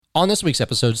On this week's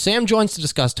episode, Sam joins to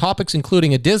discuss topics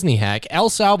including a Disney hack, El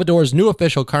Salvador's new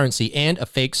official currency, and a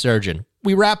fake surgeon.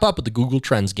 We wrap up with the Google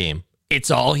Trends game. It's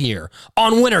all here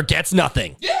on Winner Gets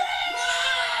Nothing. Yeah!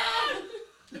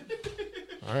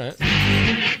 All right.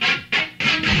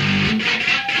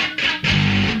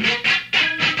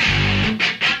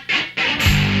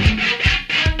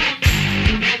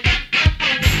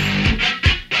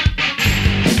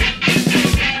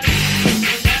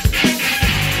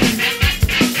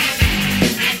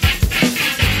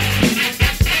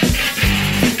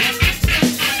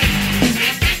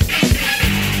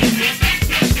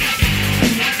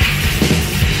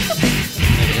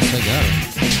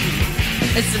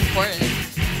 It's important.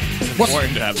 It's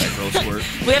important to have that growth squirt.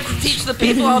 We have to teach the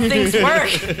people how things work.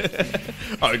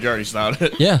 Oh, you already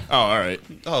started? Yeah. Oh, all right.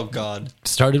 Oh, God.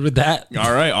 Started with that.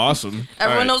 All right, awesome.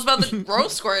 Everyone All knows about the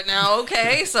growth squirt now.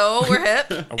 Okay, so we're hip.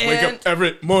 I wake up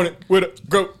every morning with a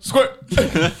growth squirt.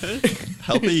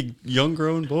 Healthy, young,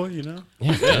 growing boy, you know?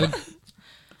 Yeah, dude.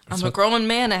 I'm a growing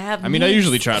man. I have. I mean, I needs.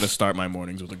 usually try to start my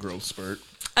mornings with a growth spurt.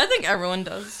 I think everyone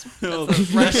does.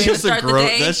 That's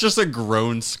just a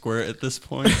grown squirt at this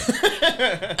point.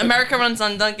 America runs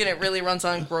on Dunkin'. It really runs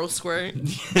on growth squirt.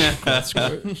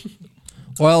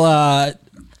 Well,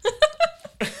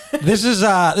 this is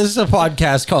a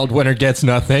podcast called Winner Gets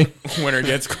Nothing. Winner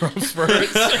gets growth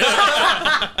spurts.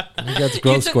 He gets You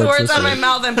growth took the squirts words this out of my week.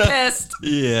 mouth and pissed.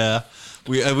 Yeah.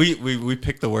 We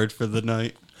picked the word for the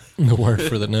night. The word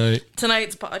for the night.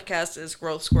 Tonight's podcast is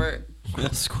growth squirt.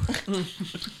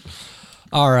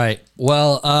 All right.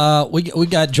 Well, we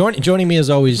got joining me as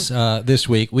always this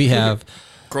week. We have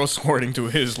Growth squirting to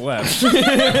his left.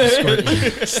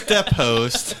 Step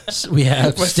host. we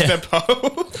have Step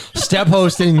ho. step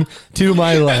hosting to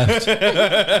my left.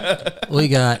 We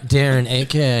got Darren,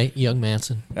 aka Young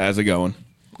Manson, How's it going?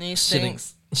 He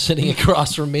stinks. sitting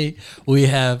across from me. We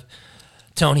have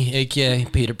Tony, aka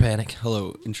Peter Panic,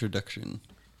 Hello, introduction.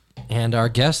 and our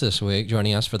guest this week,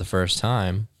 joining us for the first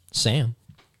time, Sam.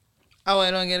 Oh,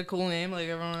 I don't get a cool name like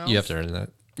everyone else. You have to earn that.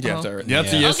 Yeah, Oh. you're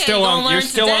Okay, still gonna on. learn You're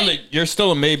still on today. the. You're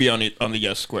still a maybe on the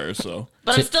yes square. So,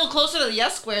 But I'm still closer to the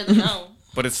yes square than no.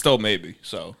 but it's still maybe.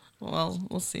 So, Well,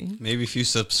 we'll see. Maybe if you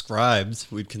subscribed,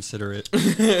 we'd consider it. I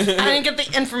didn't get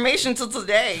the information till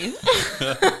today.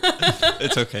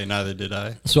 It's okay, neither did I.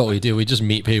 That's what we do. We just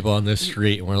meet people on the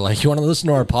street, and we're like, "You want to listen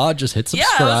to our pod? Just hit Yeah,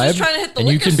 subscribe." I was just trying to hit the and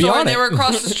you liquor can be store, on and they it. were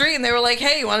across the street, and they were like,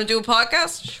 "Hey, you want to do a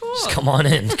podcast? Sure. Come on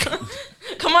in.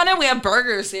 Come on in. We have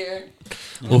burgers here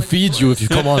We'll feed you if you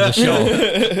come on the show.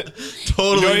 you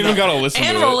Totally. don't even not- gotta listen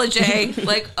and to roll it. a J.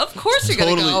 Like, of course you're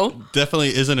Totally, gonna go.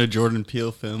 definitely isn't a Jordan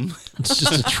Peele film. It's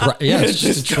just a trap. Yeah, it's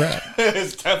just a trap.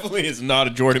 It definitely is not a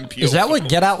Jordan Peele. Is that what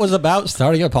Get Out was about?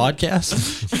 Starting a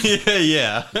podcast?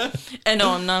 yeah. And no,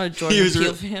 I'm not a Jordan He was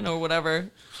Peele fan or whatever.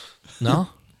 No.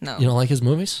 No, You don't like his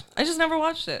movies? I just never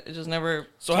watched it. It just never.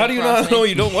 So how do you not know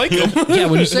you don't like him? Yeah.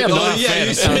 When you say I'm Oh, not a yeah, fan,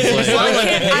 you it sounds say- like Well,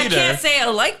 I hater. can't say I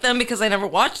like them because I never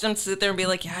watched them. To sit there and be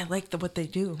like, yeah, I like what they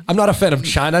do. I'm not a fan of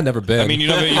China. Never been. I mean,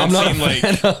 you've I'm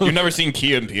not you've never seen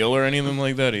Key and Peele or anything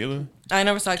like that either. I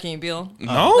never saw Key and Peele. No,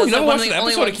 That's you never like one watched of an the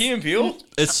only episode of ones- Key and Peele.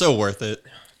 It's so worth it.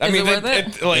 I Is mean, it worth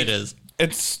it? It is.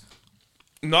 It's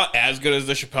not as good as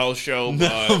the Chappelle Show,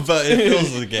 but But it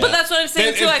fills the gap. But that's what I'm saying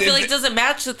It- too. I it- feel like it- it doesn't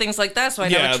match to things like that, so I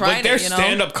yeah, never tried like their it. You know,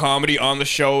 stand-up comedy on the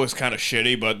show is kind of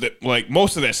shitty, but like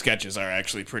most of their sketches are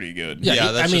actually pretty good. Yeah,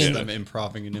 yeah, that's I just mean- them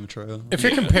improving an intro. if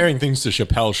you're comparing things to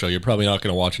Chappelle's show, you're probably not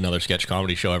going to watch another sketch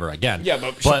comedy show ever again. Yeah,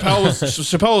 but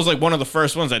Chappelle was like one of the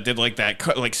first ones that did like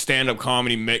that like stand-up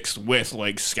comedy mixed with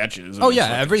like sketches. Oh and yeah,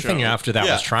 fucking everything show. after that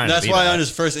Yeah, was trying. that's to be why that. on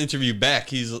his first interview back,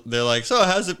 they're like, "So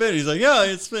how's it been?" He's like, "Yeah,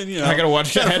 it's been I gotta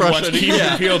watch kinda frustrating." Key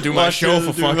and Peele do my Watch show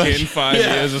him for do my fucking show. 5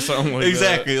 Yeah. years or something like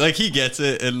Exactly. Like he gets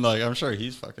it, and like I'm sure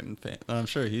he's fucking fan. I'm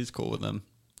sure he's cool with them.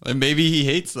 And maybe he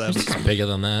hates them. bigger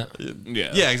than that. that.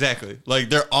 Yeah. Yeah, exactly. Like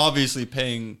they're obviously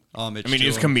paying homage. I mean, to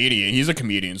he's a him. comedian. He's a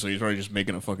comedian, so he's probably just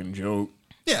making a fucking joke.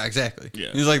 Yeah, exactly. Yeah.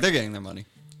 He's like they're getting their money.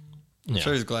 I'm Yeah.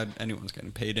 sure he's glad anyone's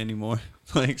getting paid anymore.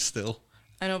 Like still.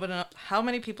 I know, but how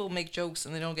many people make jokes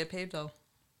and they don't get paid though?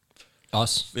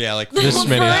 Us. Yeah, like This For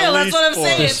many- real, at that's what I'm least four.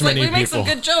 saying. This It's like we many make some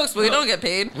people. good jokes, but we don't get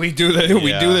paid. We do that. We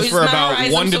Yeah. do this We for just about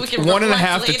memorize them so we can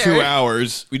 1.5 to reflect 2 later.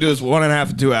 hours. We do this 1.5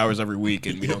 to 2 hours every week,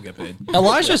 and we don't get paid.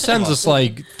 Elijah sends us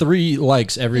like 3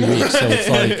 likes every week, so it's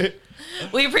like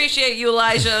We appreciate you,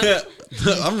 Elijah.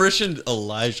 I'm rishing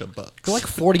Elijah bucks. we're like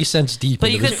 40 cents deep.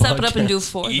 But you into could this step it up and do podcast.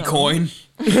 4. though. E-coin,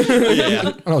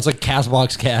 Yeah. Oh, it's like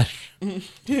Castbox Cash,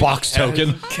 box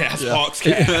token. Castbox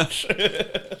cash.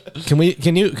 Can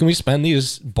we spend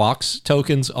these box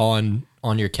tokens on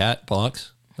your cat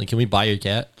box? Like, can we buy your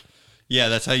cat? Yeah,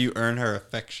 that's how you earn her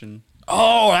affection.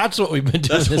 Oh, that's what we've been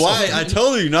doing. That's this why whole- I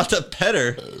told you not to pet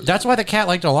her. That's why the cat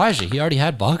liked Elijah. He already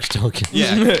had box tokens.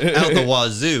 Yeah, out the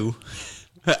wazoo.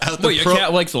 Out the Wait, your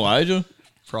cat likes Elijah?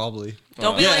 Probably.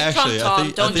 Don't be Yeah, like actually, Tom I Tom.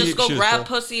 think- I Don't think just go she was grab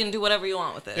cool. pussy and do whatever you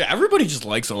want with it. Yeah, everybody just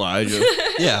likes Elijah.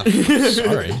 Yeah,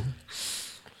 Sorry.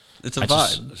 it's a I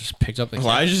vibe. just picked up the cat.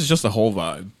 Elijah's just a whole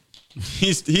vibe.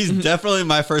 He's definitely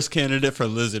my first candidate for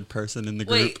lizard person in the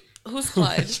group. Wait, who's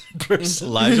Clyde?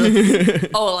 Elijah.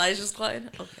 Oh, Elijah's Clyde?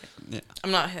 Okay. Yeah.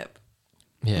 I'm not hip.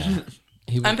 Yeah.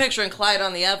 I'm picturing Clyde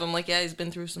on the app. I'm like, yeah, he's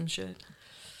been through some shit.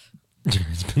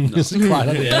 He's been He's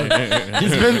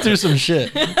been through some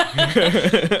shit. Oh,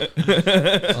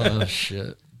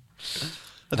 shit.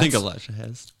 I think Elijah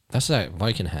has. That's that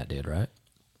Viking hat dude, right?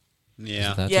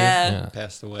 Yeah. That Yeah. dude?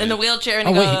 Passed away. In the wheelchair and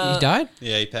Oh, wait, he died?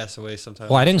 Yeah, he passed away sometime.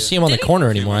 Well, I didn't last see him on the Did he? corner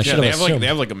anymore. I Yeah, should they have have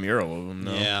assumed. like a mural of him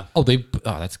now. year. Yeah. Oh,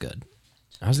 that's good.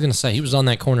 I was going to say, he was on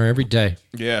that corner every day.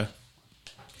 Yeah.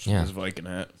 Yeah. His Viking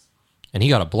hat. And he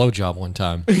got a blowjob one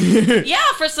time. Yeah,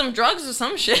 for some drugs or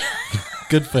some shit.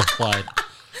 Good for Clyde.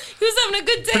 He was having a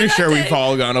good day. Pretty that sure day. we've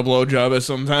all gotten a blowjob at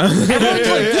some time. Everyone's like,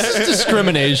 this is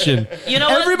discrimination. You know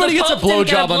what? Everybody The gets a Pope didn't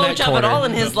get blowjob on that blowjob corner. at all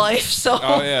in his life. So.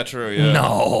 Oh, yeah, true, yeah.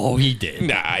 No, he did.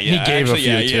 Nah, yeah. He gave actually,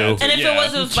 a few, yeah, too. And if yeah.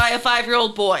 it was by a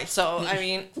 5-year-old boy. So, I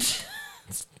mean.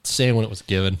 Saying when it was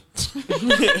given.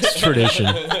 It's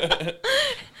tradition.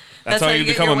 That's how you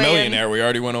get become your a way in. millionaire. We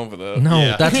already went over that. No,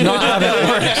 Yeah. that's not how that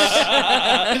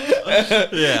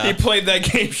works. Yeah. He played that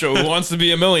game show, Who Wants to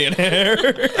Be a Millionaire?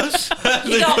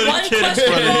 He got put a one kid in question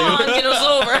front of you. wrong. It was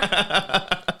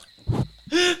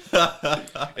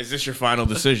over. Is this your final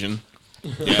decision?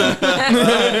 No.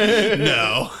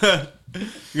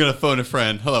 You're gonna phone a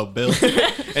friend. Hello, Bill.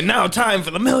 And now time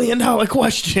for the $1 million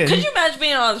question. Could you imagine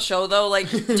being on the show though, like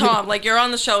Tom, like you're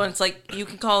on the show and it's like you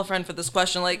can call a friend for this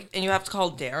question, like, and you have to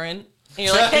call Darren, and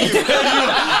you're like, hey,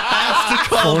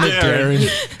 Phone it, Darren.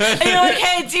 and you're like,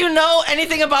 hey, do you know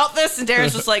anything about this? And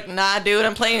Darren's just like, nah, dude,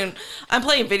 I'm playing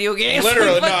video games.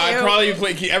 Literally, Fuck no. I you. probably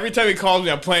play. Every time he calls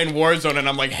me, I'm playing Warzone, and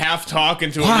I'm like half talking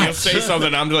to him. And he'll say something.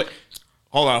 And I'm just like,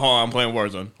 hold on, I'm playing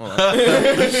Warzone. Hold on.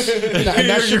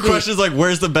 Your question's like,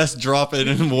 where's the best drop in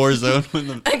Warzone? When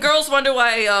the- And girls wonder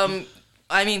why.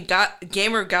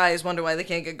 Gamer guys wonder why they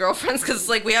can't get girlfriends because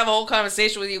like we have a whole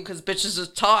conversation with you because bitches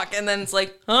just talk, and then it's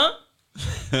like, huh?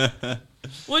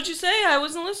 What'd you say? I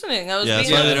wasn't listening. I was Yeah, that's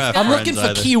being why they a don't have nice I'm guy. looking for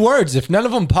Friends either. keywords. If none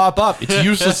of them pop up, it's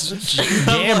useless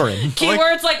yammering.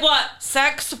 Keywords like what?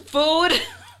 Sex, food.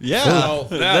 Yeah, Oh,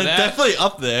 that's that- definitely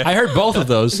up there. I heard both of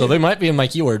those, so they might be in my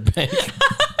keyword bank.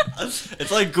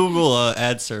 It's like Google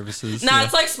ad services. Nah, Yeah.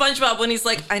 it's like SpongeBob when he's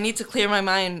like, I need to clear my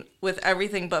mind with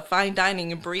everything but fine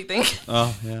dining and breathing.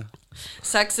 Oh yeah.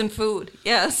 Sex and food.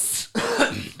 Yes.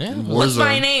 Yeah, well, What's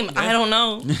my Warzone. name? I don't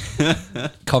know.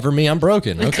 cover me, I'm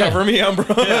broken. Okay. Cover me, I'm bro.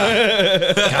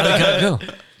 Gotta go.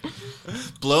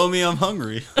 Blow me, I'm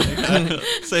hungry.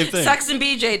 Same thing. Sex and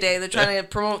BJ Day. They're trying to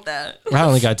promote that. I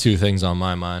only got two things on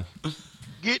my mind.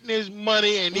 Getting his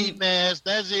money and eating ass.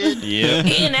 That's it. Yeah.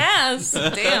 Eating ass.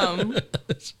 Damn.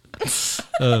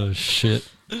 Oh, shit.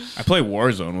 I play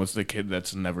Warzone with the kid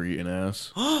that's never eaten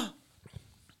ass.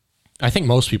 I think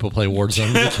most people play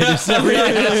Warzone. The kid is never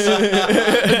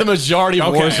the majority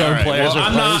of Okay, Warzone all right. players Well, are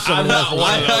I'm playing not- someone I'm not else's.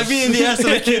 one of I mean, the ass of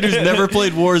a kid who's never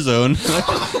played Warzone.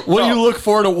 What do you look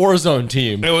for in a Warzone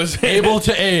team? It was Able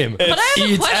to aim. But I have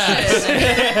a Eats ass. question.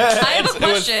 I have a It was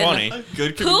question. funny.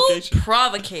 Good Who communication.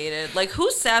 provocated? Like,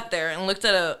 who sat there and looked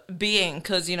at a being?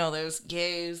 Because, you know, there's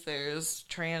gays, there's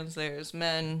trans, there's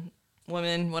men,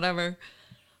 women, whatever.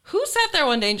 Who sat there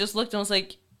one day and just looked and was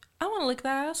like, I want to lick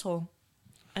that asshole?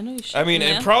 I know you should. I mean,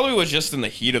 man. it probably was just in the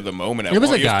heat of the moment. It was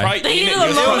He a guy. probably The heat eating of it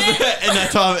the just- moment? And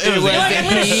that time, it was Like, like, I'm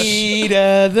gonna- Heat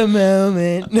of the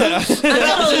moment. I'm gonna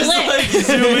lick.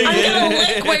 zooming I'm in. gonna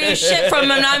lick where you shit from,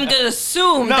 and I'm gonna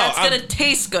assume No, that's I'm- gonna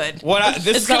taste good. This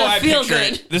It's is how gonna I feel picture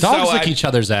good. it. This is Dogs how lick I. each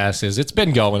other's asses. It's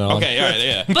been going on. Okay, all right,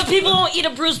 yeah. But people won't eat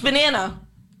a bruised banana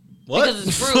What? because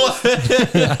it's bruised.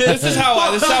 This is how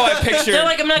I picture. They're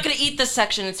like, I'm not gonna eat this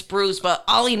section; it's bruised, but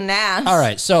I'll eat an ass. All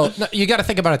right, so no, you got to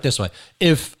think about it this way: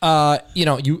 if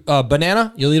you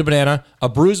banana, you'll eat a banana. A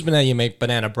bruised banana, you make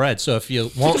banana bread. So if you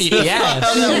won't eat the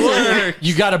ass,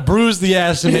 you got to bruise the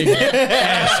ass and make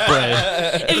ass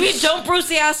bread. If you don't bruise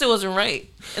the ass, it wasn't right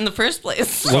in the first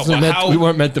place. We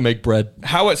weren't meant to make bread.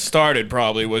 How it started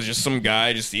probably was just some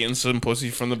guy just eating some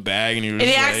pussy from the bag, and he was And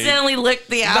he like, accidentally licked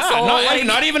the asshole.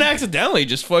 not even accidentally,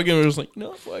 just fucking was like,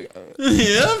 no, fuck.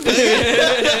 Yeah.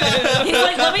 He's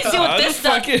like, let me see what this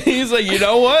stuff. He's like, you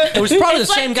know what? It was probably the It's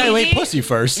like same guy who ate DD. pussy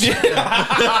first.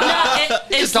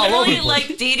 It's Just all over literally the place.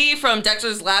 like Dee Dee from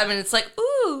Dexter's Lab, and it's like,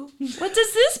 ooh, what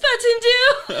does this button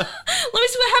do? Let me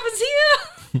see what happens here.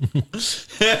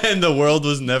 And the world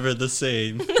was never the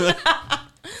same.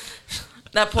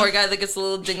 That poor guy that gets a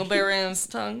little dingleberry in his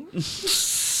tongue.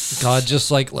 God,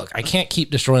 just like, look, I can't keep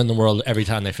destroying the world every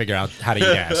time they figure out how to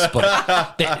eat ass,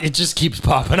 but it just keeps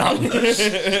popping up.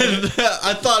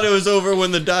 I thought it was over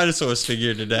when the dinosaurs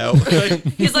figured it out.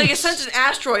 He's like, I sent an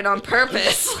asteroid on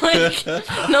purpose. Like,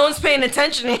 no one's paying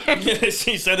attention here.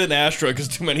 He said an asteroid because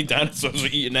too many dinosaurs were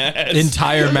eating ass.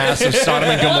 Entire mass of Sodom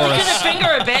and Well, they Gomorrah. couldn't finger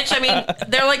a bitch. I mean,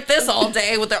 they're like this all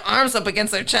day with their arms up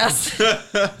against their chest.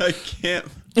 I can't.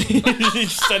 He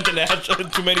sent an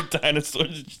asteroid. Too many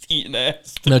dinosaurs just eating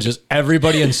ass. No, just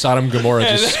everybody in Sodom and Gomorrah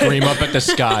just scream up at the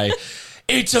sky.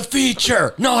 It's a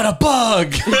feature, not a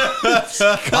bug.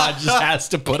 God just has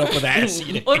to put up with ass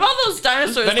eating. What about those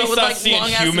dinosaurs Then he though, with starts like seeing long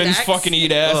humans ass necks? fucking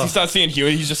eat ass. He starts seeing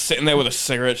humans. He's just sitting there with a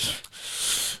cigarette.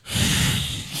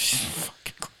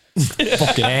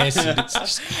 Fucking ass eating. It's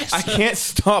just I can't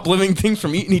stop living things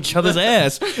from eating each other's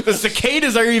ass. The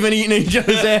cicadas are even eating each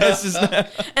other's asses now.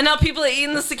 And now people are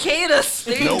eating the cicadas.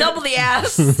 They're eating double the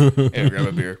ass. Here, grab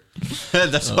a beer.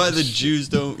 That's why the Jews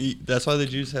don't eat. That's why the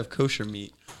Jews have kosher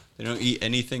meat. They don't eat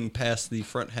anything past the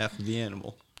front half of the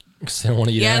animal. 'cause they don't want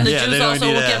to eat Yeah, and ass. the Yeah, they Jews don't also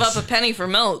need will give ass. up a penny for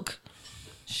milk.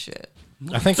 Shit.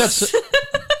 I think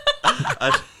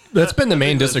that's been the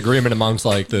main disagreement amongst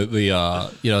like the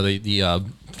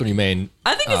three main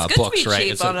I think it's good books, to be right?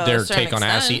 cheap It's on a their certain take on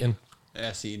ass extent. eating.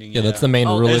 Ass eating. Yeah, that's the main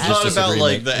Oh, religious It's not about disagreement.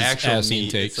 like the is actual ass eating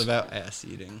meat. takes. It's about ass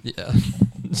eating. Yeah,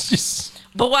 it's just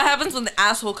But what happens when the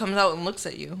asshole comes out and looks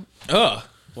at you? Ugh.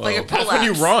 Like a That's when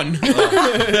you prolapse. run.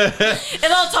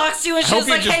 It all talks to you and she's Hope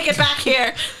you like, just- hey, get back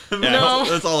here. No.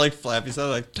 It's all like flappy. So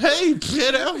like, hey,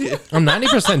 get out here. I'm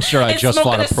 90% sure I It's just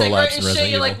smoking fought a cigarette prolapse in and Resident shit.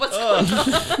 You're Evil. like, what's going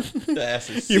on? The ass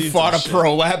is You seeds fought a and shit.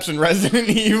 prolapse in Resident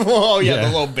Evil. Oh, yeah, Yeah. the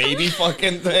little baby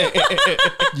fucking thing.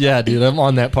 Yeah, dude, I'm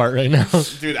on that part right now.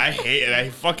 Dude, I hate it. I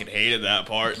fucking hated that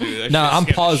part, dude. That No, shit I'm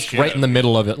scared paused shit right out in the of me.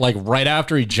 middle of it. Like right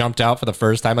after he jumped out for the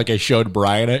first time, like I showed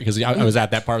Brian it because I was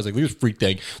at that part. I was like, "Look at this freak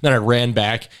thing." Then I ran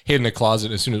back, hid in the closet.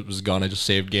 And as soon as it was gone, I just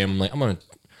saved game. I'm like, I'm gonna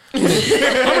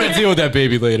deal with that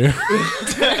baby later.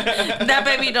 That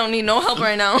baby don't need no help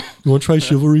right now. You want to try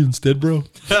chivalry instead, bro?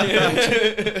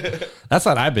 That's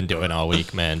what I've been doing all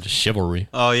week, man. Just chivalry.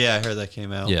 Oh yeah, I heard that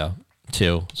came out. Yeah,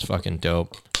 too. It's fucking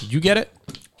dope. Did you get it?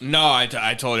 No, I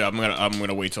told you I'm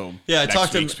gonna wait till Yeah, I next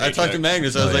talked week's to paycheck.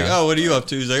 Magnus. I was Oh, like, yeah. "Oh, what are you up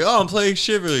to?" He's like, "Oh, I'm playing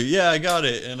Chivalry." Yeah, I got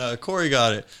it, and Corey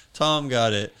got it. Tom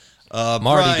got it. Marty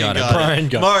Brian got it. Brian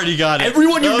got it. Marty got it.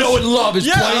 Everyone you I was- know and love is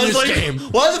yeah, I playing was this like, game.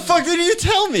 Why the fuck didn't you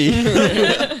tell me?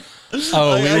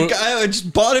 Oh, I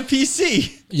just bought a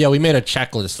PC. yeah, we made a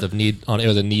checklist of need. It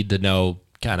was a need to know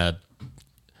kind of.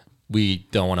 We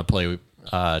don't want to play.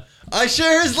 I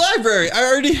share his library. I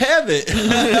already have it.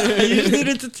 You just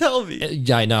needed to tell me.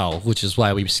 Yeah, I know, which is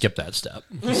why we skipped that step.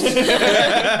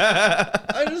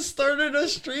 I just started a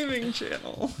streaming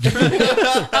channel.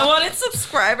 I wanted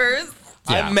subscribers.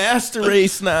 Yeah. I'm Master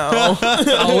Race now.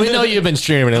 Oh, we know you've been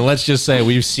streaming, and let's just say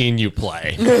we've seen you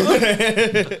play.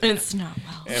 It's not well.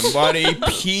 And buddy,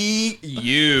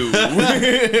 P.U.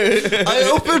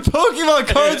 I opened Pokemon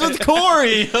cards with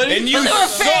Corey. And you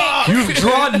suck. You've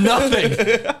drawn nothing.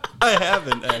 I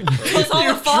haven't actually. It's all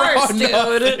a farce,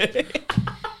 dude.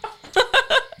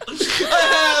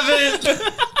 I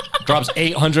haven't. Drops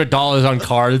 $800 on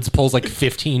cards, pulls like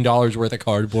 $15 worth of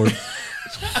cardboard.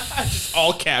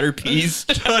 All Caterpies.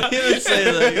 Don't even say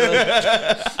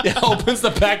that. Yeah, opens the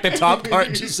pack. The top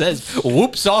card just says,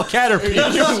 "Whoops, all Caterpie."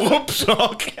 Whoops,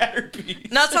 all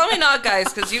Caterpies. Now tell me not,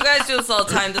 guys, because you guys do this all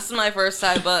the time. This is my first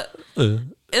time, but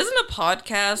isn't a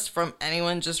podcast from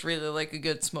anyone just really like a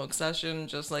good smoke session?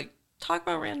 Just like talk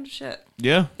about random shit.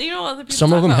 Yeah. You know what other people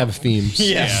Some of talk them about. have themes.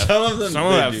 Yeah, some of them. Some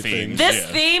of them they have do themes. This Yeah.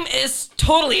 theme is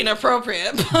totally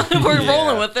inappropriate, but we're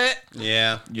rolling with it.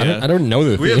 Yeah. I don't know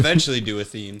the We theme. eventually do a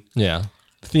theme. Yeah,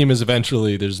 the theme is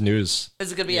eventually there's news.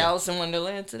 Is it gonna be Alice in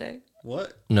Wonderland today?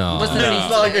 What? No, Was It's there not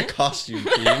like a costume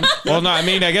theme. Well, no, I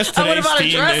mean, I guess I would have today's bought a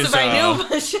theme dress is. if I knew.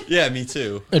 But Yeah, me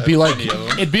too. it'd be like Plenty of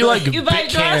 'em. it'd be like You buy a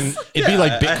Bitcan. dress? It'd be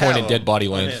like I Bitcoin have and Dead 'em. Body I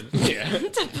Land. Yeah.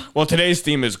 Well, today's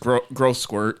theme is growth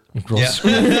squirt. Gross.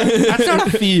 That's not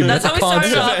a theme. that's how we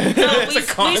started off. No,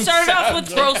 we started off with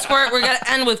concept. Gross Squirt. We're gonna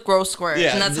end with Gross Squirt,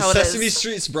 Yeah, and that's the how it Sesame is.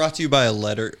 Street's brought to you by a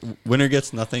letter. Winner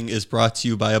Gets Nothing is brought to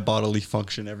you by a bodily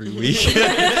function every week.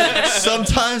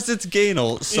 Sometimes it's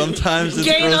Gainal, sometimes it's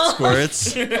Gainal. Growth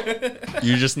Squirts.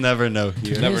 You just never know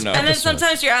here. Never know. And then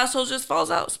sometimes your asshole just falls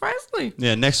out surprisingly.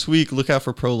 Yeah, next week look out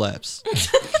for prolapse.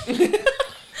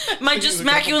 Might just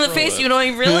smack you in the face. You don't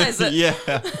even realize it. Yeah.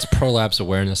 It's Prolapse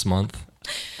Awareness Month.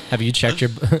 Have you checked your?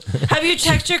 Have you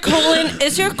checked your colon?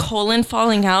 Is your colon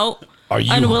falling out? Are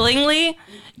you unwillingly,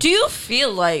 do you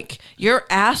feel like your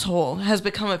asshole has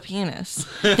become a penis?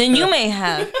 Then you may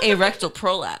have a rectal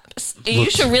prolapse. And you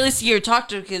should really see your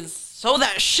doctor because sew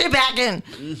that shit back in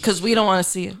because we don't want to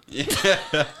see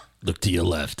it. Look to your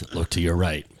left, look to your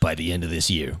right. By the end of this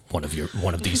year, one of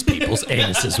these people's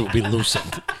anuses will be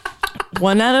loosened.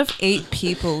 1 out of 8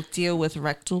 people deal with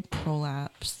rectal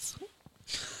prolapse.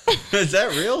 Is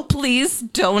that real? Please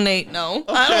donate. No,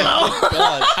 I don't know.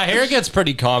 God. I hear it gets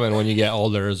pretty common when you get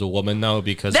older as a woman, though,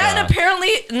 because That apparently,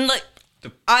 like,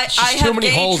 I just have too many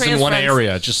gay holes in trans one friends,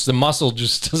 area. Just the muscle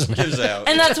just doesn't have. Gives out.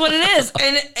 and that's what it is.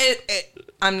 And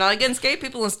I'm not against gay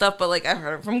people and stuff, but like I've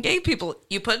heard it from gay people.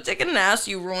 You put a dick in an ass,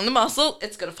 you ruin the muscle,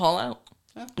 it's gonna fall out.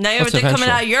 Now you have a That's dick coming eventual.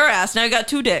 out of your ass. Now you got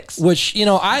 2 dicks. Which, you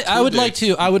know, I would like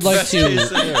to. Best case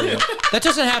scenario. That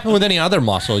doesn't happen with any other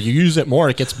muscle. You use it more,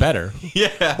 it gets better.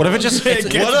 Yeah. What if it just? It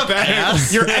gets What up, better.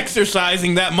 ass? You're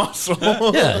exercising that muscle.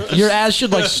 Yeah, your ass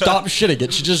should like stop shitting.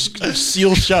 It should just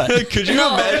seal shut. Could you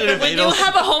imagine if When you anal?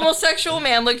 have a homosexual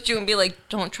man look at you and be like,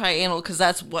 "Don't try anal," because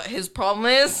that's what his problem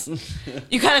is.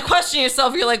 You kind of question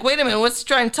yourself. You're like, "Wait a minute, what's he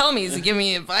trying to tell me? Is he giving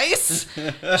me advice?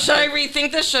 Should I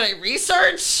rethink this? Should I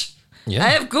research?" Yeah. I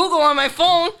have Google on my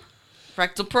phone.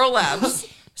 Rectal prolapse.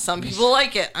 Some people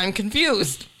like it. I'm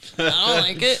confused. I don't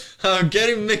like it. I'm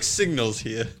getting mixed signals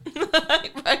here.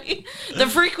 Right? The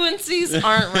frequencies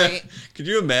aren't right. Could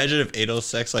you imagine if anal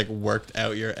sex like worked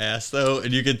out your ass though,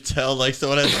 and you could tell like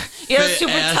someone has a You have a fit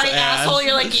super ass tight ass. asshole.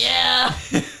 You're like, yeah.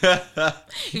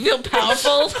 You feel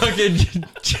powerful. Fucking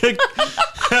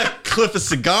clip a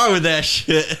cigar with that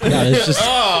shit. Yeah, it's just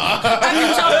I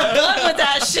can chop a blunt with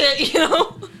that shit, you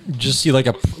know? just see like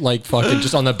fucking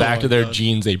just on the back of their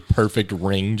jeans a perfect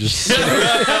ring just.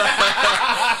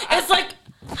 It's like,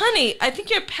 honey, I think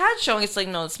your pad's showing. It's like,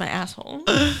 no, it's my asshole.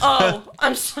 Oh,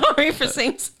 I'm sorry for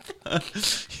saying something.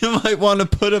 You might want to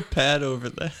put a pad over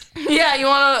that. Yeah, you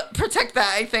want to protect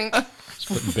that, I think.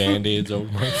 Put band-aids over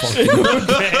my fucking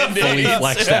fully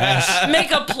flexed ass.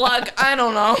 Make a plug. I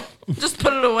don't know. Just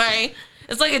put it away.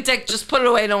 It's like a dick. Just put it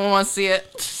away. No one wants to see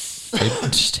it.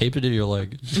 Just tape it to your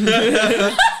leg.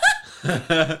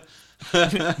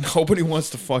 Nobody wants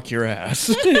to fuck your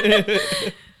ass.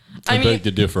 I mean, beg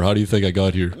to differ. How do you think I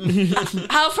got here?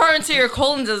 how far into your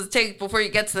colon does it take before you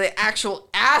get to the actual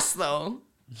ass, though?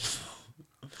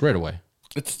 Right away.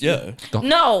 It's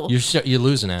No. You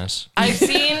lose an ass I've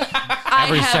seen...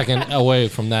 every second away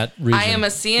from that region. I am a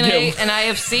CNA, and I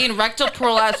have seen rectal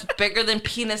prolapse bigger than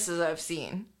penises I've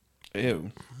seen.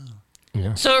 Ew.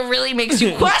 So it really makes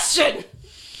you question.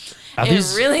 Are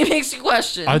these, Really makes you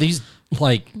question. are these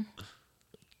like?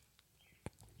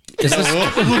 Is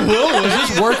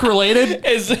this work related?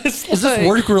 Is this Is this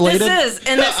work related? This is,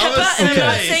 and it's HIPAA, and I'm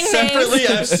not saying Separately, names,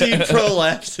 I've seen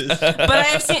prolapses. but I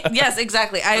have seen, yes,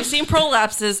 exactly. I have seen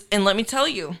prolapses, and let me tell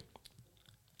you,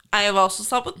 I have also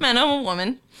slept with men and a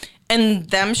woman, and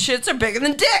them shits are bigger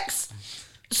than dicks.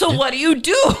 So what do?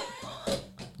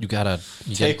 You gotta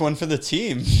Take one for the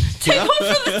team. Take one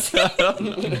for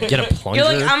the team. get a plunger.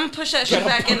 You're like, I'm gonna push that shit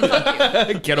back in. Fuck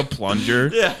you. Get a plunger.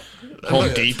 Yeah.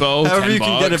 Home Depot. However 10 you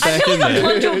can get it bucks. I back feel in like a there.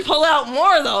 plunger would pull out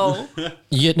more though.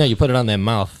 you put it on their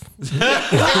mouth.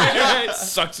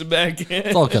 Sucks it back in.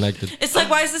 It's all connected. It's like,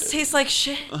 why does this taste like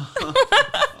shit?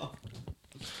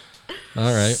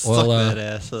 All right. Suck Well, that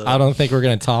ass up. I don't think we're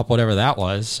gonna top whatever that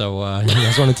was. So you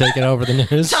guys want to take it over the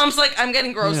news? Tom's like, I'm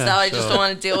getting grossed Yeah, out. I just sure. don't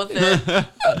want to deal with it.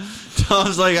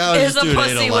 Tom's like, I was Here's just a doing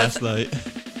pussy anal with- last night.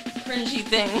 Cringy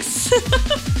things.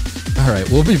 All right.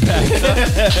 We'll be back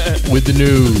with the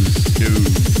news.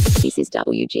 This is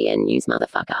WGN News,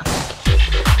 motherfucker.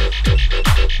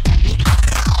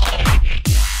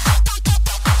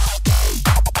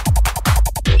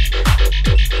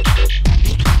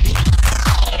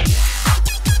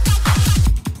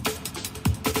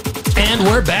 And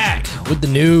we're back with the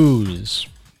news.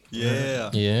 Yeah.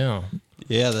 Yeah.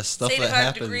 Yeah, the stuff It's that 85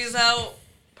 happens. degrees out.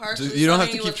 Partially You don't have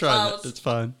to sunny keep with trying clouds. it. It's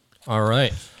fine. All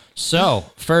right. So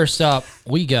first up,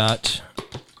 we got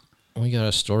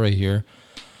a story here.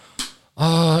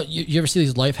 You ever see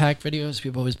these life hack videos?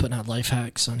 People always putting out life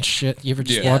hacks on shit. You ever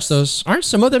just Yeah. watch those? Aren't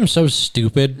some of them so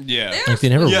stupid? Yeah. Like they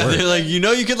never Yeah, work. they're like,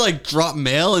 you could like drop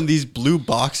mail in these blue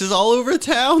boxes all over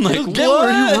town. Like, what? Get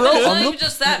where you It's roll. not even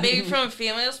just that. Maybe from a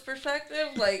female's perspective,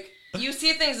 like you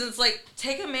see things, and it's like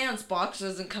take a man's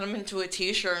boxes and cut them into a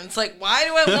t-shirt. And it's like, why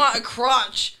do I want a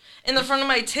crotch in the front of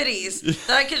my titties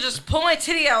that I could just pull my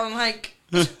titty out and like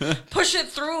push it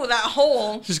through that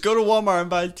hole? Just go to Walmart and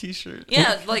buy a T-shirt.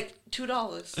 Yeah, like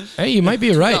 $2. Hey, you might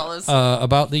be right $2.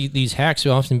 about these hacks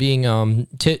often being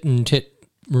tit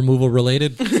removal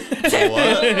related. What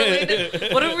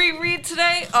did we read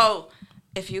today? Oh,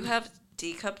 if you have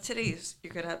D cup titties,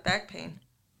 you're gonna have back pain.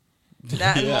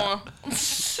 That and more.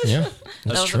 Yeah, That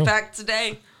that's was true. a fact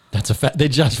today. That's a fact. They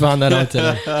just found that out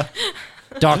today.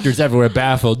 Doctors everywhere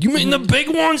baffled. You mean the big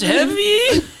one's heavy?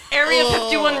 Area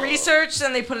 51 research,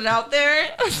 and they put it out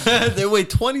there. They weigh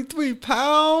 23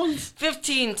 pounds.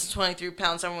 15 to 23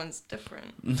 pounds. Everyone's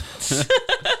different.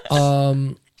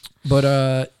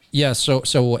 But yeah.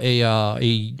 So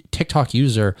a TikTok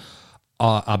user,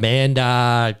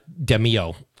 Amanda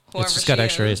Demio. Whoever It's just got she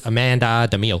extra is. A's. Amanda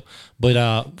Demio.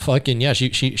 But fucking yeah,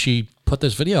 she put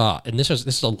this video out, and this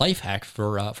is a life hack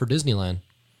for Disneyland.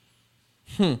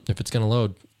 If it's gonna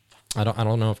load, I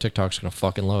don't know if TikTok's gonna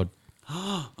fucking load.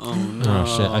 Oh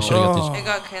Oh shit! I should have got It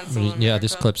got canceled. this. in Yeah,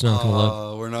 this America. clip's not gonna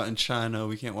load. We're not in China.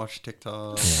 We can't watch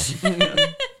TikTok.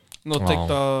 No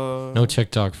TikTok. No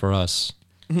TikTok for us.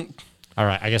 All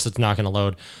right, I guess it's not gonna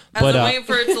load. As But I'm waiting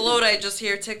for it to load, I just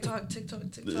hear TikTok.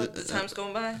 The time's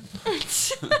going by.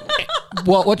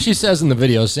 well, what she says in the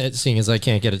video, seeing as I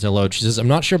can't get it to load, she says, "I'm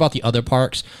not sure about the other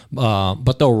parks,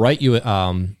 but they'll write you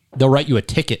a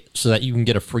ticket so that you can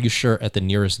get a free shirt at the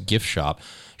nearest gift shop."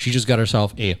 She just got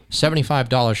herself a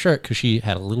 $75 shirt because she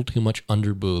had a little too much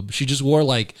under boob. She just wore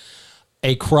like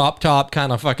a crop top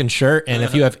kind of fucking shirt, and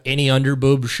if you have any under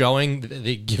boob showing,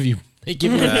 they give you a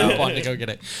coupon to go get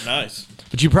it. Nice.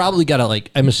 But you probably gotta like.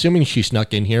 I'm assuming she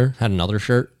snuck in here, had another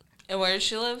shirt. And where does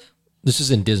she live? This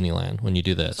is in Disneyland when you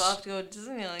do this. So I'll have to go to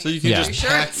Disneyland. So you can Yeah. just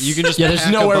pack. You can just Yeah, there's pack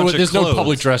a nowhere. bunch of There's no clothes.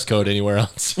 public dress code anywhere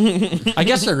else. I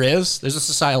guess there is. There's a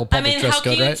societal I public mean, dress how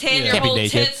can code, you right? tan your Can't be whole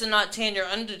naked. tits and not tan your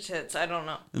under tits? I don't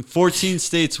know. In 14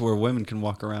 states where women can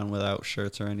walk around without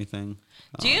shirts or anything.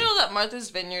 Do you know that Martha's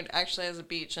Vineyard actually has a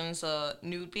beach, and it's a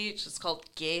nude beach? It's called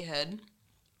Gay Head.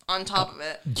 On top of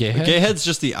it, Yeah. Gay Head's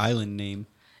just the island name.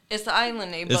 it's the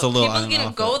island name. It's but a little people island can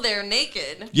off go it. there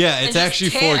naked. Yeah, and it's just actually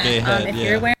for tan. Gay Head. If yeah.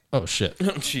 you're wearing Oh shit!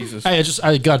 Jesus.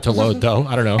 I got to load though.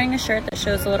 I don't know. a shirt that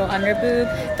shows a little under boob,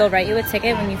 they'll write you a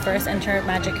ticket when you first enter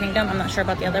Magic Kingdom. I'm not sure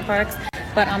about the other parks,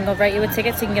 but they'll write you a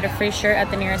ticket so you can get a free shirt at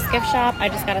the nearest gift shop. I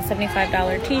just got a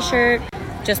 $75 t-shirt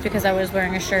just because I was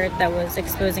wearing a shirt that was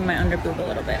exposing my under boob a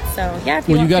little bit. So yeah, if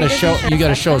you Well, you want gotta free show. Disney You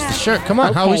gotta shirts, show us that's the that. shirt. Come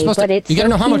on, how are we supposed but to? it's You gotta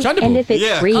know how much so under cute, and boob. if it's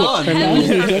Yeah, free, come it's on. for Heaven men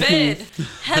who Disney. forbid.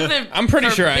 Heaven I'm pretty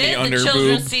sure any forbid under the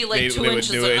children boob, see like they 2 would inches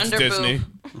do of it. It's under Disney. boob.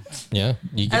 Yeah.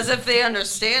 As if they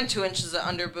understand 2 inches of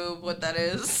under boob, what that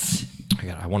is.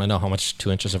 I want to know how much 2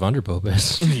 inches of under boob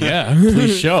is. Yeah.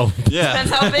 Please show. Yeah.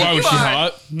 Depends how big Why you was she are.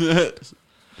 hot?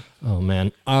 Oh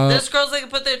man. There's girls that can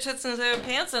put their tits in their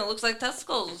pants and it looks like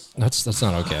testicles. That's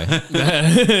not okay.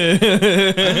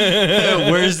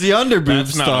 Where's the under boob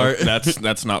That's start? not.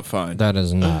 That's not fine. That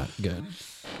is not good.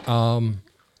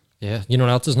 Yeah. You know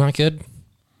what else is not good?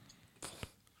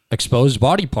 Exposed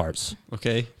body parts.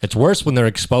 Okay. It's worse when they're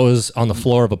exposed on the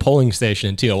floor of a polling station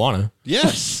in Tijuana.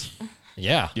 Yes.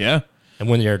 Yeah. Yeah. And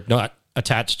when you're not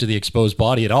attached to the exposed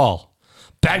body at all.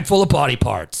 Bag full of body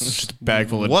parts. Bag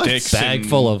full of What? dicks. Bag and-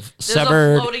 full of There's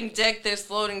severed, a floating dick, there's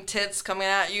floating tits coming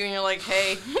at you, and you're like,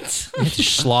 hey.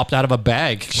 slopped out of a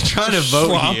bag. Trying to vote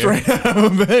Flopped here. right out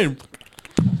of bed.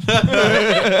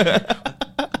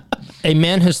 A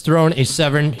man has thrown a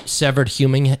severed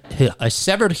human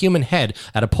head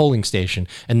at a polling station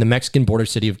in the Mexican border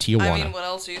city of Tijuana. I mean, what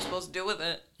else are you supposed to do with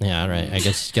it? Yeah, all right. I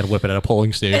guess you gotta whip it at a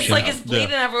polling station. It's like it's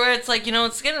bleeding everywhere. It's like,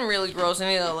 it's getting really gross.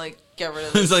 I need to, like, get rid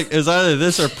of this. It's like it's either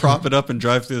this or prop it up and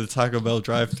drive through the Taco Bell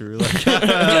drive-through. Like, Dude, put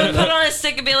it on a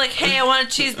stick and be like, hey, I want a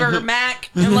cheeseburger Mac.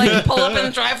 And, like, pull up in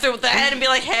the drive-thru with the head and be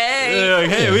like, hey. they're like,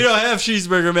 hey, we don't have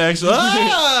cheeseburger max.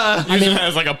 Ah! I mean,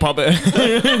 as like a puppet.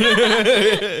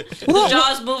 The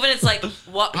jaw's moving. It's like,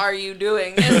 what are you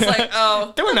doing? It's like,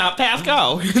 oh. Do not pass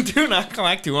go. Do not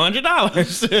collect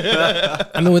 $200.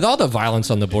 I mean, with all the violence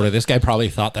on the border, this guy probably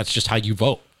thought that's just how you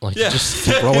vote. Like, Yeah. just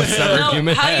throw a severed No,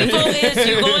 human how head. you vote is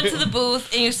you go into the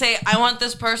booth and you say, I want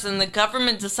this person. The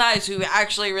government decides who you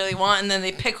actually really want, and then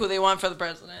they pick who they want for the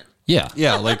president. Yeah.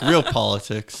 Yeah, like real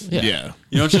politics. Yeah.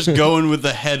 You don't just go in with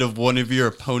the head of one of your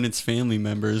opponent's family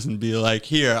members and be like,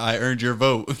 here, I earned your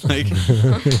vote. Like,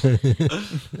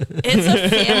 It's a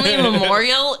family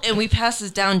memorial, and we pass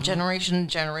this down generation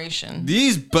to generation.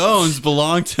 these bones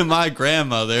belong to my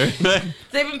grandmother.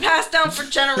 They've been passed down for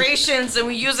generations, and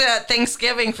we use it at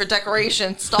Thanksgiving for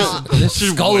decoration. Stop. This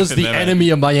skull is whipping the them out. enemy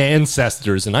of my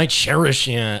ancestors, and I cherish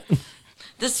it.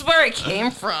 This is where it came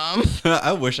from.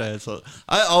 I wish I had something.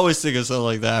 I always think of something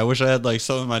like that. I wish I had like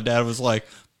something my dad was like,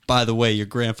 by the way, your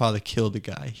grandfather killed a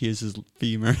guy. Here's his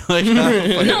femur. Like,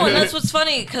 No, and that's what's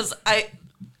funny, because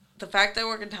the fact that I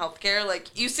work in healthcare,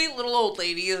 like, you see little old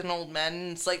ladies and old men,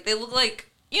 and it's like, they look like,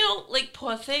 like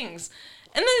poor things.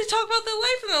 And then they talk about their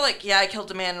life, and they're like, yeah, I killed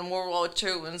a man in World War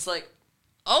II. And it's like,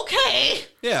 okay.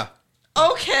 yeah.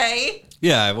 Okay.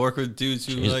 Yeah, I work with dudes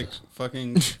who like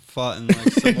fucking fought in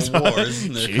like civil wars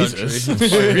in their country. He's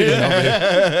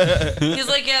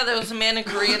like, yeah, there was a man in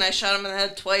Korea and I shot him in the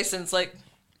head twice, and it's like,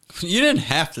 You didn't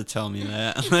have to tell me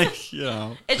that. Like, you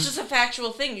know. it's just a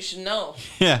factual thing. You should know.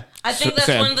 Yeah. I think that's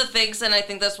Sam. one of the things, and I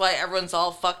think that's why everyone's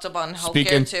all fucked up on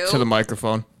Speaking healthcare too. to the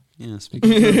microphone. Yeah, speaking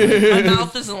My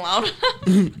mouth isn't loud.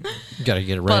 You gotta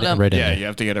get it right, But, right in Yeah, there. you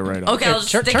have to get it right on. Okay, I'll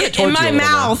just Turn- stick turn it it towards in my you a little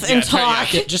mouth and Yeah, turn-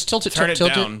 talk. Yeah, just tilt it, Turn it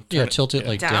tilt down. it. Yeah, tilt it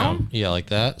like Down? down. Yeah, like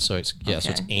that. So it's so it's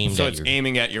Okay. aimed So at it's your.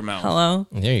 aiming at your mouth. Hello.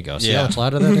 There you go. See Yeah. how much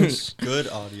louder that is? good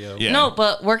audio. Yeah. No,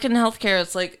 but working in healthcare,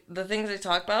 it's like the things they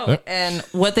talk about Yep. and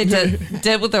what they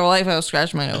did with their life. I was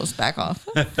scratching my nose. Back off.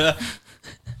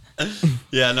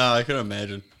 Yeah, no, I can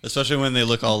imagine. Especially when they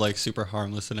look all like super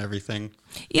harmless and everything.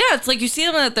 Yeah, it's like you see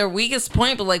them at their weakest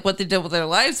point, but like what they did with their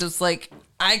lives, it's like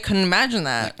I couldn't imagine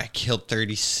that. I killed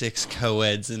 36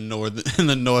 co-eds in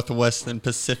the Northwest and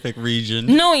Pacific region.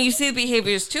 No, you see the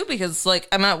behaviors too, because it's like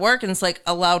I'm at work and it's like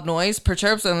a loud noise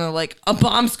perturbs and they're like a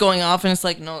bomb's going off and it's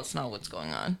like, no, it's not what's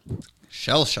going on.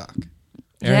 Shell shock.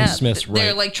 Aaron Smith's right.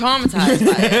 They're like traumatized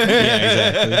by it.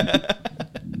 Yeah, exactly.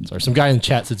 Sorry, some guy in the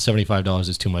chat said $75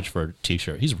 is too much for a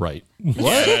t-shirt. He's right. Yeah,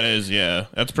 that is,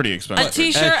 that's pretty A expensive.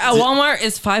 t-shirt at Walmart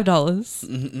is $5,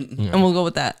 and we'll go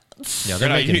with that. Yeah, they're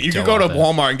You, making you dough can go to off that.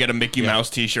 Walmart and get a Mickey Mouse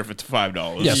t-shirt for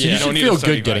 $5. Yeah, so you don't should need feel a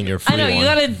good $75. getting your free I know one. you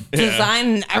gotta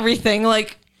design everything.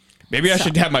 Like Maybe I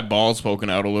should have my balls poking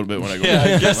out a little bit when I go. Yeah,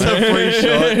 I guess I'm free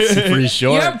shorts. free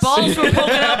shorts. your balls were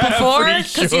poking out before Free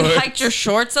because you shorts. hiked your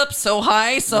shorts up so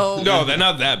high. So No, they're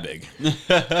not that big.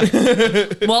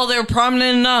 well, they're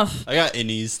prominent enough. I got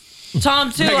innies.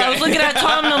 Tom too. I was looking at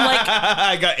Tom and I'm like,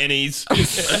 I got innies.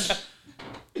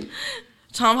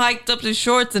 Tom hiked up his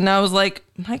shorts and I was like,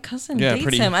 my cousin Yeah, dates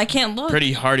pretty- him. I can't look.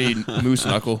 Pretty hardy moose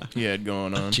knuckle he had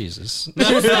going on. Jesus.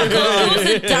 It was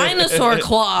a dinosaur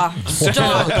claw.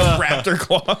 Stop. Raptor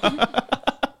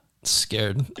claw.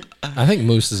 Scared. I think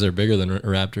mooses are bigger than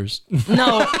raptors.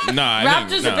 No, Nah, I raptors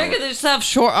think, are no. bigger. They just have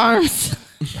short arms.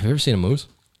 Have you ever seen a moose?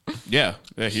 Yeah,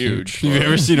 they're huge. You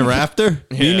ever seen a raptor?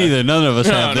 Me Yeah. neither. None of us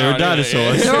have. They're no,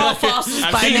 dinosaurs. They're all fossils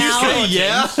I've by seen now. skeletons.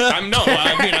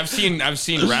 Yeah. I've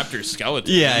seen raptor skeletons.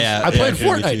 Yeah. I played yeah,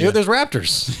 Fortnite, yeah. dude. There's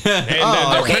raptors. And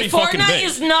they're Okay, pretty fucking Fortnite big.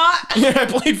 is not. I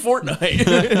played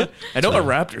Fortnite. I know what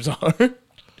raptors are.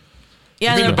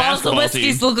 Yeah, mean their the balls of basketball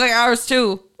whiskeys team. look like ours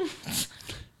too.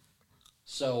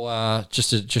 So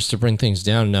just to bring things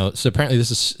down, no. So apparently this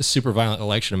is a super violent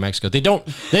election in Mexico. They don't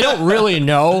really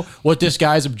know what this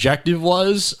guy's objective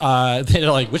was. They're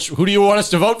like, who do you want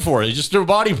us to vote for? They just threw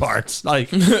body parts,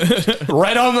 like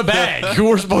right on the bag. Who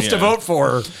we're supposed to vote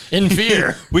for in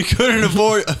fear. We couldn't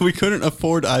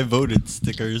afford I voted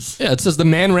stickers. Yeah, it says the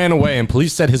man ran away and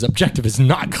police said his objective is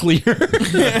not clear.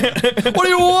 What do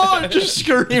you want? Just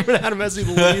screaming at him as he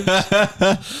leaves.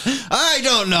 I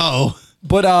don't know.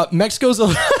 But Mexico's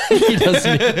he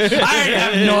doesn't. I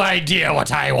have no idea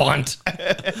what I want.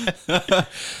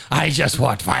 I just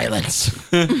want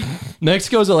violence.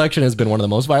 Mexico's election has been one of the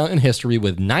most violent in history,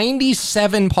 with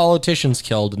 97 politicians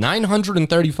killed,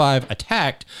 935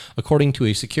 attacked, according to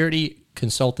a security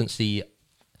consultancy,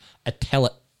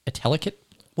 Atelicate.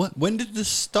 What? When did this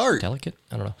start? Delicate?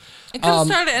 I don't know. It could have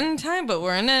started any time, but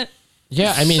we're in it.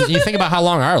 Yeah, I mean, you think about how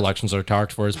long our elections are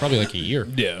talked for. It's probably like a year.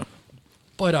 Yeah.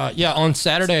 But yeah, on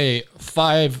Saturday,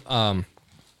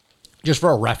 just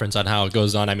for a reference on how it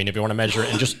goes on, I mean, if you want to measure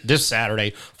it, and just this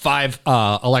Saturday, 5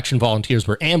 election volunteers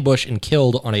were ambushed and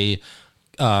killed on a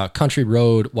country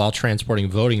road while transporting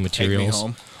voting materials.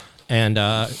 home. And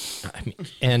a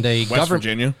West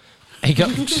Virginia.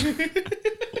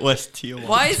 West Tijuana.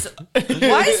 Why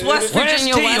is West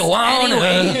Virginia West Tijuana.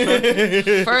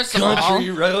 anyway? First of all,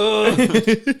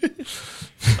 road.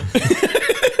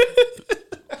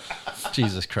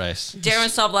 Jesus Christ. Darren,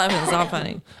 stop laughing. It's not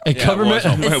funny. A government.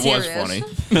 It was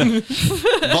It's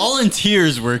funny.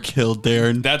 Volunteers were killed,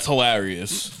 Darren. That's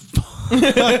hilarious.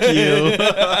 You.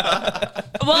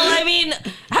 Well, I mean,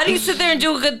 how do you sit there and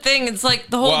do a good thing? It's like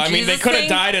the whole. Well, I mean, they Jesus could have thing.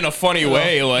 died in a funny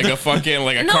way, like a fucking,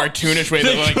 like a No. cartoonish way.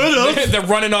 They're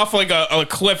running off like a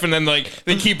cliff, and then like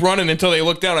they keep running until they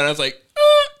look down, and I was like,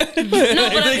 No,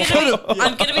 but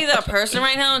I'm gonna be that person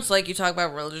right now. It's like you talk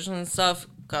about religion and stuff.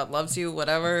 God loves you,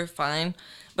 whatever, fine.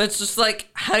 But it's just like,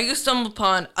 how do you stumble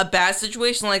upon a bad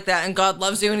situation like that and God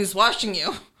loves you and He's watching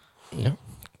you? No,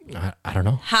 I don't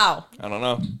know. How? I don't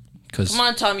know. Because Come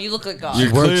on, Tom, you look like God. he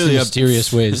works in clearly a-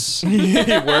 mysterious ways. He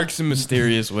works in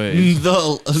mysterious ways.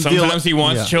 Sometimes he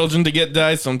wants yeah. children to get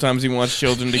died. Sometimes he wants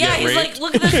children to Yeah, get he's raped. like,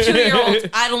 look at this 2-year-old.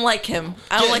 I don't like him.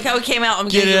 I don't like how he came out. I'm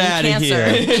Get giving it him outta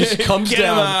cancer. here. Just comes Get him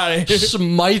down, outta here.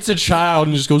 smites a child,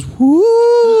 and just goes,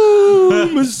 whoo.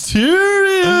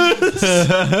 mysterious.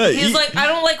 He's like, I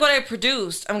don't like what I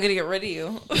produced. I'm gonna get rid of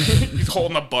you. He's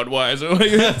holding a Budweiser.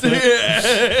 Get the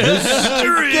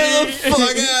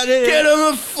fuck out of here. Get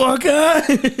him the fuck out.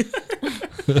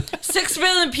 6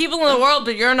 million people in the world,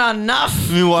 but you're not enough.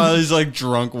 Meanwhile, he's like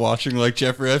drunk watching like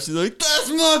Jeffrey Epstein. Like, that's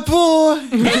my boy.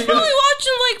 He's probably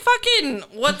watching like fucking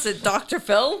what's it, Dr.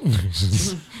 Phil?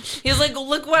 He's like,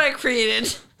 look what I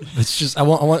created. It's just I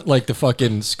want like the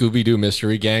fucking Scooby Doo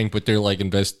mystery gang, but they're like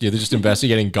they're just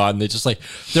investigating God, and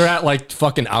they're at like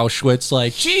fucking Auschwitz.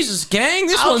 Like, Jesus, gang,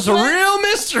 this one's a real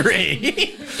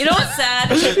mystery. You know what's sad?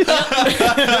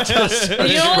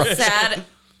 You know what's sad?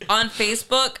 On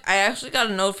Facebook, I actually got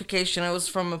a notification. It was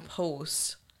from a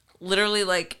post, literally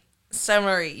like 7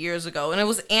 or 8 years ago, and it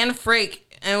was Anne Frank,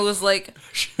 and it was like,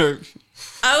 Sure.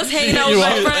 I was hanging out with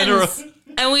my friends,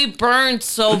 and we burned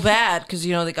so bad because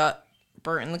they got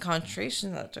burnt in the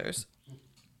concentration centers,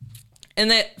 and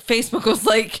that Facebook was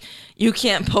like, you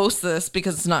can't post this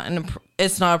because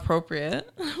it's not appropriate.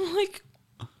 I'm like,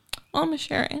 well, I'm gonna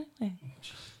share it anyway,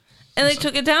 and they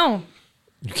took it down.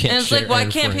 You can't. And it's like, why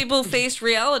can't people face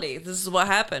reality? This is what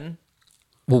happened.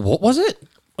 Well, what was it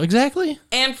exactly?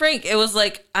 Anne Frank, it was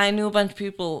like, I knew a bunch of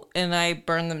people and I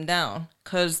burned them down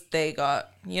because they got,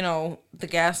 the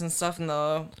gas and stuff in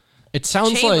the It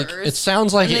sounds chambers,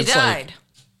 like and they died.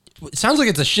 It sounds like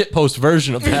it's a shitpost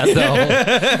version of that, though.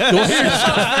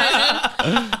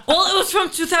 Well, it was from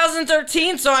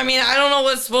 2013, so I mean, I don't know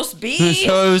what it's supposed to be.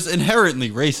 So it was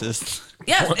inherently racist.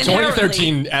 Yes, inherently.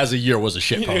 2013 as a year was a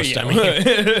shitpost. I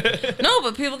mean, No,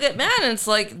 but people get mad, and it's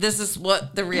like, this is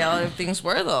what the reality of things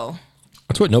were, though.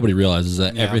 that's what nobody realizes,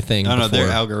 that everything. I don't know. Their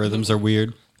before algorithms are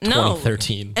weird. No.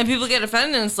 2013. And people get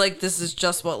offended, and it's like, this is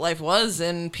just what life was,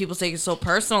 and people take it so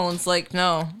personal, and it's like,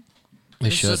 no.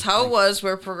 This is how it was.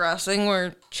 We're progressing.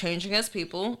 We're changing as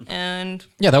people, and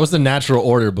Yeah, that was the natural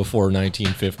order before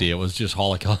 1950. It was just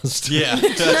Holocaust. Yeah.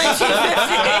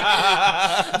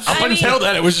 Up until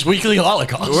then, it was just weekly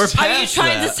Holocaust. are you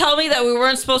trying to tell me that we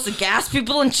weren't supposed to gas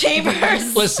people in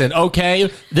chambers? Listen,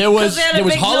 okay, there was they had a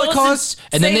big Holocaust, nose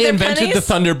and then saved they their invented pennies?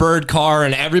 the Thunderbird car,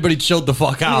 and everybody chilled the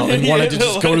fuck out and wanted to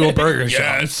just go to a burger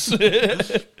shop.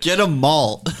 Get a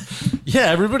malt.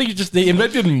 Yeah, everybody they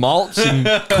invented malts and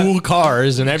cool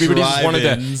cars, and everybody just wanted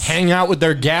to Drive-ins. hang out with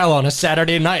their gal on a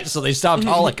Saturday night, so they stopped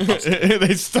Holocaust.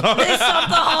 They stopped. They stopped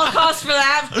the Holocaust for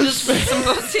that, just for some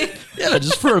pussy. Yeah,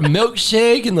 just for a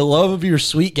milkshake and the love of your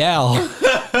sweet gal.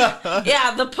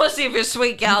 Yeah, the pussy of your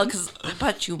sweet gal, because I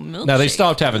bet you milkshake. No, they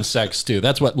stopped having sex too.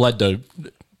 That's what led to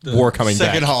war coming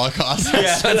Second back. Holocaust.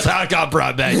 That's how it got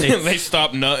brought back. They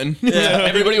stopped nutting.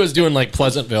 Everybody was doing like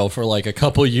Pleasantville for like a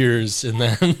couple years, and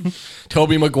then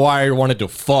Tobey Maguire wanted to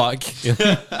fuck, and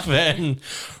then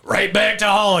right back to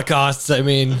Holocaust. I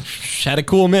mean, had a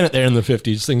cool minute there in the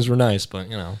 50s. Things were nice, but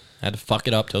had to fuck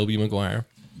it up, Tobey Maguire.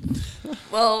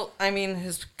 Well, I mean,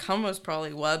 his cum was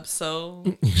probably web, so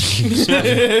He's got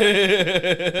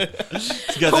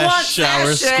that wants shower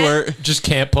that shit? squirt. Just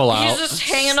can't pull out. he's just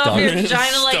hanging off your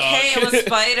vagina like, hey, I'm a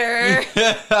spider.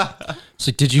 It's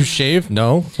like, did you shave?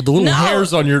 No. But the little No.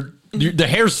 hairs on the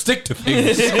hairs stick to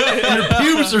things. Your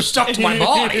pubes are stuck to my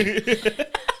body.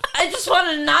 I just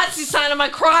wanted a Nazi sign on my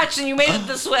crotch, and you made it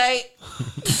this way.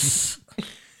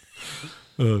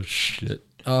 Oh shit.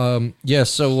 Yeah.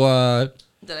 So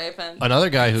Did I offend? another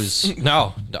guy who's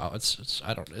no, it's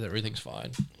I don't. Everything's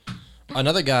fine.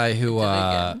 Another guy who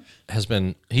has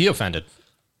been offended.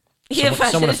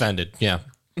 Someone offended. Yeah.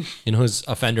 You know who's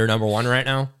offender number 1 right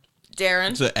now?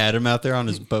 Darren. Is it Adam out there on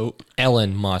his boat?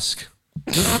 Elon Musk.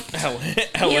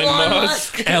 Elon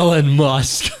Musk. Elon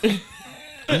Musk. Okay,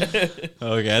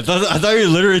 I thought you were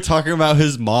literally talking about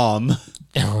his mom.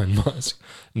 Elon Musk.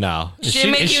 No. Is She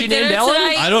make is you she dinner named Ellen?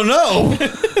 tonight? I don't know.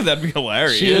 That'd be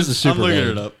hilarious. She is a super I'm looking name.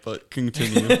 it up, but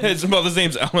continue. His mother's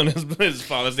name's Ellen. His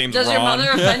father's name's Does Ron. your mother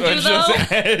offend you, It's though?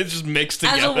 it's just mixed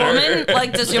As together. a woman,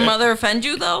 like, does your mother offend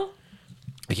you, though?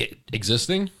 Okay,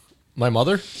 existing? My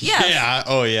mother? Yes. Yeah.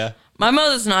 Oh yeah. My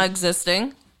mother's not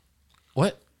existing.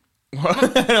 What? Where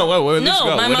did this No, go?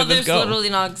 my Where did this mother's go? literally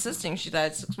not existing. She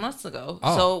died 6 months ago.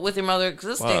 Oh. So with your mother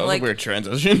existing, Wow, that was like, a weird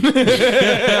transition. we're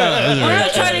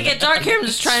not trying to get dark here. I'm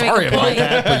just trying Sorry to make a about point.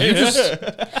 that, but you just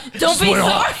Don't be went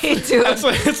off. sorry, dude.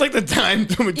 it's like the time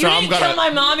Tom You didn't got kill a my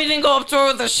mom. You didn't go up to her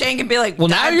with a shank and be like, well,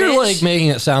 now "Die, you're bitch." like making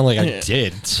it sound like I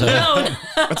did. So. No,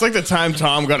 It's like the time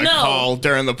Tom got a No. call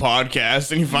during the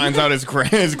podcast and he finds out his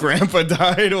grandpa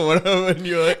died or whatever, and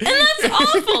you're like, and that's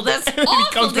awful. That's he awful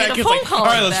comes to get back, a he's phone like, call all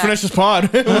right, like let's that. finish this pod.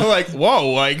 We're like,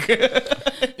 whoa, like,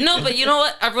 No, but you know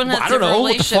what? Everyone has I don't different know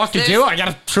what the fuck to relationships. do. I got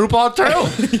to troop on through.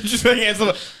 you just like answer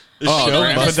the. Oh, You know what?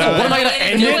 grandpa That's the died. What am I only gonna way to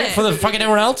end do it for the fucking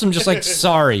everyone else? I'm just like,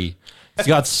 sorry. It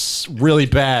got really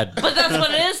bad. But that's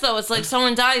what it is, though. It's like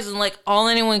someone dies, and like all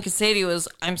anyone can say to you is,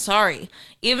 "I'm sorry."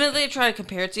 Even if they try to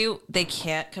compare it to you, they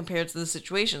can't compare it to the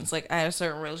situations. Like I had a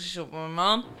certain relationship with my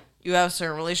mom. You have a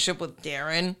certain relationship with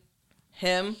Darren,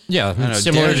 him. Yeah, I know,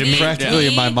 similar to Darren's me.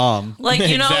 practically my mom. Like,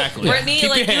 you know, Exactly. Brittany, Keep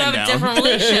like your you hand have a down. different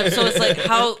relationship. So it's like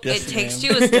how it takes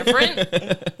you is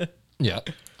different. Yeah.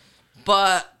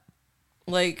 But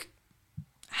like,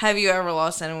 have you ever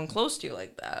lost anyone close to you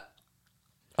like that?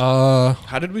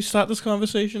 How did we start this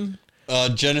conversation?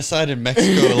 Genocide in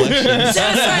Mexico elections.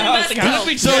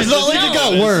 So it's not like it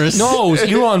got worse. No, it was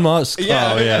Elon Musk. Oh,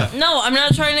 yeah. No, I'm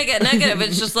not trying to get negative.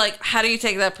 It's just like, how do you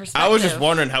take that perspective? I was just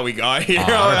wondering how we got here.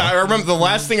 I remember the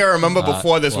last thing I remember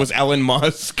before this was Elon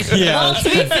Musk. Yeah. To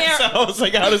be fair, So I was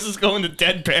like, how does this go into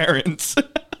dead parents?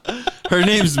 Her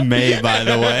name's May, by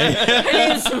the way. her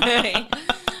name's May.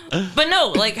 But no,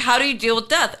 like, how do you deal with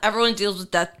death? Everyone deals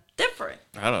with death different.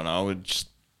 I don't know. It just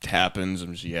happens.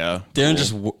 I'm just, yeah. Darren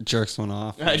just jerks one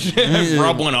off. I just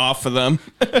rub one off for them.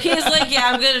 He's like, yeah,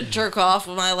 I'm gonna jerk off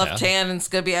with my left hand, and it's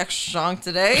gonna be extra strong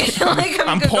today. Like,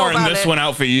 I'm gonna go pouring about this it. one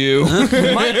out for you. With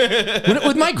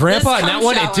my grandpa This and that cum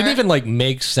one, it shower. didn't even like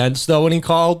make sense though when he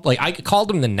called. Like I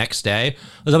called him the next day.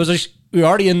 I was just, we were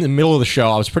already in the middle of the show.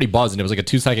 I was pretty buzzed, and it was like a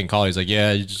 2-second call. He's like,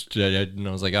 "Yeah, you just," and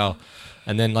I was like, "Oh."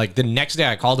 And then like the next day,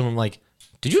 I called him. I'm like,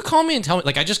 "Did you call me and tell me?"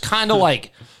 Like I just kind of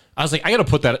like. I was like, I gotta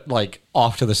put that like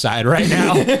off to the side right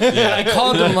now. And I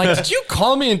called him like, did you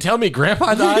call me and tell me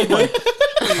Grandpa died like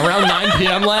around 9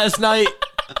 p.m. last night?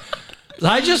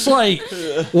 I just like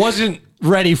wasn't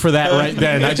ready for that right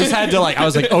then. I just had to like, I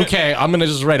was like, okay, I'm gonna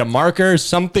just write a marker.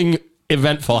 Something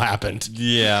eventful happened.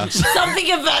 Yeah. Something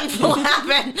eventful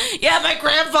happened. Yeah, my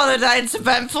grandfather died. It's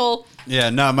eventful. Yeah,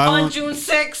 no, my On mom, June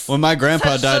 6th. when my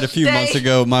grandpa such died a few day. months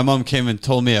ago, my mom came and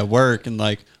told me at work, and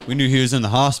like we knew he was in the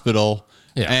hospital.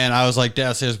 Yeah. And I was like,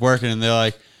 downstairs working, and they're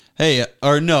like, hey,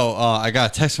 or no, I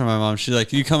got a text from my mom. She's like,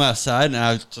 can you come outside? And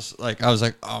I was just like,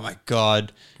 oh my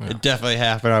God, it definitely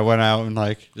happened. I went out and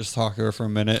like just talked to her for a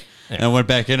minute, and I went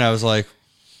back in. I was like,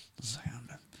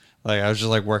 I was just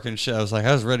like working shit. I was like,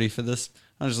 I was ready for this.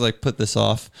 I was just like, put this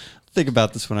off. Think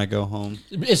about this when I go home.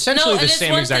 Essentially No, the and it's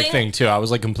same one exact thing- thing too. I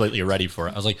was like completely ready for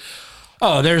it. I was like,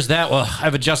 oh, there's that. Well,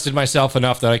 I've adjusted myself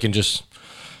enough that I can just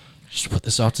put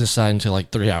this off to the side until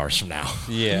like 3 hours from now.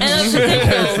 Yeah. And that's the thing,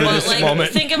 though. But, like,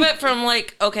 moment. think of it from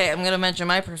like, okay, I'm gonna mention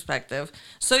my perspective.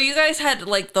 So you guys had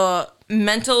like the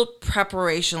mental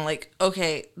preparation, like,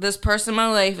 okay, this person in my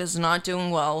life is not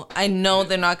doing well. I know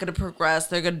they're not gonna progress.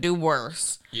 They're gonna do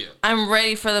worse. Yeah. I'm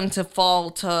ready for them to fall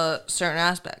to a certain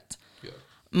aspect. Yeah.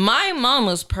 My mom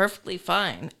was perfectly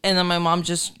fine, and then my mom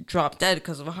just dropped dead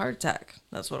because of a heart attack.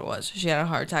 That's what it was. She had a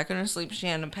heart attack in her sleep. She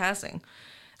ended up passing.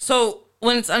 So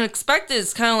when it's unexpected,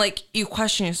 it's kind of like you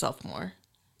question yourself more.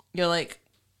 You're like,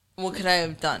 what could I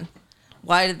have done?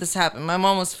 Why did this happen? My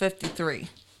mom was 53.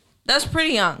 That's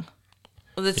pretty young.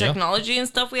 With the technology and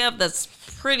stuff we have, that's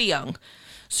pretty young.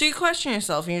 So you question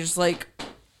yourself, and you're just like,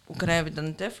 what could I have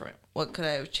done different? What could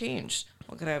I have changed?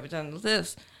 What could I have done with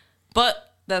this?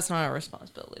 But that's not our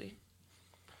responsibility.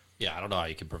 Yeah, I don't know how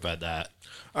you can prevent that.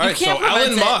 All right, You can't so Elon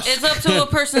prevent it. Musk. It's up to a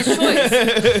person's choice.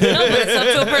 No, but it's up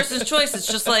to a person's choice. It's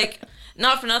just like,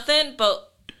 not for nothing,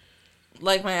 but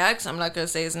like my ex, I'm not going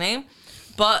to say his name,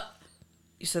 but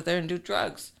you sit there and do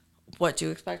drugs. What do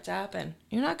you expect to happen?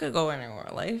 You're not going to go anywhere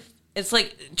in life. It's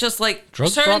like, just like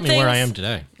Drugs certain brought me where I am things-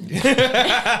 today.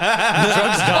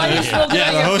 While you're smoking Yeah,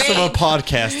 on the your host of a vape.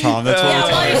 podcast, Tom. That's what Yeah,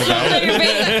 we're while talking you're about. smoking on your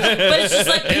vape. But it's just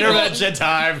like people,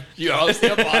 time. You host a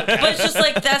podcast. but it's just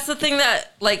like that's the thing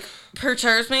that like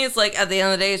perturbs me. It's like at the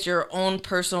end of the day, it's your own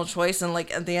personal choice, and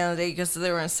like at the end of the day, you can sit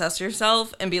there and assess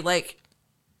yourself and be like,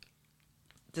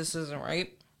 "This isn't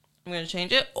right. I'm gonna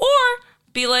change it," or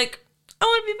be like, "I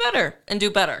want to be better and do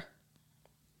better."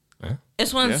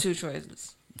 It's one of the two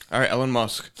choices. All right, Elon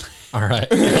Musk. All right.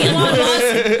 Elon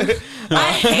Musk.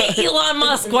 I hate Elon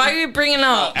Musk. Why are you bringing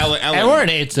up? Everyone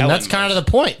hates him. That's kind of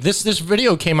the point. This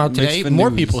video came out today. the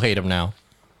More news. people hate him now.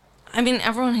 I mean,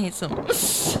 everyone hates him.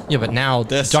 Yeah, but now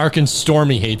This- Dark and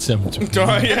Stormy hates him.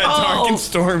 Dark and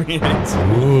stormy. It's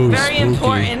Ooh, Very spooky.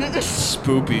 important.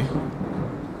 spoopy.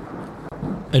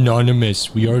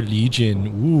 Anonymous, we are Legion.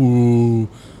 Ooh.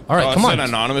 All right, come It's on. an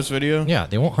anonymous video. Yeah,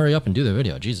 they won't hurry up and do their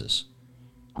video. Jesus.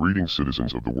 Greetings,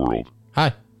 citizens of the world.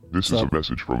 Hi. This is a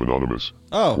message from Anonymous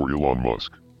Oh. for Elon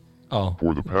Musk. Oh.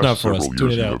 For the Not past for us. several Tune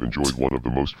years, it you out. have enjoyed one of the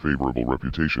most favorable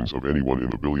reputations of anyone in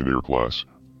the billionaire class,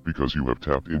 because you have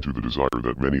tapped into the desire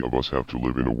that many of us have to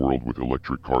live in a world with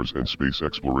electric cars and space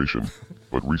exploration.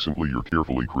 But recently, your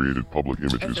carefully created public I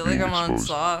images feel being like I'm on exposed,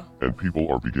 Saw. and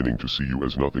people are beginning to see you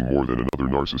as nothing more than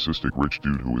another narcissistic rich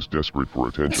dude who is desperate for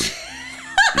attention.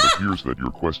 It appears that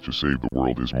your quest to save the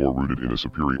world is more rooted in a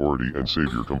superiority and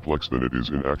savior complex than it is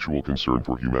in actual concern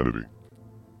for humanity.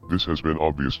 This has been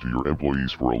obvious to your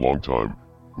employees for a long time,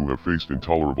 who have faced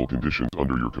intolerable conditions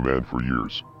under your command for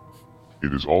years.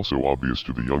 It is also obvious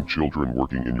to the young children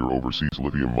working in your overseas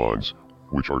lithium mines,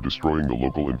 which are destroying the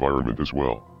local environment as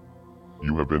well.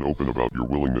 You have been open about your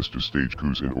willingness to stage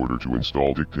coups in order to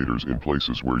install dictators in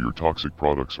places where your toxic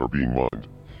products are being mined.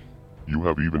 You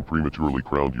have even prematurely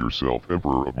crowned yourself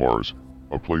Emperor of Mars,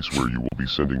 a place where you will be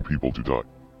sending people to die.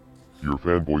 Your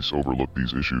fanboys overlook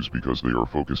these issues because they are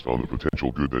focused on the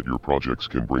potential good that your projects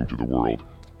can bring to the world,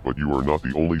 but you are not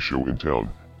the only show in town,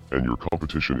 and your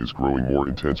competition is growing more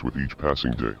intense with each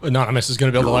passing day. Anonymous is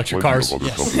going to build There are electric plenty cars. of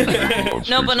other companies working on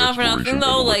No, but space not for nothing, exploration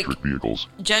though, and like, electric vehicles.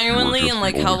 Genuinely, You are and just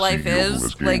like the how only life CEO who has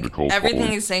is, gained like the cult everything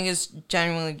following. he's saying is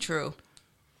genuinely true.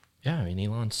 Yeah, I mean,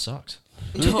 Elon sucks.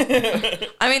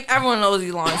 I mean, everyone knows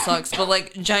Elon sucks, but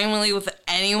like genuinely with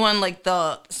anyone, like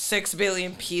the 6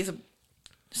 billion people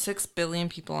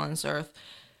on this earth,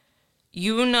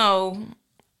 you know,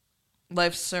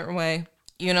 life's a certain way.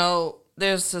 You know,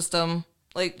 there's a system.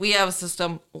 Like, we have a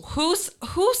system. Who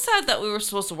said that we were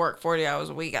supposed to work 40 hours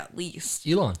a week at least?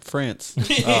 Elon. France.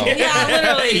 Yeah,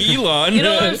 literally. Elon. You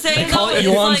know what I'm saying? Call though? it It's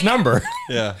Elon's like, number.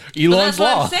 Yeah. But Elon's that's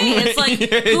what law. I'm saying. It's like, who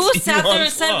It's sat there and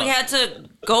Elon's said law. we had to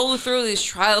go through these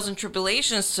trials and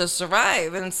tribulations to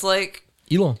survive? And it's like,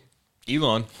 Elon.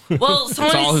 Elon. well,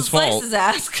 someone all needs his to slice fault. his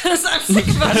ass because I'm sick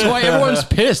of That's why everyone's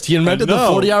pissed. He invented the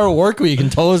No. 40-hour work week and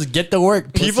told us get to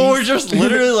work. People pussies. were just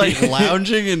literally like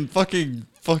lounging in fucking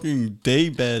day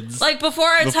beds. Like before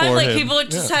our time, Before like him. people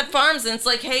just had farms, and it's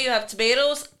like, hey, you have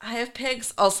tomatoes, I have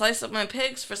pigs. I'll slice up my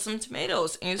pigs for some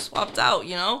tomatoes, and you swapped out.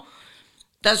 You know,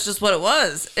 that's just what it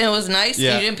was. And it was nice.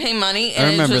 Yeah. You didn't pay money. And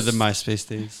I remember it just, the MySpace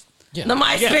days, the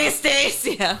MySpace days.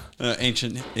 Yeah,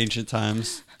 ancient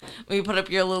times. when you put up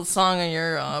your little song on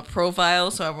your profile,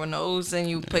 so everyone knows, and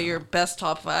you put your best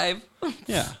top 5.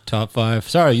 Yeah. Top 5.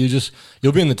 Sorry,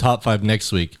 you'll be in the top 5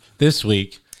 next week. This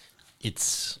week,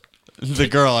 it's The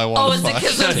girl I want Oh, to is it fuck.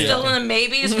 because I'm still in the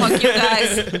maybes? Fuck you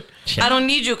guys. I don't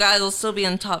need you guys. I'll still be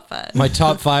in top 5. my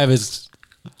top 5 is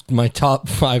my top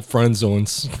 5 friend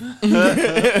zones.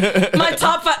 My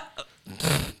top 5.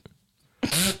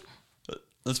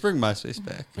 Let's bring MySpace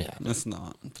back. Yeah. It's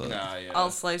not. But I'll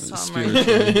slice Tom right.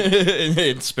 spiritually.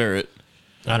 In spirit.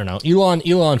 I don't know.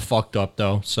 Elon fucked up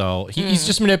though, so he's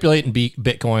just manipulating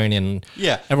Bitcoin and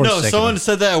Yeah. everyone's No, sick of someone him.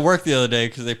 said that at work the other day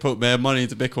because they put mad money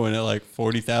into Bitcoin at like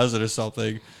 40,000 or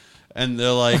something, and they're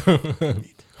like, and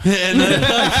then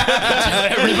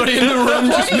Everybody in the room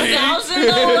just 40,000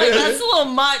 though, like that's a little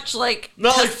much. Like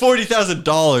not like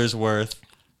 $40,000 worth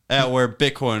at where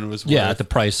Bitcoin was worth. yeah, at the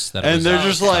price that it And was they're at.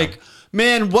 just like,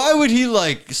 man, why would he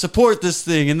like support this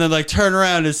thing and then like turn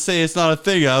around and say it's not a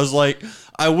thing? I was like,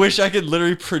 I wish I could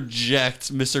literally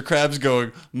project Mr. Krabs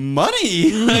going,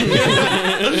 money?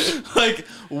 Like,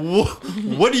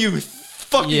 what do you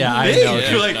fucking Yeah, I make? know, You're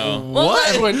dude, like, no.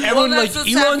 what? Everyone that's like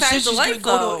the sad Elon fact says of he's life,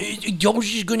 gonna go to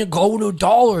Doshi's gonna go to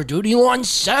 $1, dude. Elon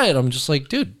said. I'm just like,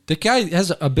 dude, the guy has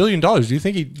 $1 billion. Do you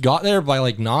think he got there by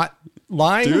like not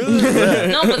lying?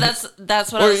 no, but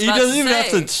that's what I Or was he about doesn't to even say.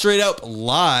 have to straight up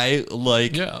lie.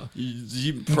 Like, Yeah.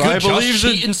 he Could probably just believes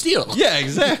cheat in. and steal. Yeah,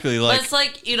 exactly. But Like, it's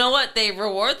like, you know what? They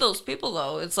reward those people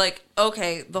though. It's like,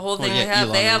 okay, the whole thing yeah,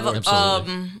 they have rewards.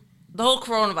 Absolutely. the whole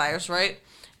coronavirus, right?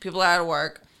 People are out of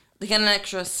work. They get an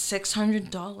extra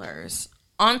 $600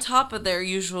 on top of their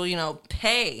usual,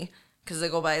 pay because they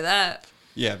go by that.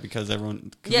 yeah, because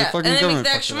everyone. 'cause the Yeah, fucking and they make government the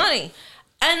fucked extra it up. money.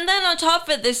 And then on top of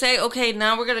it, they say, okay,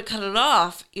 now we're going to cut it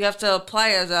off. You have to apply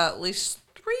as at least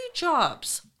 3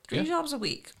 jobs. 3 jobs a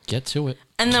week. Get to it.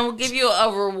 And then we'll give you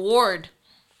a reward.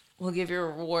 We'll give you a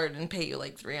reward and pay you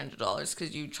like $300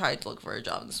 because you tried to look for a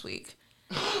job this week.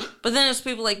 But then there's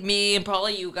people like me and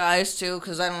probably you guys too,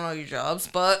 because I don't know your jobs.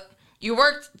 But you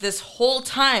worked this whole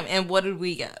time, and what did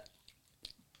we get?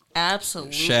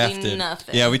 Absolutely Shafted.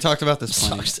 nothing. Yeah, we talked about this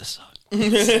plenty. Sucks this up.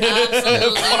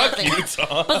 Absolutely nothing.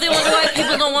 But they wonder why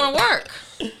people don't want to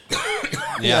work.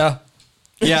 Yeah.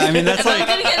 Yeah, I mean, that's If I'm like.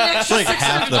 gonna get an extra like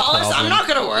half the $600, I'm problem. not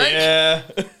gonna work. Yeah.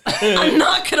 I'm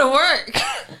not gonna work.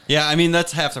 Yeah, I mean,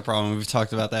 that's half the problem. We've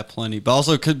talked about that plenty. But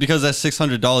also, because that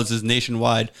 $600 is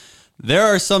nationwide, there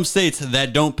are some states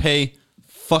that don't pay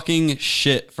fucking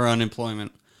shit for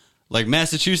unemployment. Like,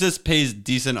 Massachusetts pays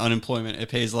decent unemployment. It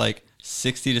pays like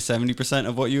 60 to 70%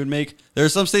 of what you would make. There are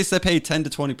some states that pay 10 to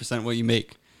 20% what you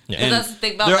make. Yeah. But And that's the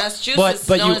thing about there- Massachusetts,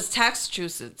 but known you- as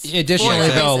Taxachusetts. Additionally, For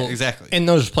that though, reason. Exactly. in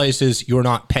those places, you're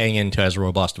not paying into as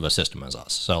robust of a system as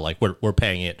us. So, like, we're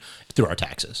paying it through our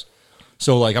taxes.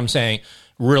 So, like, I'm saying,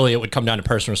 really it would come down to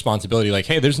personal responsibility. Like,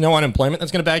 hey, there's no unemployment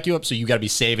that's going to back you up, so you got to be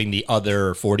saving the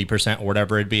other 40% or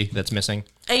whatever it'd be that's missing.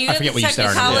 And you I get forget the what you said.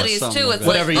 technicalities something too. like It's that.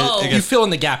 Whatever like, you fill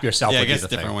in the gap yourself. Yeah, it would be gets the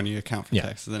different thing. when you account for Yeah.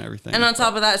 taxes and everything. And on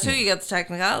top of that, too, you get the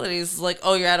technicalities. Like,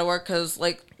 oh, you're out of work because,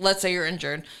 like, let's say you're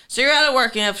injured. So you're out of work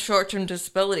and you have short-term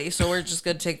disability. So we're just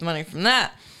going to take the money from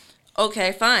that.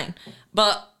 Okay, fine.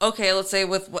 But, okay, let's say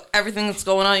with everything that's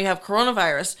going on, you have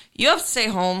coronavirus. You have to stay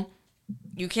home.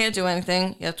 You can't do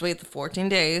anything. You have to wait the 14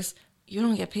 days. You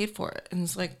don't get paid for it. And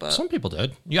it's like, but... Some people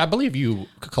did. Yeah, I believe you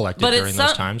collected But it's during those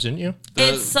some- times, didn't you?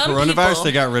 it's some coronavirus, people,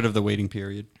 they got rid of the waiting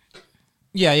period.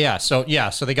 Yeah. So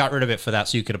they got rid of it for that,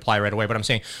 so you could apply right away. But I'm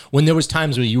saying when there was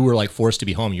times where you were like forced to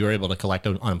be home, you were able to collect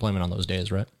unemployment on those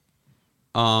days, right?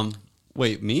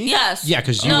 Wait, me? Yes. Yeah,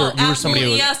 'cause you were somebody who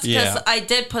was- yes, because Yeah. I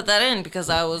did put that in because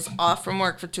I was off from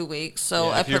work for 2 weeks. So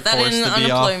Yeah, I if you're put that in forced to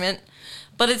be off. unemployment.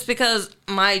 But it's because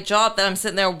my job that I'm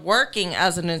sitting there working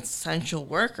as an essential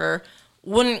worker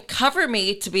wouldn't cover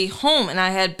me to be home. And I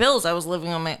had bills. I was living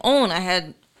on my own. I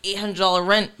had $800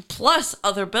 rent plus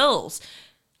other bills.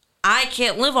 I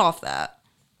can't live off that.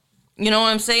 You know what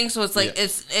I'm saying? So it's like,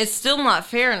 it's still not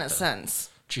fair in a sense.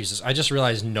 Jesus, I just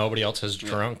realized nobody else has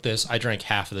drunk this. I drank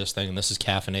half of this thing, and this is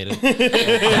caffeinated.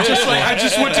 I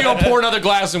just went to go pour another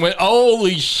glass and went,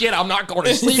 holy shit, I'm not going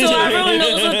to sleep So tonight. everyone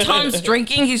knows what Tom's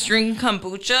drinking. He's drinking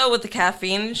kombucha with the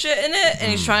caffeine and shit in it, and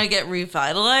he's trying to get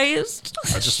revitalized.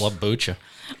 I just love bucha.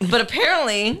 But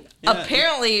apparently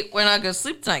we're not gonna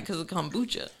sleep tonight because of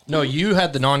kombucha. No, you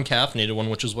had the non-caffeinated one,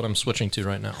 which is what I'm switching to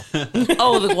right now.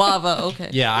 Oh, the guava. Okay.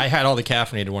 Yeah, I had all the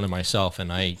caffeinated one in myself,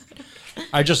 and I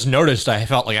just noticed I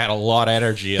felt like I had a lot of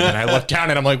energy, and then I looked down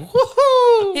and I'm like,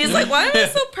 woohoo! He's like, why am I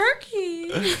so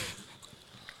perky?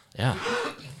 Yeah,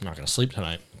 I'm not gonna sleep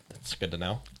tonight. That's good to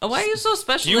know. Oh, why are you so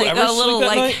special? Do you You ever got a little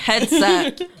sleep at like night?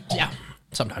 headset. Yeah,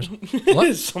 sometimes.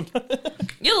 What?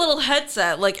 You have a little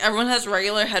headset. Like everyone has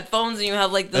regular headphones, and you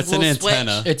have like this That's an little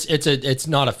antenna. switch. It's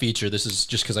not a feature. This is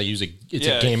just because I use a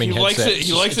gaming he likes headset. it.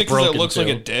 He likes it because it looks like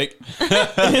a dick.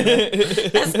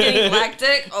 That's getting black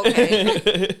dick.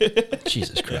 Okay.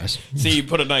 Jesus Christ. See, you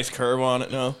put a nice curve on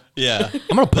it now. Yeah. I'm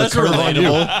gonna put That's a curve on you.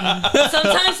 relatable.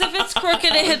 Sometimes if it's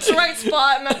crooked, it hits the right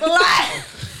spot. And I'm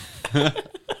like,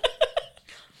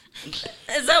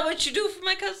 is that what you do for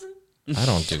my cousin? I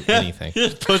don't do anything.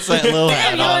 Just puts that little Damn,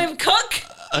 hat you don't on. even cook.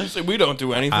 So we don't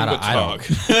do anything I but don't-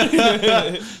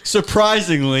 talk.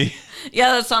 Surprisingly.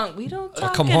 Yeah, that song. We don't I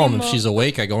talk come home. If anymore. she's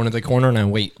awake, I go into the corner and I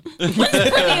wait. Pretty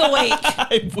awake.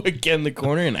 I get in the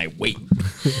corner and I wait.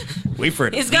 Wait for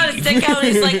it. He's got his dick out and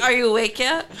he's like, are you awake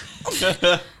yet?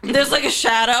 There's like a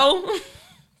shadow.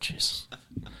 Jeez.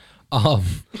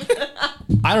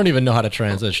 I don't even know how to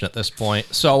transition at this point.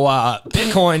 So,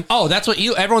 Bitcoin. Oh, that's what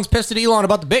everyone's pissed at Elon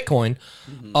about the Bitcoin.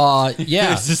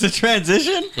 Yeah. Is this a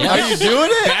transition? Are you doing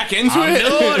it? Back into it.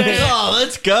 Oh,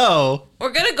 let's go.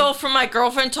 We're going to go from my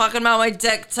girlfriend talking about my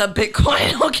dick to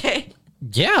Bitcoin. Okay.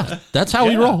 Yeah. That's how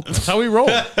we roll. That's how we roll.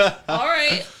 All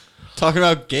right. Talking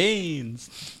about gains.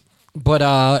 But,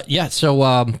 yeah. So,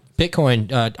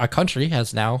 Bitcoin, our country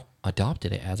has now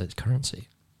adopted it as its currency.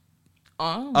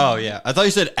 Oh, yeah. I thought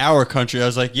you said our country. I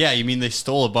was like, yeah, you mean they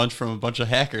stole a bunch from a bunch of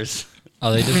hackers.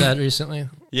 Oh, they did that recently?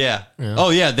 Yeah.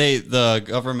 Oh, yeah. The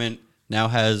government now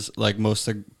has like most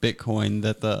of Bitcoin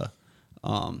that the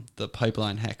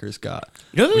pipeline hackers got.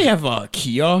 You know they have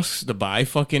kiosks to buy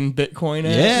fucking Bitcoin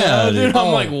at? Yeah, now, dude. dude. I'm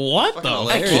Oh. like, what the?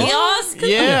 hilarious. A kiosk?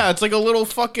 Yeah, it's like a little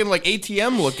fucking like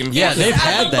ATM looking. Yeah, thing. they've At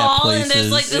had the that mall, places. and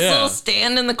there's like this Yeah. little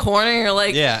stand in the corner. You're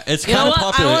like, Yeah, it's You know kind of what?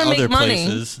 I popular in wanna other make money.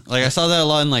 places. Like I saw that a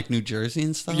lot in like New Jersey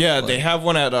and stuff. Yeah, like, they have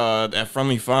one at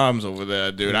Friendly Farms over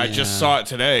there, dude. I just Yeah. saw it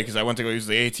today because I went to go use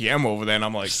the ATM over there, and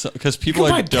I'm like, because people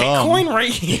buy are dumb. Bitcoin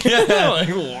right here. like,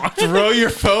 what? Throw your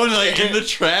phone like in the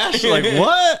trash. Like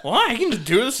what? What? I can just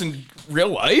do this in real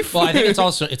life? Well, I think it's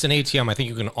an ATM. I think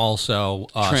you can also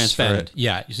Transfer spend. it.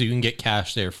 Yeah, so you can get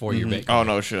cash there for your Bitcoin. Oh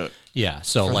no shit. Yeah,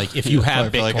 so like if you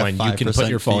have for like a Bitcoin, you can put 5%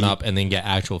 your phone fee. up and then get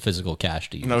actual physical cash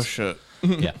to use. No shit.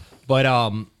 Yeah, but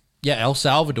yeah, El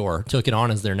Salvador took it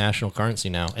on as their national currency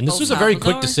now, and this El was a very quick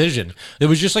Salvador? decision. It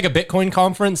was just like a Bitcoin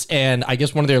conference, and I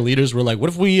guess one of their leaders were like,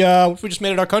 "What if we just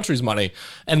made it our country's money?"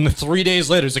 And then 3 days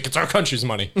later, it's like it's our country's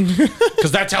money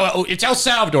because that's how it's El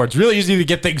Salvador. It's really easy to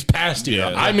get things passed here.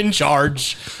 Yeah. I'm in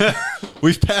charge.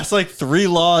 We've passed like 3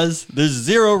 laws. There's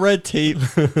 0 red tape.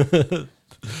 we're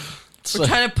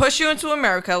trying to push you into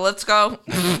America. Let's go.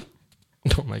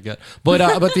 Oh my god! But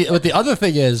the other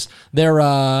thing is they're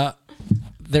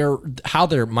how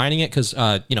they're mining it because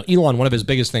Elon, one of his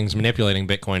biggest things manipulating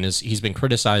Bitcoin is he's been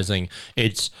criticizing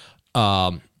its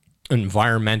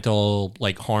environmental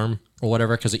like harm or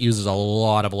whatever because it uses a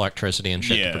lot of electricity and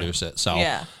shit Yeah. to produce it. So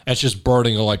Yeah. it's just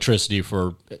burning electricity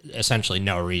for essentially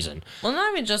no reason. Well,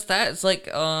 not even just that. It's like,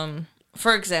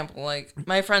 for example, like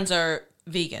my friends are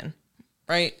vegan,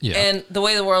 right? Yeah. And the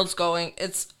way the world's going,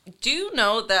 do you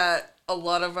know that a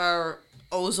lot of our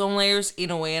ozone layers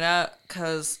eat away at that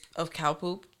because of cow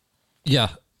poop? Yeah.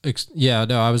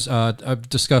 I've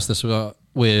discussed this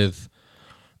with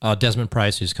Desmond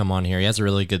Price, who's come on here. He has a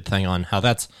really good thing on how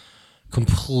that's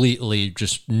completely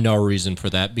just no reason for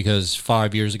that because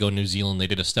 5 years ago in New Zealand, they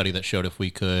did a study that showed if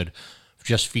we could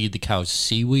just feed the cows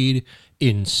seaweed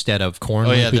instead of corn.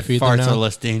 Oh yeah, like we the feed them farts now, are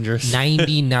less dangerous.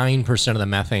 99% of the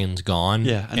methane's gone.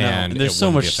 Yeah, I know. and There's it so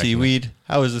wouldn't be much affecting seaweed.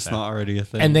 How is this not already a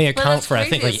thing? And they But account that's for, I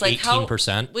think, crazy. like It's how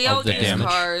 18% we all of the use damage.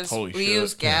 cars, Holy we shit.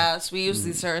 use gas, we use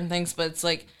these certain things, but it's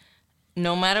like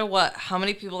no matter what, how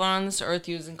many people are on this earth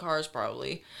using cars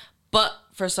probably, but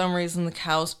for some reason the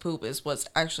cow's poop is what's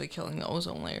actually killing the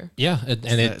ozone layer, Yeah,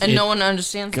 and no one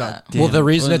understands that. Well, the Damn.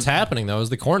 reason it's happening though is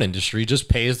the corn industry just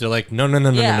pays. They're like, no,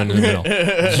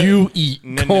 Yeah. you eat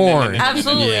corn.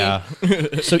 Absolutely. yeah,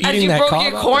 So As eating you that broke cob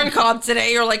your out corn there- cob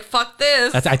today, you're like, fuck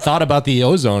this. I thought about the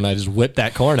ozone. I just whipped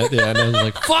that corn at the end. I was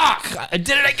like, fuck! I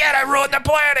did it again. I ruined the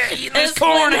planet. Eating And this it's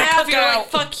corn split in in a half, you're like, cookout.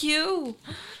 fuck you.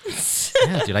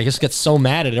 Yeah, dude, I just get so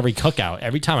mad at every cookout.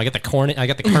 Every time I get the corn, I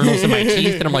get the kernels in my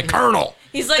teeth, and I'm like, kernel.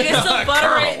 He's like, I still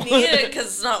butter it and eat it because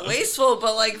it's not wasteful,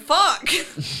 but like, fuck.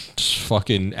 Just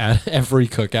fucking at every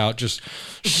cookout, just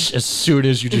as soon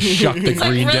as you just shut the It's like,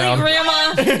 green really, down.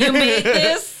 Grandma? You made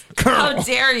this? How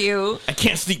dare you? I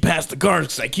can't sneak past the guards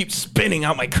because I keep spinning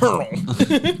out my kernel.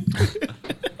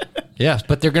 Yeah,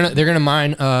 but they're gonna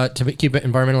mine to keep it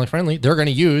environmentally friendly. They're gonna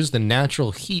use the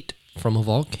natural heat from a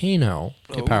volcano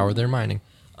to power their mining.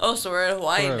 Oh, so we're in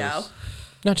Hawaii now.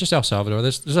 Not just El Salvador.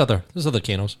 There's other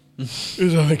Kanos.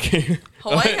 There's other Kano.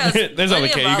 Hawaii has There's other plenty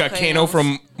of Kano. You got Kano volcanoes.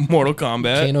 from Mortal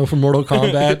Kombat. Kano from Mortal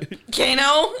Kombat.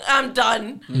 Kano, I'm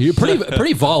done. You're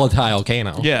pretty volatile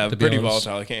Kano. Yeah, to be pretty honest.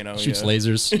 volatile Kano. Shoots yeah.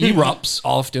 lasers. Erupts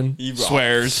often.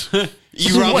 Swears. That's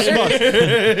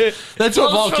what Pulls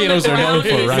from volcanoes the are known ground for,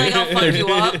 and he's right? like, I'll fuck you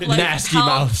up. Like, Nasty how-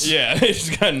 mouths. Yeah, he's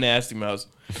got a nasty mouth.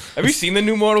 Have you seen the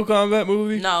new Mortal Kombat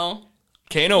movie? No.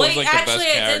 Kano was Wait, like actually, the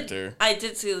best character. I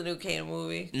did see the new Kano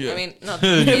movie. Yeah. I mean, not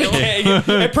the new.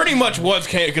 It pretty much was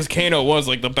Kano because Kano was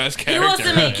like the best He character. was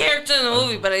the main character in the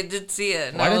movie, but I did see it.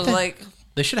 And Why I did was they- like,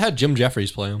 They should have had Jim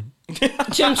Jeffries play him.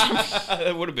 Jim.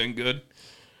 That would have been good.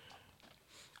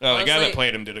 Oh, the guy Honestly- that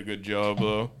played him did a good job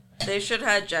though. They should have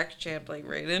had Jackie Chan play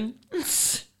Raiden.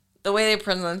 The way they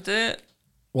presented it.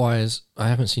 I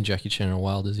haven't seen Jackie Chan in a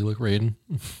while. Does he look Raiden?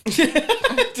 Does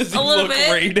he A little look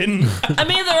bit. Raiden? I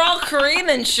mean, they're all Korean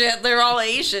and shit. They're all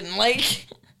Asian. Like,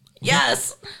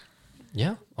 yes.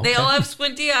 Yeah. They okay. all have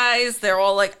squinty eyes. They're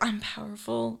all like, I'm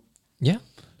powerful. Yeah.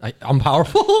 I'm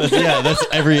powerful. yeah, that's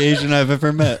every Asian I've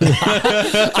ever met.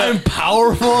 I'm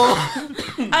powerful.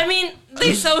 I mean,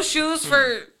 they sew shoes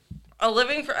for a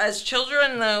living for as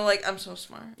children, and they're like, I'm so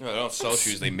smart. No, they don't sell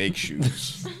shoes; they make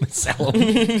shoes. Sell 'em.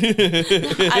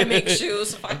 I make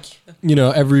shoes. Fuck you. You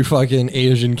know, every fucking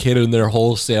Asian kid in their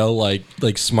wholesale like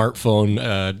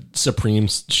smartphone Supreme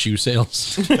shoe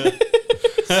sales.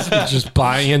 Just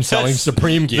buying and selling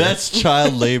Supreme gear. That's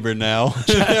child labor now.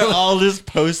 They're all just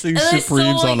posting And they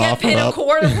Supremes still on like, get paid a OfferUp.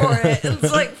 quarter for it.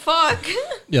 It's like, fuck.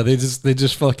 Yeah, they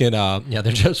just fucking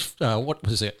they're just what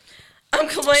was it? I'm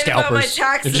complaining about my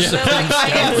Scalpers. taxes.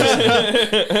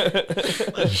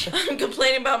 And I'm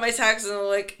complaining about my taxes, and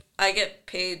like, I get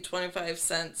paid 25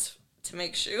 cents to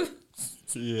make shoes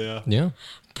Yeah. Yeah.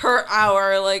 per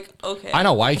hour. Like, okay. I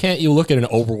know. Why can't you look at an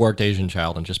overworked Asian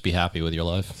child and just be happy with your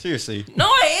life? Seriously. No,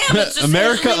 I am. It's just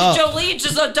America up. Jolie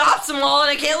just adopts them all, and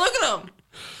I can't look at them.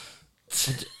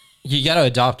 You got to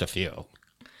adopt a few.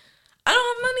 I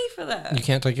don't have money for that. You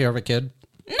can't take care of a kid.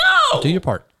 No. Do your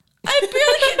part. I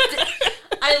barely can.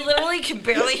 I literally can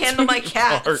barely handle my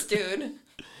cats, dude.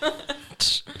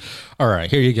 All right,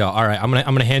 here you go. All right, I'm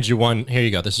gonna hand you one. Here you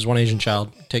go. This is one Asian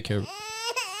child. Take care.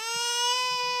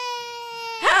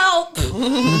 Help!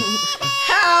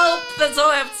 Help! That's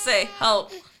all I have to say.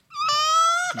 Help.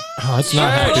 Oh, it's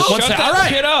not. Shut Just one Shut sec. that All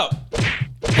right. kid up!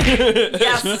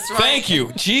 Yes, that's right. Thank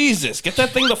you, Jesus! Get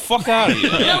that thing the fuck out of here!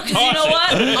 No, because you know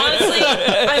what? Honestly,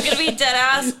 I'm gonna be dead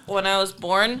ass. When I was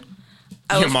born,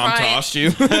 I Your was mom crying. tossed you.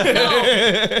 No,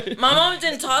 my mom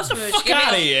didn't toss me. She fuck gave me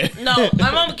outta a- here. No,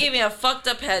 my mom gave me a fucked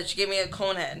up head. She gave me a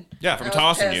cone head. Yeah, from And I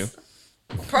was tossing pissed.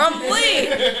 Probably.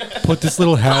 Put this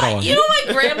little hat on. You know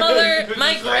my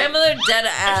grandmother dead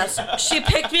ass. She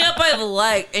picked me up by the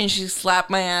leg and she slapped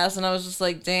my ass, and I was just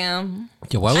like, damn.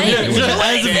 Yeah, why would I you didn't do do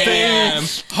that? anything. Damn.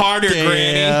 Harder,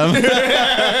 Granny. Damn.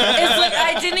 It's like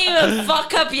I didn't even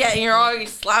fuck up yet, and you're already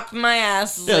slapping my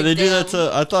ass. It's Yeah, like, they do that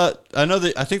damn.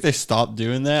 to. I think they stopped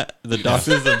doing that. The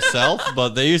doctors themselves, but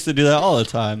they used to do that all the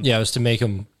time. Yeah, it was to make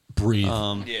them breathe.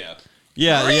 Yeah.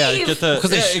 Yeah. Breathe. Get the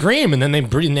Because they scream and then they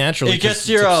breathe naturally. It gets 'cause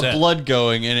your it's upset. blood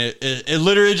going, and it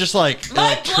literally just like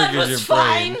My blood triggers your was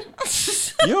fine. brain.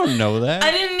 You don't know that.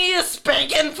 I didn't need a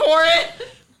spanking for it.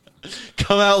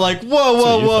 Come out like whoa, what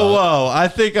whoa, you whoa, thought. whoa! I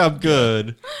think I'm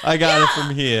good. I got it Yeah.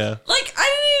 from here. Like, I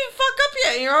didn't even fuck up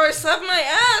yet, and you're already slapping my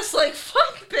ass. Like,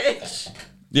 fuck, bitch.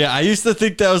 Yeah, I used to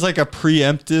think that was like a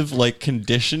preemptive like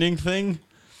conditioning thing.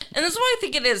 And that's what I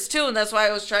think it is, too, and that's why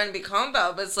I was trying to be calm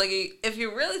about it. But it's like, if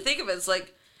you really think of it, it's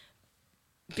like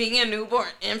being a newborn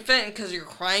infant because you're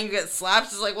crying, you get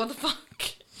slapped. Is like, what the fuck?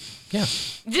 Yeah.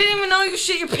 You didn't even know you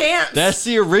shit your pants. That's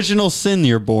the original sin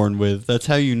you're born with. That's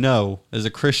how you know, as a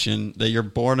Christian, that you're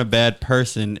born a bad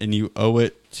person and you owe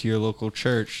it to your local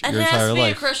church and your it has entire to be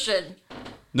life. a Christian.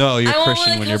 No, you're I went Christian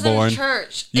with a when you're cousin in born.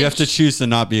 church. You have to choose to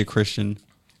not be a Christian.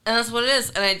 And that's what it is.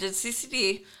 And I did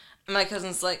CCD, and my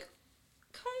cousin's like,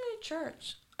 come to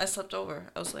church. I slept over.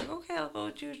 I was like, okay, I'll go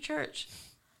with you to church.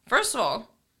 First of all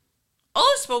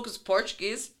I spoke was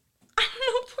Portuguese. I don't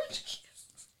know Portuguese.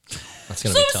 That's So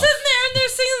going to I'm be tough. sitting there and they're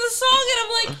singing the song, and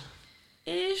I'm like,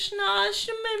 Ish na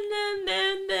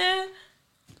shimemnenene.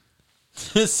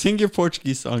 Sing your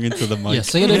Portuguese song into the mic. Yeah,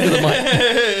 sing it into the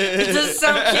mic. Does it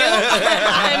sound cute?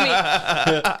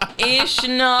 I mean, Ish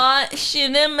na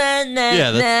shimemnenene.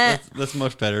 Yeah, that's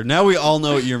much better. Now we all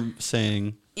know what you're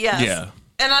saying. Yes. Yeah.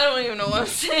 And I don't even know what I'm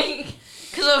saying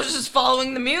because I was just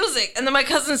following the music. And then my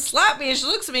cousin slapped me and she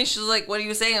looks at me and she's like, what are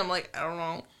you saying? I'm like, I don't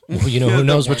know. Well, you know who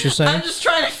knows what you're I'm saying? just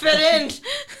trying to fit in.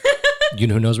 You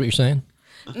know who knows what you're saying?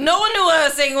 No one knew what I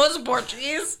was saying. It wasn't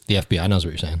Portuguese. The FBI knows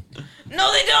what you're saying.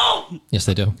 No, they don't. Yes,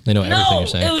 they do. They know everything No, you're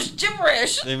saying. it was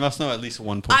gibberish. They must know at least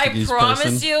one I Portuguese promise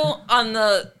person. you on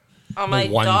my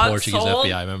one dog's Portuguese soul,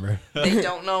 FBI member. they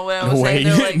don't know what I No was way.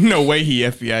 saying. They're like, No way he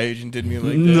FBI agent did me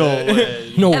like that. No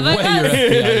way. No If I way got- your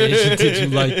FBI agent did you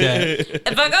like that.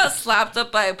 if I got slapped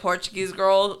up by a Portuguese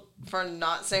girl for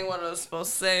not saying what I was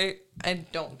supposed to say, I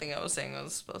don't think I was saying what I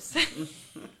was supposed to say.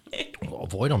 Well,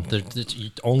 avoid them. They're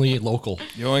only local.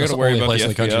 You only That's gotta worry the about only place the in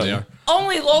the country FBI. they are.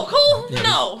 Only local?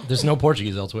 No. There's no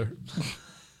Portuguese elsewhere.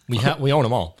 We own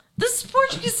them all. This is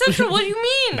Portuguese Central. What do you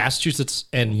mean? Massachusetts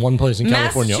and one place in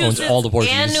California owns Massachusetts all the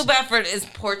Portuguese. and New Bedford is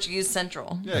Portuguese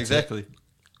Central. Yeah, exactly.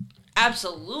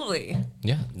 Absolutely.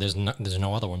 Yeah, there's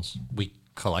no other ones. We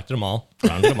collected them all,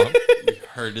 rounded them up,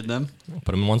 Herded them.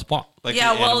 put them in one spot. Like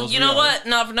Yeah, the well, animals you we know are. what?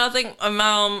 Not for nothing. My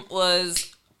mom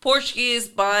was Portuguese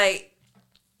by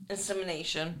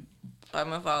insemination by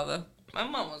my father. My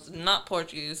mom was not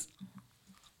Portuguese.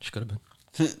 She could have been.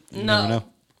 You No. never know.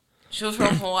 She was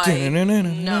from Hawaii.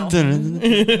 No.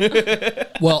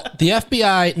 Well, the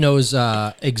FBI knows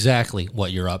exactly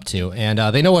what you're up to, and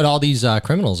they know what all these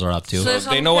criminals are up to. So there's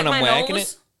They someone know when pick I'm my whacking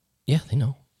nose? it? Yeah, they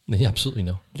know. They absolutely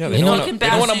know. Yeah, they know. when You can They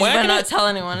know when bash I'm you, but whacking not it? tell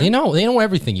anyone. They know. They know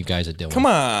everything you guys are doing. Come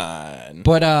on.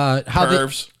 But how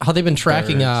Pervs. they've been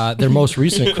tracking their most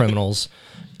recent criminals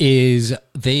is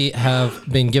they have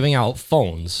been giving out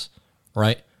phones,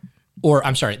 right? Or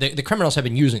I'm sorry, the criminals have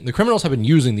been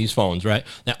using these phones, right?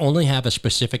 That only have a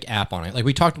specific app on it. Like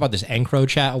we talked about this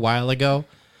EncroChat a while ago.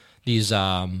 These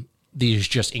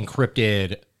just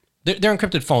encrypted. They're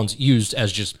encrypted phones used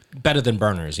as just better than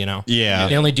burners, you know? Yeah.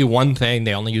 They only do one thing.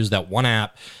 They only use that one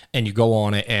app, and you go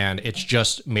on it, and it's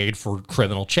just made for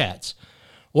criminal chats.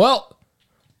 Well,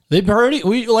 like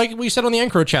we said on the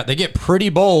EncroChat, they get pretty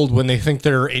bold when they think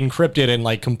they're encrypted and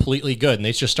like completely good, and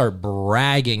they just start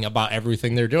bragging about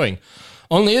everything they're doing.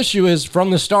 Only issue is from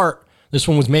the start, this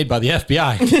one was made by the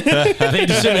FBI. They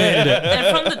disseminated it.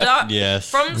 And from the Yes.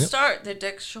 from the start, their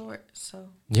dick's short. So,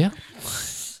 Yeah.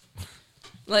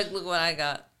 like, look what I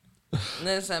got. And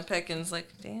then Sam Pickens, like,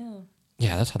 damn.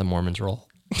 Yeah, that's how the Mormons roll.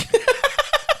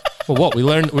 Well, what we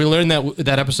learned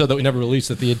that episode that we never released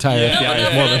that the entire FBI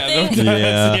is Mormon.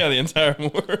 Yeah. The entire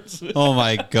words. Oh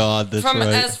my God, that's From right.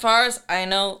 as far as I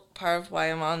know, part of why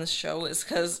I'm on this show is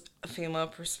because a female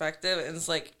perspective. And it's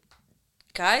like,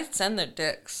 guys send their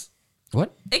dicks.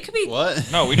 What? It could be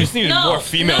What? No, we just needed No, more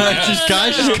female. no, guys. Just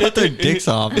guys just cut their dicks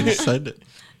off and send it.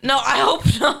 No, I hope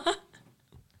not.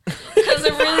 Because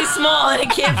they're really small and I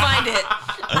can't find it.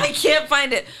 I can't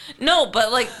find it. No,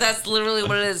 but like that's literally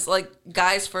what it is. Like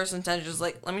guys' first intention is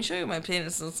like, let me show you my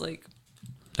penis. And it's like,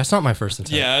 That's not my first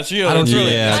intent. Yeah, that's really. I don't that's do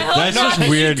really Yeah. I hope That's not. just If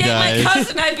weird, you date guys. my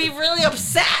cousin, I'd be really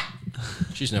upset.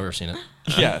 She's never seen it.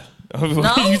 Yeah.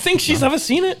 No? You think she's ever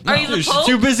seen it? Are you the She's Pope?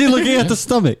 too busy looking at the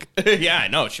stomach. Yeah, I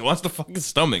know. She wants the fucking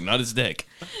stomach, not his dick.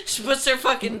 She puts her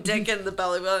fucking dick in the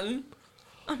belly button.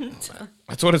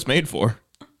 That's what it's made for.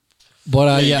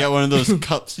 But You yeah, get one of those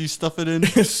cups you stuff it in.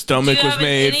 Stomach Do you was have an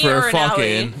made innie for or an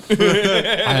fucking.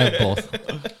 I have both.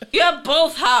 You have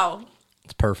both. How?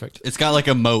 It's perfect. It's got like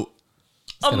a moat.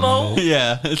 A moat?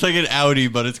 Yeah, it's like an Audi,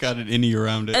 but it's got an innie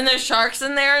around it. And there's sharks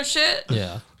in there and shit?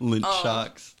 Yeah. Lynch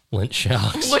shocks. Lint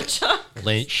sharks. What shark?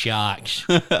 Lint sharks.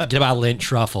 Get about lint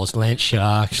truffles. Lint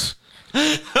sharks.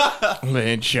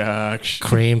 Lynch sharks.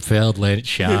 Cream filled lint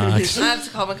sharks. I have to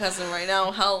call my cousin right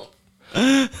now. Help.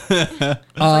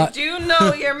 Like, do you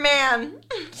know your man?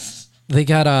 They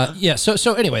got yeah.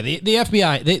 So anyway, the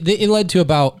FBI it led to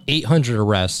about 800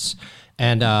 arrests,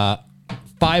 and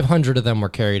 500 of them were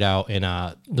carried out in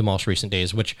the most recent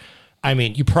days. Which, I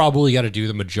mean, you probably got to do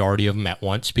the majority of them at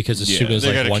once because as soon as they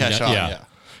like gotta one catch guy- on, yeah. yeah.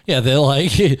 Yeah, they're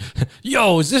like,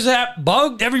 yo, is this app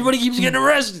bugged? Everybody keeps getting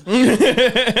arrested.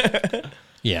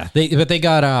 Yeah, but they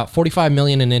got 45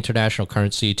 million in international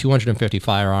currency, 250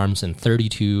 firearms, and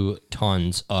 32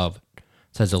 tons of, it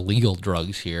says illegal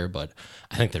drugs here, but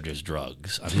I think they're just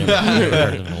drugs. I've never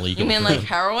heard of an illegal You mean drug. like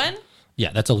heroin?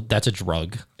 Yeah, that's a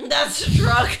drug. That's a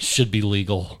drug. Should be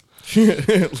legal.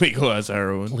 Legalize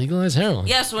heroin. Legalize heroin.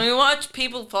 Yes, when we watch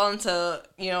people fall into,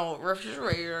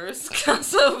 refrigerators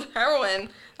because of heroin,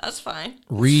 that's fine.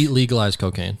 Re-legalize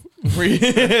cocaine.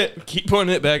 Keep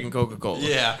putting it back in Coca-Cola.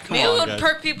 Yeah, come Maybe it on, would guys.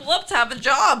 perk people up to have a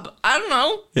job. I don't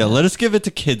know. Yeah, let us give it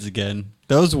to kids again.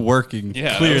 That was working Yeah,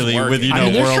 that was clearly with working. I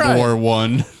mean, they're World trying. War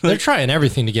One. They're trying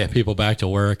everything to get people back to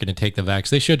work and to take the vax.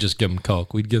 They should just give them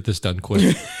coke. We'd get this done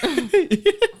quick.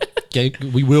 Okay,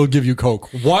 we will give you coke.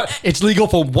 What? It's legal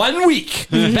for 1 week.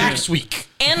 Vax week.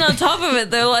 And on top of it,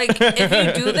 they're like, if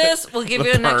you do this, we'll give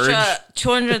you an purge. extra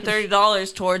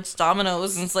 $230 towards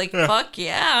Domino's. And it's like, fuck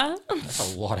yeah.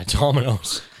 That's a lot of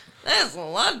dominoes. That's a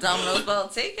lot of Domino's, but I'll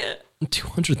take it.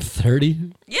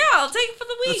 230. Yeah, I'll take it for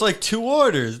the week. That's like 2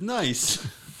 orders. Nice.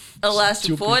 It'll last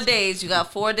you 4 days. You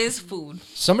got 4 days of food.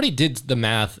 Somebody did the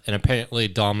math, and apparently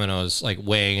Domino's, like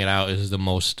weighing it out, is the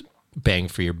most bang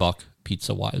for your buck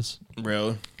pizza wise.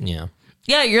 Really? Yeah.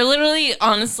 Yeah, you're literally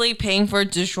honestly paying for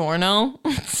DiGiorno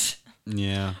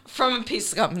Yeah. from a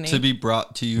pizza company. To be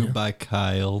brought to you by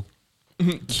Kyle.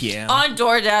 Yeah. on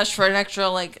DoorDash for an extra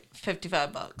like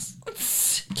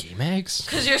 $55. Game eggs.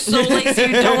 Because you're so lazy,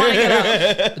 you don't want to get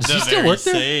up. Does he still work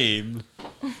there? Same.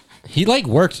 He like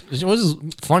worked. What was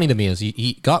funny to me is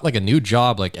he got like a new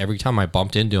job like every time I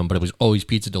bumped into him, but it was always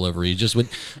pizza delivery. He just went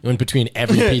between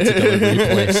every pizza delivery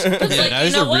place. It's Yeah, like, now you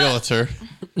he's know a what? realtor.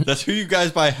 That's who you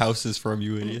guys buy houses from,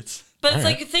 you idiots. But it's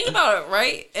like, you think about it,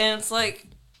 right? And it's like,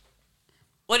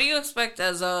 what do you expect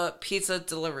as a pizza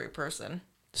delivery person?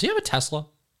 Does he have a Tesla?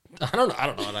 I don't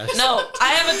know. No, I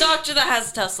have a doctor that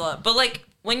has a Tesla. But like,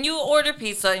 when you order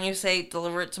pizza and you say,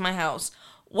 deliver it to my house,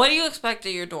 what do you expect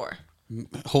at your door?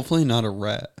 Hopefully not a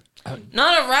rat.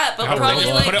 Not a rat, but probably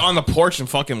Put like, it on the porch and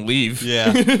fucking leave. Yeah.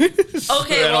 okay, I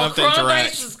don't well, have to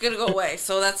interact. coronavirus is gonna go away,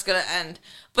 so that's gonna end.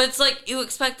 But it's like you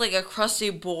expect like a crusty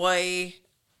boy,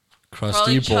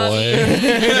 Crusty probably boy.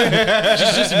 chubby.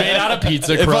 She's just made out of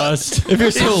pizza crust. If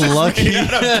you're so lucky.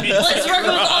 Let's work with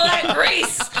all that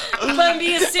grease. But I'm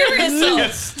being serious though.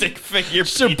 Stick figure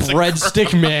Just a pizza.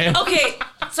 breadstick man. Okay,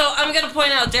 so I'm gonna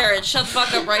point out, Darren, shut the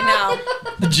fuck up right now.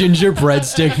 The ginger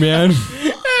breadstick man.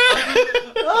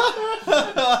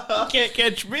 Can't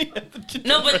catch me.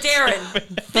 No, but Darren,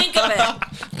 think of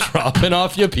it. Dropping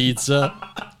off your pizza.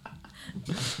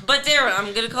 But Darren,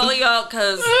 I'm gonna call you out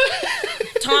because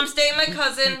Tom's dating my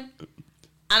cousin.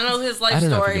 I don't know his life I don't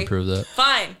know if story. you can prove that.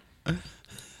 Fine.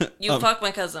 You fuck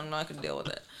my cousin. I'm not gonna deal with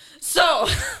it. So,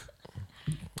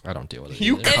 I don't deal with it.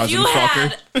 You either. if cousin you fucker.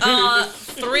 had a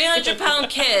 300-pound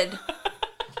kid.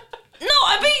 No,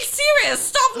 I'm being serious.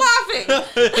 Stop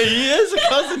laughing. He is a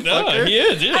cousin No, fucker. he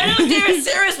is. Yeah. I know Darren's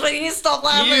serious, but you need to stop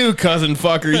laughing. You cousin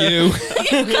fucker, you.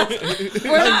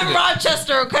 We're not in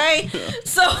Rochester, okay?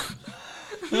 So,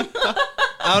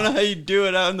 I don't know how you do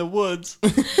it out in the woods.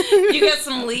 you get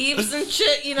some leaves and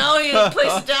shit, you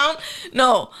place it down.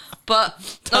 No,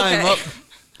 but, Time okay.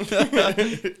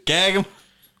 up. Gag him.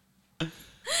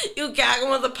 You gag him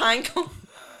with a pine cone.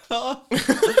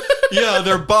 Yeah,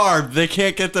 they're barbed. They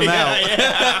can't get them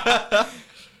out.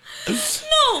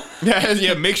 No.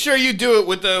 Yeah, make sure you do it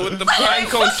with the pine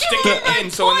cone fucking sticking made my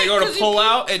in, so when they go point, to 'cause pull you-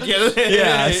 out, it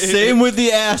Yeah, same with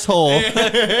the asshole.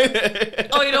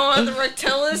 Oh, you don't want the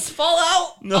rectillus fall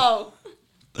out? No.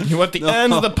 You want the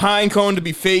ends of the pine cone to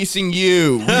be facing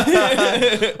you.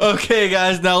 Okay,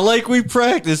 guys, now like we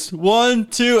practiced. 1,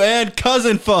 2, and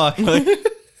cousin fuck. Like,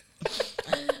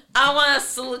 I want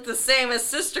us to look the same as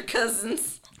sister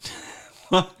cousins.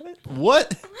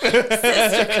 what?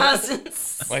 Sister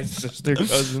cousins. My sister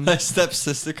cousin. My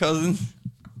stepsister cousin.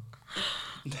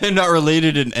 They're not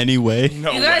related in any way.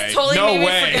 No You guys way. totally no made me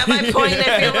way. forget my point.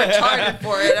 I feel retarded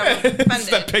for it. I'm It's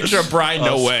the offended. picture of Brian.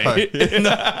 No Oh, way. sorry.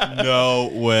 No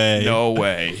way. No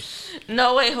way.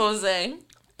 No way, Jose.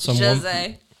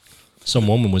 Jose. Some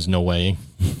woman was no way.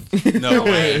 No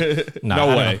way. Nah, No I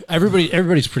don't way. know.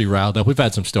 Everybody's pretty riled up. We've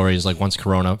had some stories like once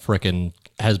Corona frickin'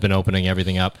 has been opening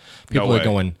everything up. People are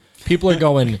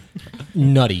going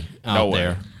nutty out No way.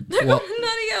 there. They're Well- going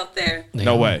nutty out there.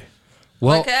 No way.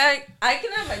 Well, Like, I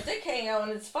can have my dick hang out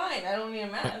and it's fine. I don't need a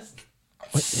mask.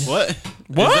 What?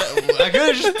 What? I could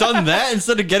have just done that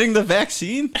instead of getting the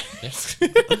vaccine.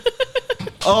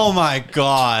 Oh my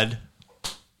god.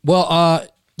 well,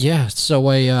 yeah. So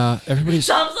everybody's.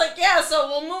 Tom's like, yeah, so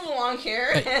we'll move along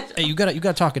here. Hey, you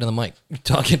gotta talk into the mic. You're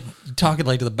talking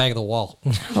like to the back of the wall.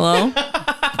 Hello?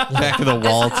 Back of the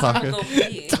wall talking.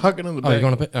 Talking on the Oh, you're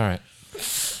going to all right.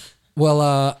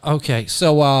 Well, okay.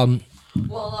 So,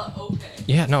 Okay.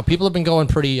 yeah, no, people have been going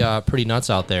pretty nuts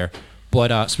out there.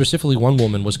 But specifically, one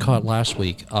woman was caught last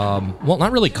week. Well,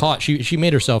 not really caught. She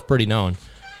made herself pretty known.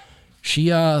 She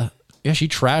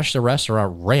trashed the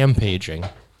restaurant, rampaging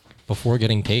before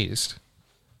getting tased.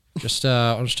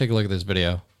 I'll just take a look at this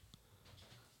video.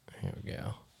 Here we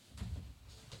go.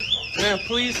 Yeah,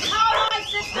 please.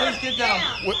 Please get down.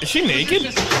 What, is she naked?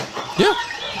 Yeah.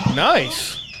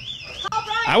 Nice.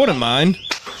 I wouldn't mind.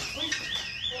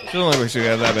 She doesn't look like she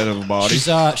has that bit of a body.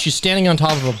 She's standing on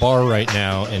top of a bar right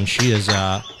now, and she is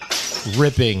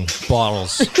ripping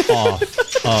bottles off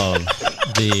of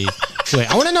the. Wait,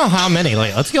 I want to know how many.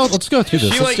 Like, let's go through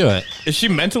this. Let's do it. Is she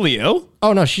mentally ill?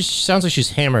 Oh no, she sounds like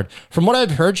she's hammered. From what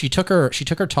I've heard, she took her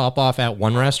top off at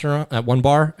one restaurant, at one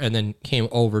bar, and then came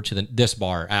over to this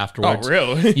bar afterwards. Oh,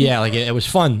 really? Yeah, like it was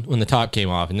fun when the top came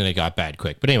off, and then it got bad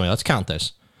quick. But anyway, let's count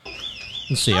this.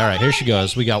 Let's see. All right, here she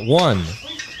goes. We got 1,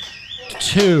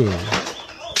 2,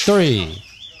 3,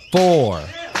 4,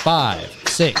 5,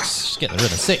 6. She's getting the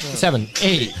rhythm. 6, 7,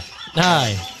 8,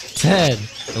 9, 10,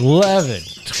 11,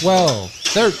 12,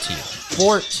 13,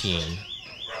 14.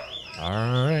 All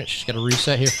right, she's got to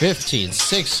reset here. 15,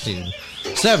 16,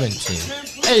 17,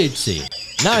 18,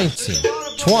 19,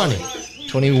 20,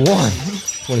 21,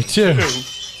 22,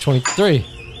 23.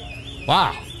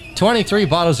 Wow. 23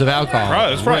 bottles of alcohol.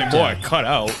 That's probably ripped more out. I cut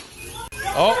out.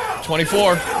 Oh,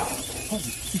 24.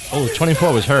 Oh,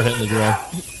 24 was her hitting the drum.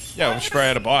 Yeah, we probably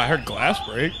had a ball. I heard glass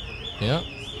break. Yeah.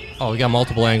 Oh, we got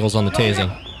multiple angles on the tasing.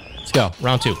 Let's go.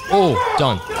 Round 2. Oh,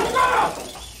 done.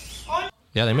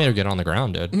 Yeah, they made her get on the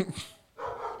ground, dude.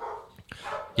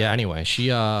 Yeah, anyway, she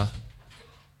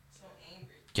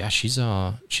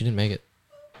she didn't make it.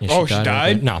 Yeah, Oh, she right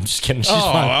died? there. No, I'm just kidding. She's Oh,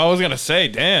 fine. I was going to say,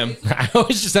 damn. I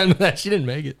always just end with that. She didn't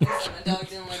make it. My dog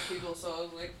didn't like people, so I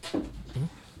was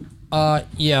like,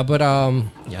 Yeah, but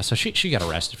yeah. So she got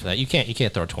arrested for that. You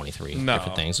can't throw 23 No.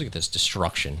 different things. Look at this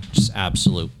destruction, just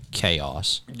absolute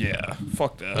chaos. Yeah,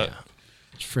 fuck that. Yeah,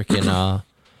 it's freaking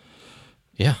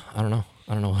yeah. I don't know.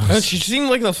 And she seemed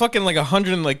like the fucking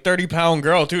 130-pound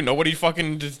girl too. Nobody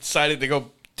fucking decided to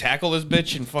go tackle this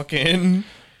bitch and fucking.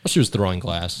 Well, she was throwing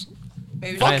glass.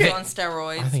 maybe Fuck she's it. on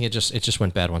steroids. I think it just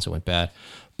went bad once it went bad.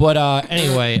 But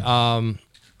anyway,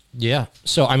 yeah.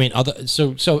 So I mean,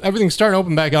 so everything's starting to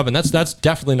open back up, and that's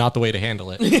definitely not the way to handle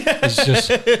it. It's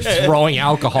just throwing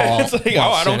alcohol. It's like,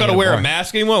 while I don't standing gotta in wear a bar.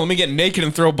 mask anymore. Let me get naked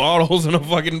and throw bottles in a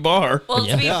fucking bar. Well,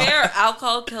 Yeah. to be fair,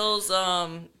 alcohol kills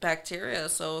bacteria,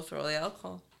 so throw the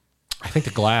alcohol. I think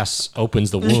the glass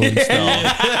opens the wounds,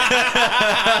 though.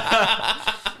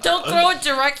 Don't throw it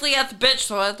directly at the bitch,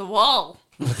 throw it at the wall.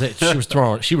 She was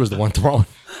throwing. She was the one throwing.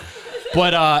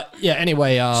 But yeah.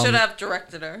 Anyway, Should have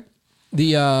directed her.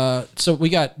 so we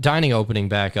got dining opening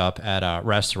back up at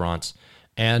restaurants,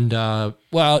 and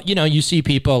well, you see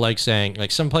people like saying,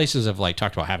 like, some places have like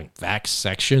talked about having vax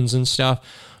sections and stuff.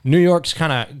 New York's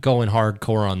kind of going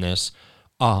hardcore on this.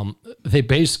 They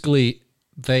basically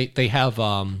they have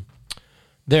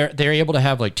they're able to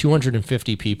have like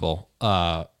 250 people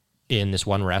in this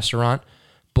one restaurant,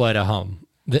 but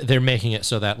they're making it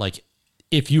so that, like,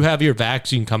 if you have your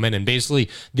vax, you can come in, and basically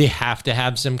they have to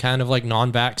have some kind of like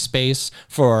non-vax space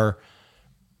for.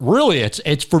 Really,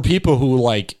 it's for people who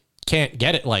like can't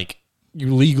get it. Like,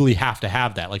 you legally have to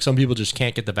have that. Like, some people just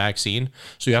can't get the vaccine,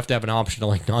 so you have to have an option to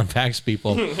like non-vax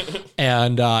people.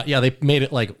 And yeah, they made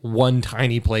it like one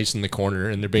tiny place in the corner,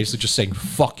 and they're basically just saying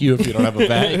 "fuck you" if you don't have a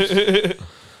vax.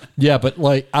 Yeah, but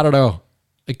like, I don't know.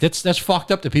 Like, that's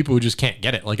fucked up to people who just can't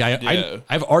get it. Like,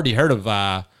 I've already heard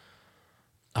of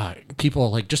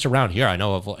people like just around here. I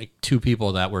know of like 2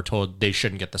 people that were told they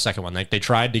shouldn't get the second one. Like, they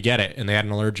tried to get it and they had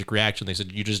an allergic reaction. They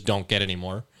said, you just don't get it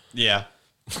anymore. Yeah.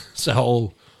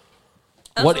 So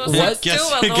That's What- what what- sucks too Guess-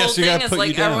 about the whole guess we gotta thing is put you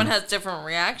like everyone down. has different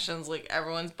reactions. Like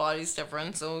everyone's body's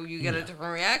different, so you get a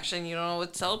different reaction. You don't know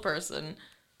what to tell a person.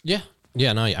 Yeah.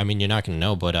 Yeah, no, I mean, you're not going to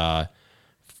know, but I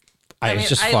it's mean,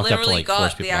 just I fucked up to, literally like, force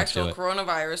got people the not to actual do it.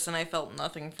 coronavirus and I felt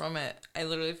nothing from it. I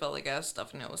literally felt like I had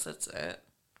stuffed nose. That's it.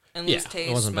 And Yeah, lose taste,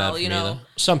 it wasn't smell, bad for you me know. either.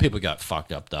 Some people got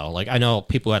fucked up, though. Like, I know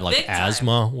people who had, like, Big time.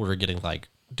 asthma were getting, like,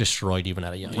 destroyed even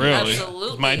at a young age. Really?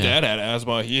 Absolutely. My dad had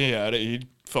asthma. He had it. He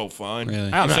felt fine. Really? I'm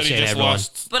He not said he saying just everyone.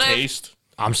 lost But I- taste.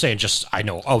 I'm saying just, I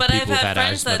know But I've people who've had had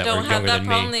friends asthma that that were don't have younger that than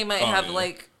problem. me. They might Oh, have yeah.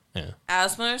 like Yeah.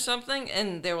 asthma or something,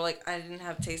 and they were like, I didn't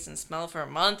have taste and smell for a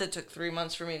month. It took 3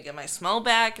 months for me to get my smell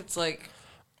back. It's like,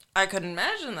 I couldn't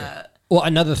imagine that. Well,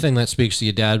 another thing that speaks to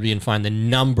your dad being fine, the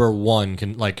number one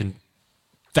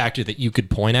factor that you could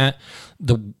point at,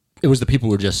 it was the people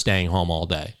who were just staying home all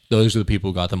day. Those are the people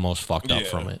who got the most fucked up Yeah.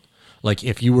 from it. Like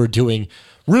if you were doing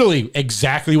really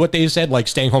exactly what they said, like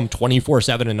staying home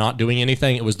 24/7 and not doing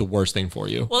anything, it was the worst thing for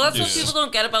you. Well, that's what people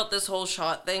don't get about this whole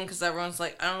shot thing, because everyone's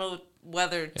like, I don't know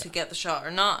whether to get the shot or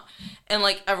not. And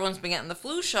like everyone's been getting the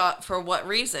flu shot for what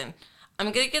reason?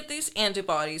 I'm going to get these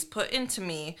antibodies put into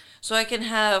me so I can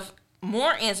have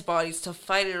more antibodies to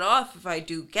fight it off if I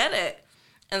do get it.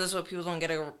 And that's what people don't get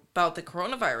about the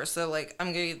coronavirus. They're like,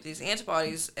 I'm going to get these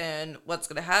antibodies, and what's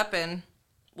going to happen?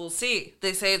 We'll see.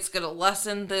 They say it's going to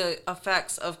lessen the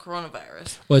effects of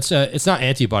coronavirus. Well, it's not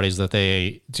antibodies that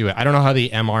they do it. I don't know how the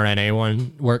mRNA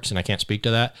one works, and I can't speak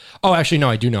to that. Oh, actually, no,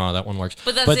 I do know how that one works.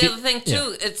 But that's the other thing,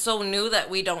 too. It's so new that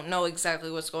we don't know exactly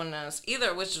what's going on in us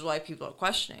either, which is why people are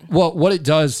questioning. Well, what it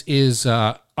does is,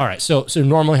 all right, so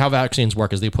normally how vaccines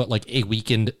work is they put like a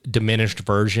weakened, diminished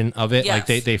version of it. Like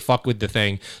Yes. they fuck with the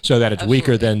thing so that it's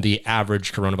weaker Absolutely. than the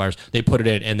average coronavirus. They put it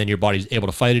in, and then your body's able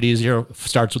to fight it easier.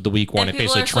 Starts with the weak one. And It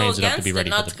people basically are so trains it up to against be it, ready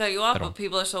not for to the cut you off, better but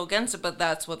people are so against it. But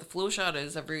that's what the flu shot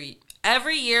is every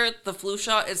year. The flu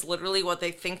shot is literally what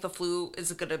they think the flu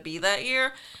is going to be that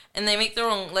year, and they make their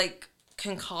own like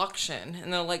concoction,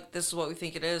 and they're like, "This is what we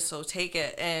think it is, so take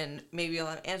it, and maybe you'll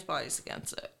have antibodies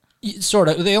against it." Sort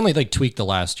of. They only like tweaked the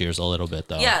last year's a little bit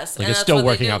though. Yes, like and it's that's still what they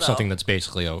working do, off something though. that's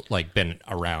basically like been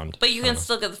around. But you can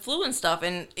still get the flu and stuff,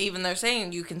 and even they're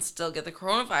saying you can still get the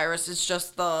coronavirus. It's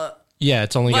just the Yeah,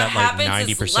 it's only what got like happens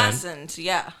 90%. is lessened.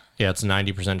 Yeah. Yeah, it's a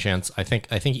 90% chance. I think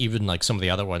even like some of the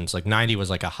other ones, like 90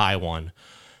 was like a high one.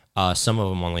 Some of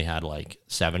them only had like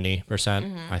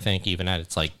 70%. I think even at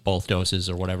it's like both doses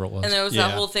or whatever it was. And there was Yeah.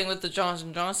 that whole thing with the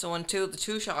Johnson & Johnson one too, the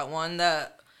 2-shot one,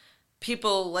 that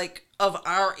people like of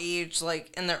our age,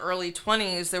 like in their early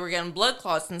 20s, they were getting blood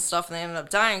clots and stuff, and they ended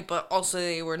up dying. But also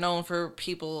they were known for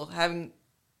people having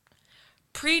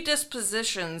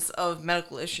predispositions of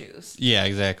medical issues. Yeah,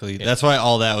 exactly. That's why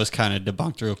all that was kind of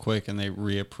debunked real quick, and they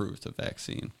reapproved the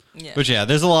vaccine. Yeah. But yeah,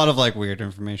 there's a lot of like weird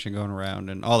information going around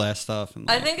and all that stuff. And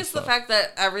I all think that it's the stuff. fact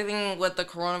that everything with the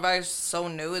coronavirus is so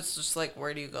new. It's just like,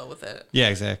 where do you go with it? Yeah,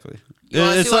 exactly. You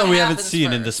wanna It's see what something we haven't happens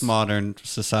seen in this first. modern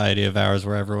society of ours,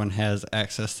 where everyone has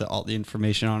access to all the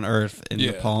information on Earth in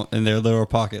Yeah. the palm, in their little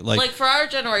pocket. Like for our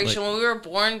generation, when we were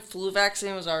born, flu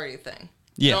vaccine was already a thing.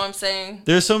 You Yeah. know what I'm saying?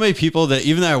 There's so many people that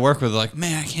even that I work with are like,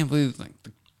 man, I can't believe like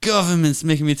the government's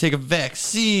making me take a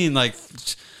vaccine. Like,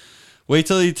 wait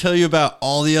till they tell you about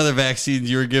all the other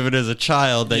vaccines you were given as a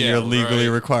child that Yeah, you're legally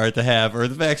right. required to have, or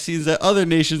the vaccines that other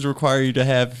nations require you to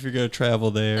have if you're going to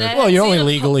travel there. And well, you're I've only seen a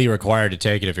legally required to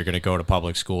take it if you're going to go to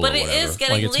public school But or it whatever. is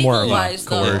getting like it's more of a legalized,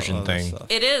 though. coercion All that thing. stuff.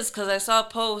 It is, because I saw a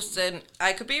post, and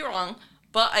I could be wrong,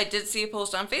 but I did see a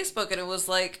post on Facebook, and it was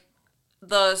like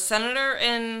the senator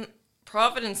in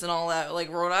Providence and all that, like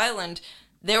Rhode Island,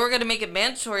 they were going to make it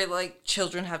mandatory, like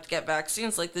children have to get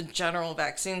vaccines, like the general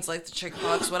vaccines, like the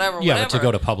chickenpox, whatever. Yeah, but to go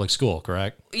to public school,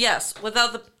 correct? Yes,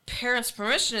 without the parents'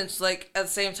 permission. It's like at the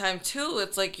same time too,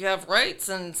 it's like you have rights,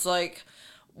 and it's like,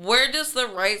 where does the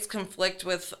rights conflict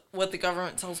with what the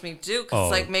government tells me to do?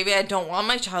 Because it's like, maybe I don't want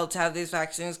my child to have these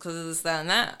vaccines because of this, that, and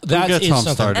that. That get is Tom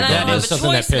something. started. And I That don't have is a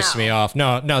something that choice pissed now. me off.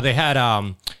 No, they had.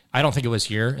 I don't think it was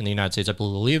here in the United States. I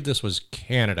believe this was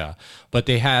Canada, but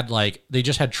they had they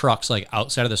just had trucks like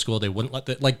outside of the school. They wouldn't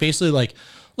let basically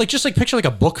just picture like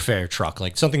a book fair truck,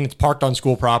 like something that's parked on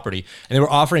school property, and they were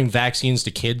offering vaccines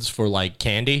to kids for like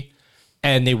candy,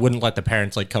 and they wouldn't let the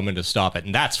parents come in to stop it,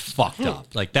 and that's fucked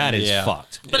up. Like that is Yeah.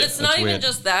 fucked. But it's not even weird.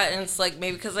 just that, and it's like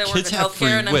maybe because I work Kids in have free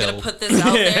healthcare, and I'm will. gonna put this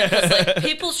out there because like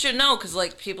people should know, because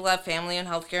like people have family in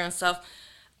healthcare and stuff.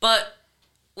 But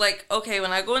like, okay,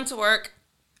 when I go into work,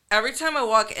 every time I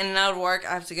walk in and out of work,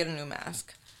 I have to get a new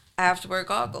mask. I have to wear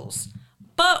goggles.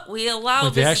 But we allow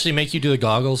Like, they this. actually make you do the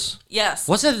goggles. Yes.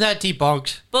 Wasn't that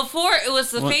debunked? Before it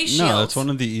was the Well, face shield. no, that's one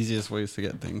of the easiest ways to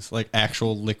get things like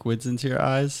actual liquids into your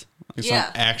eyes. It's Yeah.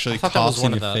 not actually I thought that was coughs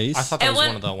one in of your the. face. I thought that And was when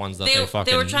one of the ones that they- they, they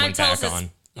fucking were trying went to tell back us on.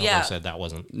 this- Oh, yeah. they said that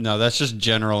wasn't. No, that's just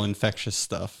general infectious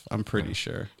stuff. I'm pretty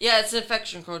sure. Yeah, it's an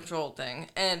infection control thing.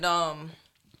 And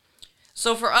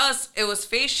so for us, it was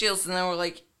face shields, and then we're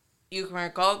like, you can wear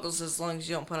goggles as long as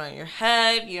you don't put it on your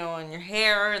head, on your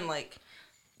hair, and like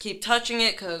keep touching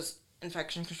it because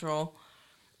infection control.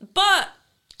 But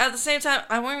at the same time,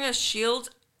 I'm wearing a shield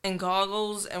and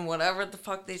goggles and whatever the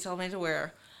fuck they tell me to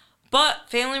wear. But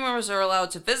family members are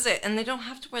allowed to visit, and they don't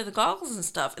have to wear the goggles and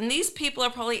stuff. And these people are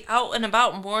probably out and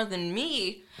about more than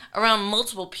me, around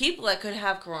multiple people that could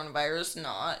have coronavirus,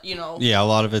 Yeah, a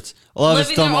lot of it's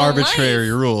Living dumb their own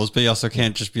arbitrary life. rules, but you also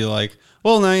can't just be like,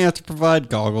 well, now you have to provide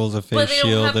goggles, a face But they don't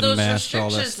shield, have and those mask, all that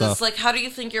restrictions. stuff. It's like, how do you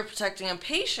think you're protecting a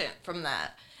patient from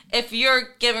that? If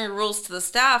you're giving rules to the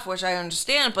staff, which I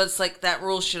understand, but it's like that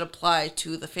rule should apply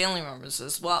to the family members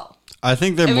as well. I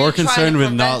think they're if more you're trying to concerned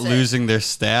with not prevent it. losing their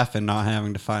staff and not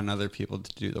having to find other people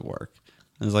to do the work.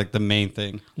 It's like the main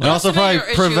thing. And That's also a probably bigger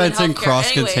issue in preventing healthcare anyway, it's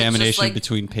cross-contamination just like-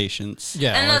 between patients.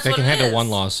 Yeah, And like that's they what can it handle is. one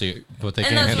lawsuit, but they And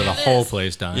can't that's handle the what it whole is.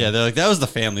 place dying. Yeah, they're like, that was the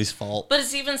family's fault. But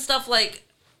it's even stuff like,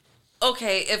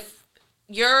 okay, if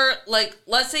you're like,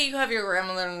 let's say you have your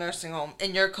grandmother in a nursing home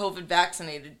and you're COVID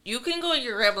vaccinated, you can go in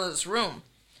your grandmother's room.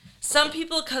 Some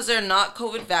people, because they're not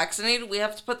COVID vaccinated, we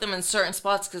have to put them in certain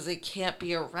spots because they can't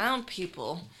be around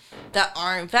people that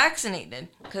aren't vaccinated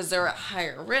because they're at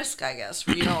higher risk, I guess,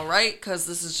 right? Because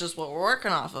this is just what we're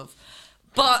working off of.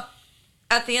 But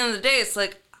at the end of the day, it's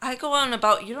like, I go out and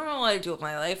about. You don't know what I do with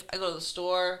my life. I go to the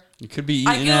store. You could be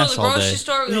I eating can go ass to the all grocery day.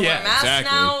 store. We can Yeah, wear masks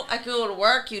exactly. now. I can go to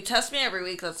work. You test me every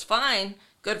week. That's fine.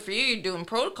 Good for you. You're doing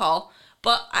protocol.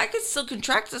 But I could still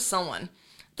contract to someone.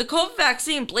 The COVID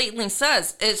vaccine blatantly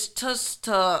says it's just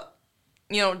to,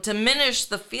 diminish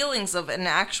the feelings of an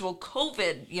actual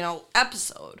COVID,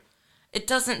 episode. It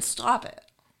doesn't stop it.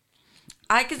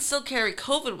 I can still carry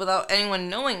COVID without anyone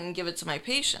knowing and give it to my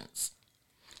patients.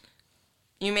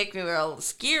 You make me wear all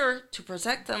this gear to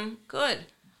protect them. Good.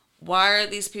 Why are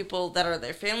these people that are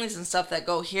their families and stuff that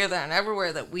go here, there, and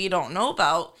everywhere that we don't know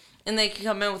about, and they can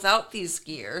come in without these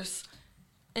gears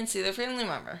and see their family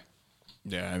member?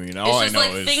 Yeah, I mean, It's all I just know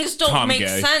like is things don't Tom make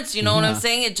Gay. sense. You know what I'm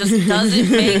saying? It just doesn't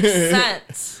make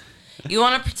sense. You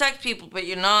want to protect people, but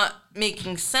you're not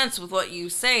making sense with what you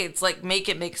say. It's like, make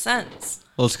it make sense.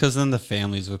 Well, it's because then the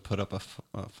families would put up a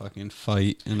fucking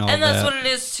fight and all And that's that. what it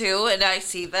is too, and I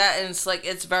see that, and it's like,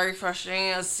 it's very frustrating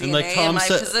as CNA And like in Tom my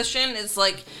said- position. It's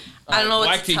like, I don't know what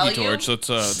Black to tell Tiki you. Torch.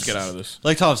 Let's get out of this.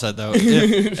 Like Tom said, though,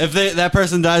 if that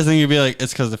person dies, then you'd be like,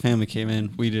 it's because the family came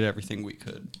in. We did everything we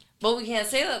could. But we can't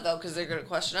say that though, because they're gonna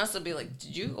question us. They'll be like,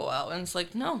 "Did you go out?" And it's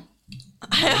like, "No,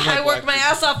 I worked my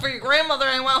ass off for your grandmother,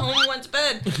 and I went home and went to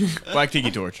bed. Black Tiki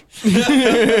Torch. Burned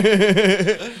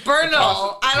it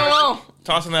all. I don't know."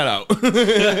 Tossing that out.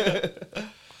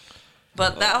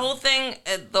 But that whole thing,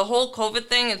 the whole COVID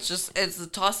thing, it's a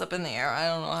toss up in the air. I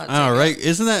don't know how to I know, take right?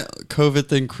 Isn't that COVID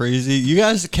thing crazy? You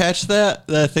guys catch that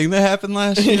thing that happened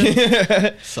last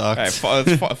year? Sucks. All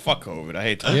right, fuck COVID. I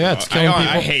hate talking Yeah, about it's killing people.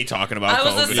 I hate talking about I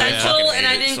COVID. was essential, fucking and I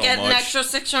hate it didn't so get an much. extra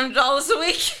 $600 a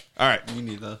week. All right. We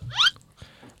need that.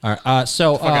 All right.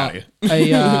 So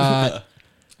outta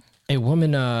a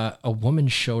woman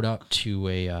showed up to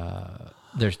a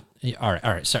there's all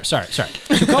right. Sorry.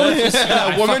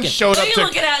 A woman showed What up are you to.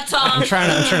 looking at, Tom? I'm trying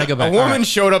to go back. A All woman right.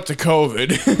 showed up to COVID.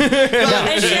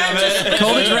 And she had just between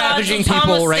COVID's rods ravaging and Tom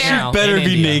people was right staring. now. Better in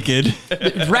be India. naked.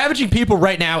 It's ravaging people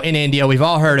right now in India. We've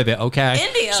all heard of it, okay?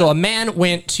 India. So a man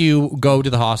went to go to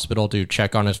the hospital to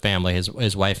check on his family.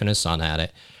 His wife and his son had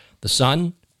it. The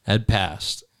son had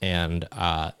passed, and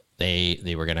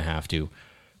they were going to have to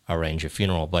arrange a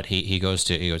funeral. But he goes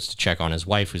to check on his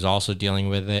wife, who's also dealing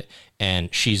with it,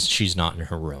 and she's not in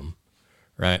her room,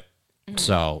 right?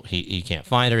 So he can't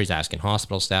find her. He's asking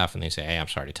hospital staff, and they say, "Hey, I'm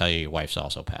sorry to tell you, your wife's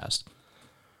also passed."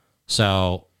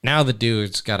 So now the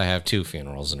dude's got to have 2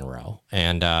 funerals in a row,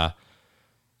 and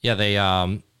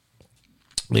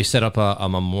they set up a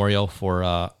memorial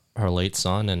for her late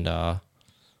son, and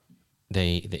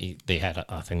they had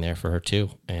a thing there for her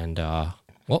too. And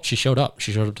well, she showed up.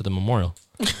 She showed up to the memorial.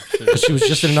 'Cause she was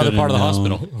just in another part of the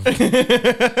hospital.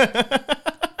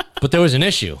 But there was an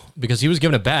issue because he was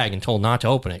given a bag and told not to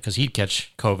open it because he'd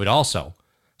catch COVID also.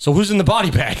 So who's in the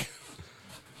body bag?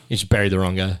 He just buried the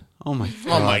wrong guy. Oh my Oh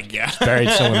god. my god. Buried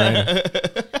someone random.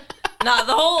 Nah,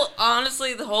 the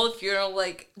whole funeral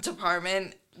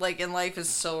department in life is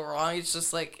so wrong. It's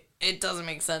just it doesn't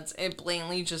make sense. It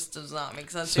blatantly just does not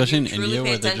make sense. If Especially in you truly India pay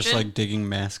where they're just attention, digging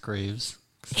mass graves.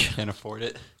 'Cause they can't afford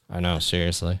it. I know,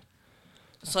 seriously.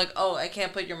 it's like, oh, I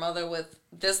can't put your mother with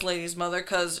this lady's mother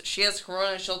because she has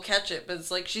corona and she'll catch it. But it's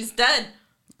like, she's dead.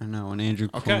 I know when Andrew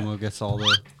Okay. Cuomo gets all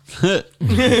the.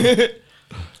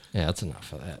 Yeah, that's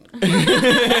enough of that.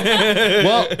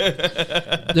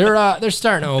 Well, they're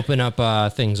starting to open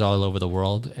up things all over the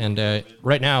world, and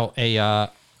right now a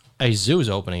zoo is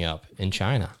opening up in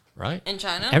China. Right? In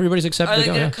China? Everybody's accepted Are to they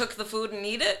go. going Yeah. to cook the food and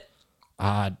eat it?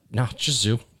 No, just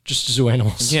zoo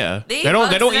animals. Yeah. They They eat don't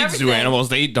bugs eat and zoo everything. animals,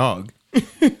 they eat dog.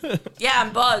 Yeah,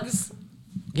 and bugs.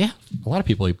 Yeah, a lot of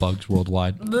people eat bugs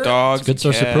worldwide. Dogs. Good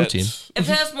source of cats. protein. If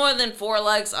it has more than 4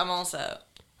 legs, I'm all set.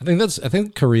 I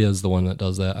think Korea is the one that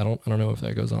does that. I don't know if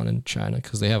that goes on in China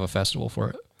because they have a festival for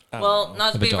it. Well,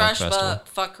 not to Have a be dog rushed, festival. but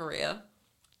fuck Korea.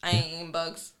 I ain't eating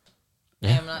bugs.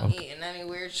 Yeah, I'm not okay. eating any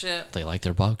weird shit. They like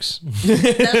their bugs. That's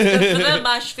good for them.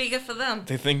 I speak it for them.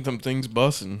 They think them things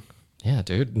bussin'. Yeah,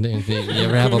 dude. You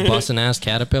ever have a bussin' ass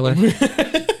caterpillar?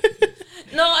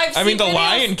 No, I've seen I mean, the videos.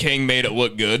 Lion King made it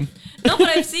look good. No, but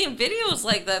I've seen videos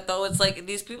like that, though. It's like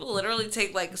these people literally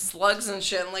take, like, slugs and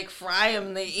shit and, like, fry them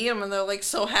and they eat them and they're, like,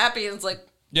 so happy. And it's like,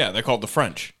 Yeah, they're called the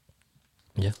French.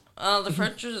 Yeah. oh, the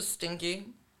French are just stinky.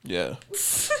 Yeah.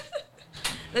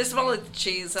 They smell like the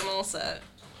cheese. I'm all set.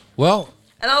 Well,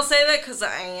 And I'll say that because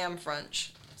I am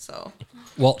French. So,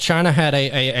 China had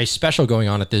a special going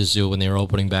on at this zoo when they were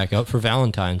opening back up for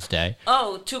Valentine's Day.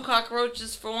 oh, 2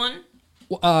 cockroaches for one?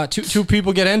 Two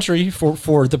people get entry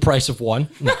for the price of one.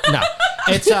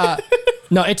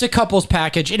 No, it's a couples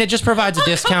package, and it just provides a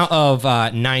discount of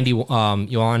 90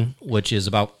 yuan, which is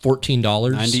about $14.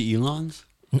 90 Elons?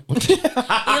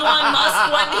 Elon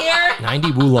Musk went here.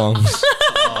 90 woolongs.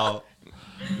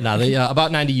 No, they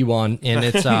about 90 yuan, and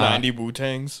it's 90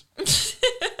 Wu-Tangs.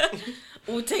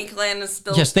 Wu-Tang Clan is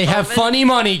still. yes, they have relevant. funny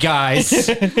money, guys.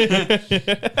 And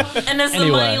is the Anyway.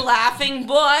 money laughing,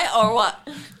 boy, or what?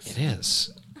 It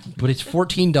is, but it's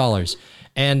 $14,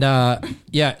 and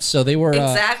yeah, so they were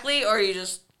Exactly, or you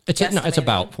just. It's guesstimating?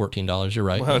 about $14. You're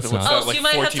right. Well, It's what's not- Oh, that, so like you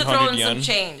might have to throw 1,400 in yen? some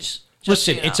change. Just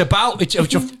Listen, so you it's know.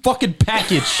 it's a fucking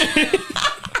package.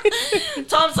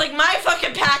 Tom's like, my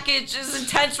fucking package is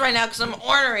intense right now because I'm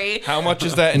ornery. How much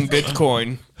is that in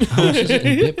Bitcoin? How much is it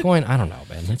in Bitcoin? I don't know,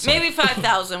 man. It's like- Maybe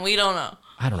 5,000. We don't know.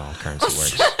 I don't know how currency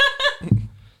works.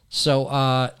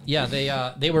 So yeah,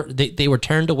 they were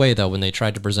turned away though when they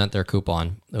tried to present their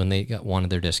coupon when they wanted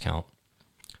their discount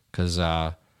because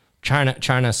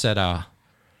China said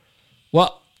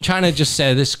China just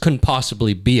said this couldn't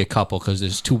possibly be a couple because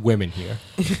there's 2 women here.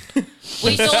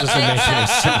 We don't doesn't make any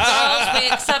accept girls. We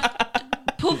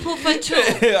accept poo-poo for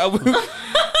 2.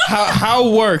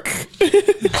 How work?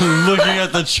 Looking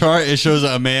at the chart, it shows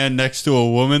a man next to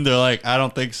a woman. They're like, I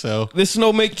don't think so. This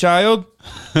no make child?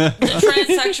 The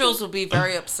transsexuals will be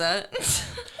very upset.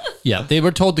 Yeah, they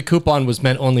were told the coupon was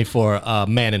meant only for a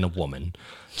man and a woman.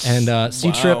 And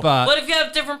C-Trip, What if you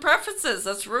have different preferences?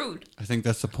 That's rude. I think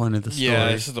that's the point of the story.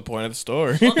 Yeah, this is the point of the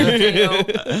story.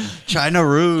 China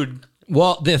rude.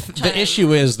 well, the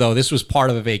issue is though this was part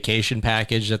of a vacation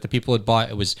package that the people had bought.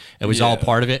 It was all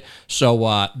part of it.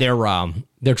 So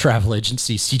their travel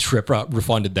agency C-Trip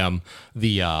refunded them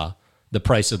the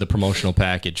price of the promotional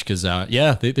package because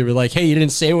they were like, hey, you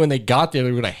didn't say when they got there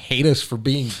they were gonna hate us for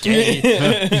being gay.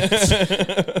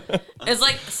 It's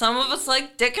like some of us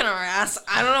like dick in our ass.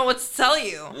 I don't know what to tell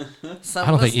you. Some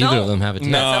I don't of us think either of them have it.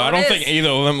 No, how I it don't is. think either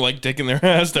of them like dick in their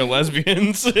ass. They're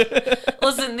lesbians.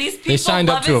 Listen, these people signed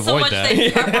up love to it so avoid much that. they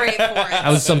preparate for it. That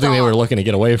was something they were looking to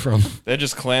get away from. They're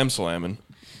just clam slamming.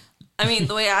 I mean,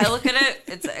 the way I look at it,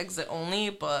 it's exit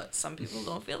only, but some people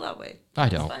don't feel that way. I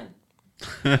It's don't.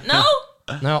 fine. No?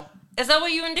 No. Is that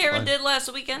what you and Darren did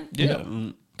last weekend? Yeah,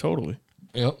 totally.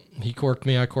 Yep. He corked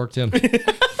me. I corked him.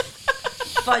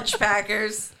 Fudge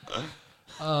packers.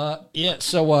 Yeah,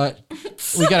 so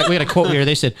we got a quote here.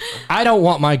 They said, "I don't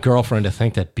want my girlfriend to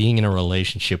think that being in a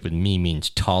relationship with me means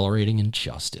tolerating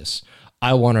injustice.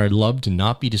 I want our love to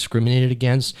not be discriminated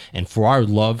against and for our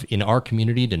love in our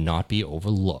community to not be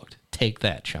overlooked." Take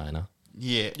that, China.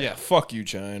 Yeah. Yeah, fuck you,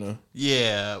 China.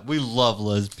 Yeah, we love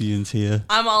lesbians here.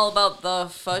 I'm all about the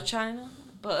fudge China,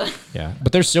 but Yeah,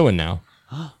 but they're suing now.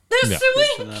 they're Yeah.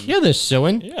 suing. Yeah, they're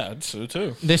suing. Yeah, I'd so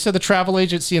too. They said the travel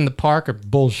agency in the park are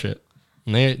bullshit.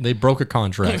 And they broke a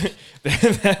contract.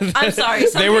 I'm sorry.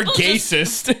 Some They were people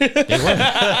just- gaysist.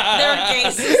 They're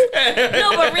gaysis.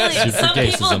 No, but really, Sued for some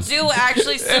people gaysism. do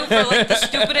actually sue for like the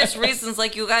stupidest reasons.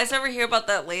 Like, you guys ever hear about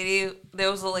that lady?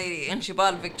 There was a lady, and she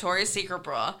bought a Victoria's Secret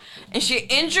bra, and she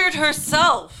injured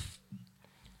herself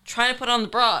trying to put on the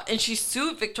bra, and she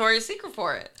sued Victoria's Secret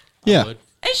for it, Yeah. Good.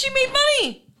 and she made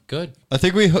money. Good. I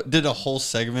think we did a whole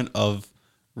segment of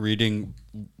reading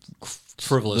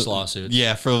Frivolous lawsuits.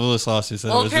 Yeah, frivolous lawsuits.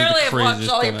 Well, It was the apparently I've watched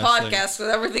craziest all your dumbass thing. podcasts,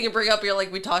 because everything you bring up, you're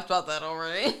like, we talked about that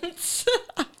already.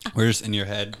 Or just in your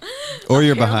head. Or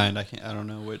you're behind. I don't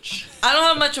know which. I don't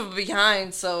have much of a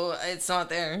behind, so it's not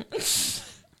there.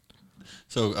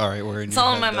 So, all right, we're in It's your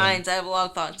all head in my then. mind. I have a lot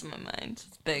of thoughts in my mind.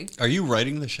 It's big. Are you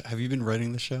writing the show? Have you been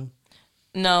writing the show?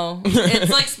 No. It's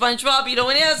like SpongeBob. You know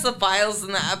when he has the files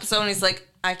in the episode and he's like,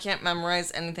 I can't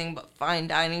memorize anything but fine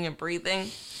dining and breathing.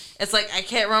 It's like, I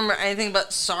can't remember anything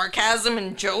but sarcasm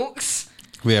and jokes.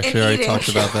 We actually And already eating. talked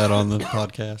about that on the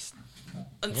podcast.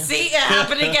 See, it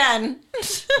happened again.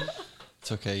 It's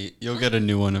okay. You'll get a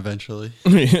new one eventually.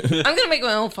 I'm going to make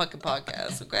my own fucking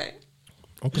podcast, okay?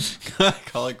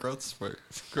 Call it Growth Spurt.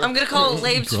 I'm going to call it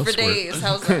Labes for Days.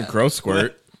 How's that? Gross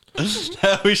squirt.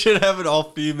 We should have an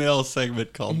all-female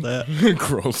segment called that.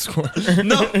 Gross squirt.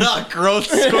 No, not Growth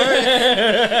Squirt.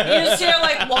 You just hear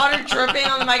like water dripping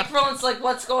on the microphone. It's like,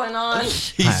 what's going on?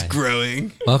 He's Hi.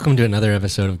 growing. Welcome to another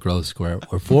episode of Growth Square,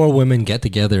 where 4 women get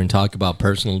together and talk about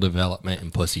personal development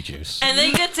and pussy juice. And then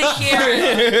you get to hear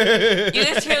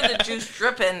the juice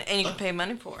dripping, and you can pay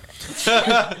money for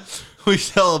it. We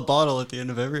sell a bottle at the end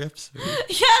of every episode.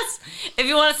 Yes, if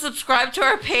you want to subscribe to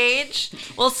our page,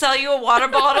 we'll sell you a water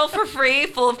bottle for free,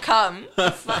 full of cum.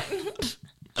 It's fine.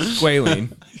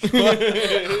 Squalene.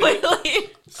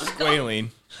 Wait, Squalene.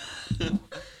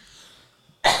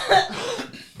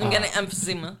 I'm getting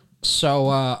emphysema. So,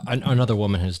 another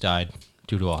woman has died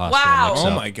due to a hospital Wow.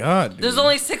 mix-up. Oh my god. Dude. There's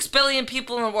only 6 billion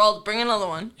people in the world. Bring another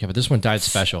one. Yeah, but this one died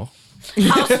special.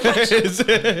 How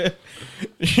special?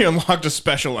 She unlocked a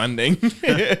special ending.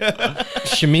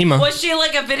 Shamima. Was she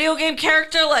like a video game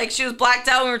character? Like she was blacked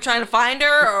out and we were trying to find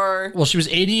her? Or Well, she was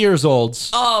 80 years old.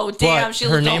 oh damn, But she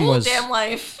her lived a name whole was- damn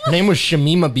life. Her name was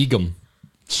Shamima Begum.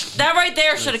 That right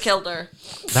there should have killed her.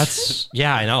 That's,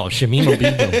 yeah, I know. Shamima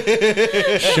Begum.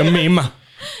 Shamima.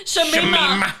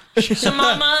 Shamima.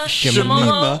 Shamama. Shamima.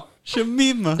 Shamama.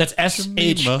 Shamima. That's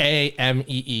Shameema.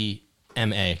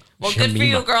 Well, good for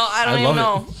you, girl. I don't even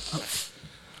know.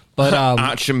 But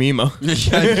Aunt Shamima.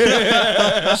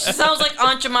 She sounds like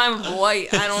Aunt Jemima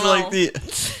White. I don't know. Like the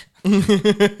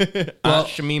Aunt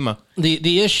Shamima.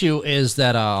 the issue is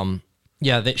that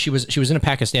that she was in a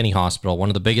Pakistani hospital, one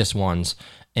of the biggest ones,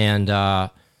 and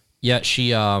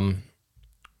she oh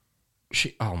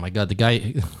my god, the guy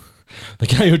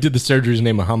who did the surgery is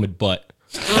named Muhammad Butt.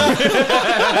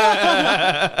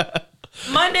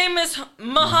 My name is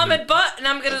Muhammad Butt, and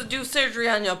I'm gonna do surgery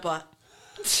on your butt.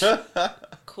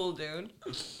 Cool, dude.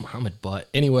 Muhammad Butt.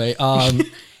 Anyway,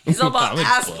 He's all about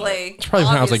ass play. it's probably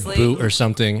pronounced like obviously. boot or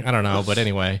something. I don't know, but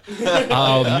anyway,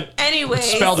 Anyway,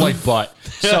 spelled like butt.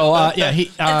 So he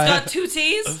it's got 2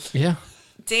 T's. yeah,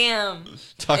 Damn.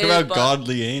 talk It is about butt.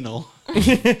 godly anal.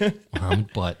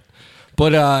 Muhammad Butt.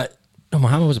 But no,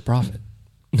 Muhammad was a prophet.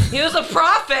 He was a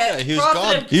prophet. he was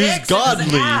Prophet of he was dicks in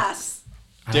his godly. ass.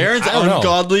 Darren's I don't know.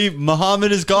 ungodly.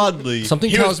 Muhammad is godly.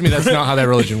 Something tells me that's not how that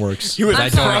religion works. He was I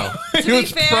don't know. To He be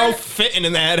was fair, pro fitting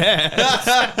in that ass.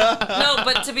 no,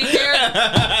 but to be fair,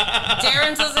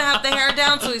 Darren doesn't have the hair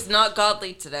down, so he's not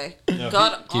godly today.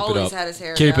 God Keep it always up. had his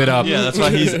hair Keep down. it up. Yeah, that's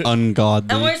why he's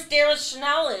ungodly. And where's Darren's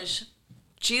Chanelish?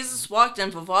 Jesus walked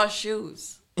in Vava's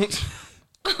shoes. I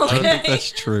don't think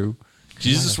that's true.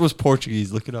 Jesus was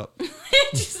Portuguese. Look it up.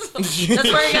 That's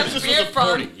where he got the beard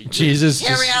from. Jesus,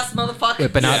 Hairy just ass motherfucker.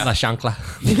 whipping out la chancla.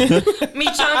 Me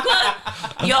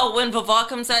chancla? Yo, when Vava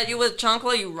comes at you with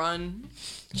chancla, you run.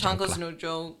 Chancla's no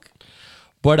joke.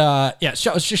 But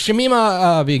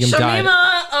Shamima Begum died.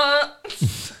 Shamima,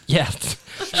 Yeah,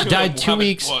 she died 2 Muhammad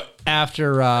weeks Butt.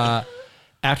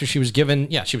 after she was given.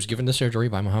 Yeah, she was given the surgery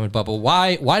by Muhammad Butt. But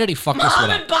why did he fuck this one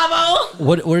Muhammad up?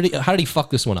 Babo. How did he fuck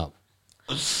this one up?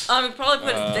 He probably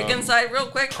put his dick inside real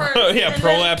quick first. Yeah, and then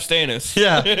prolapse anus.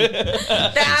 Yeah.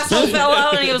 The asshole fell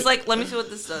out, and he was like, "Let me see what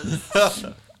this does."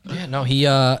 Yeah, no, he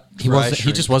wasn't. He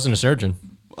shrink. just wasn't a surgeon.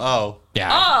 Oh. Yeah,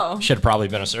 Oh. should have probably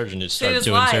been a surgeon to He start was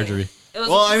doing lying. surgery. It was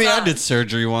Well, a I mean, I facade. did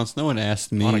surgery once. No one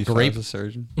asked me On a if I grape? was a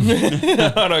surgeon.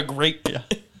 On a grape.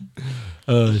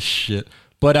 Oh shit!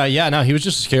 But no, he was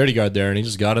just a security guard there, and he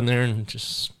just got in there and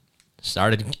just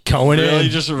started going Really, in.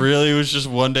 it was just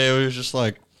one day. It was just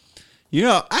like,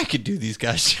 I could do these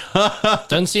guys' jobs.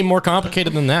 Doesn't seem more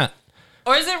complicated than that.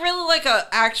 Or is it really like a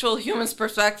actual human's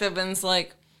perspective? And it's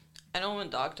like, I know I'm a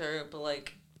doctor, but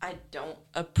like, I don't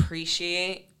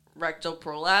appreciate rectal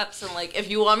prolapse. And like, if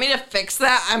you want me to fix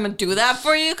that, I'm gonna do that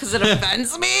for you because it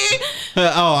offends me.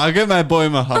 Oh, I got my boy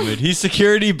Muhammad. He's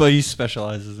security, but he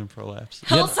specializes in prolapse.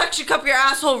 He'll suction cup your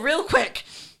asshole real quick.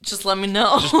 Just let me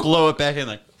know. Just blow it back in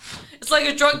like. It's like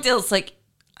a drug deal. It's like,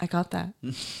 I got that.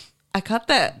 I got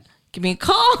that. Give me a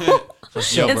call.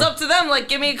 It's up to them. Like,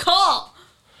 give me a call.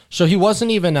 So he wasn't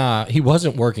even he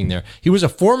wasn't working there. He was a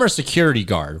former security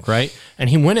guard, right? And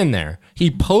he went in there.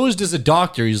 He posed as a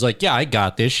doctor. He's like, "Yeah, I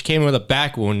got this." She came in with a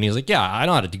back wound, and he's like, "Yeah, I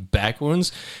know how to do back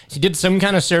wounds." He did some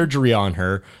kind of surgery on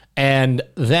her, and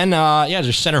then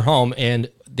just sent her home. And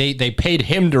they paid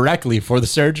him directly for the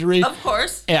surgery. Of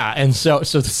course. Yeah, and so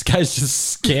this guy's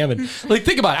just scamming. Like,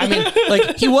 think about it. I mean,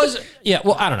 like he was. Yeah,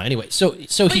 well, I don't know. Anyway, so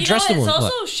But he you dressed know the what? woman.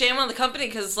 It's also shame on the company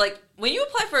because, like, when you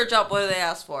apply for a job, what do they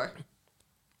ask for?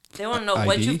 They want to know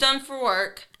what ID? you've done for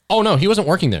work. Oh no, he wasn't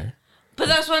working there. But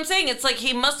that's what I'm saying. It's like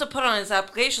he must have put on his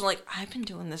application, like, I've been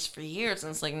doing this for years. And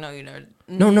it's like, no, you never.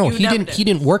 No, you he never didn't. did. He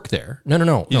didn't work there.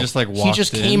 No. He just, like, He walked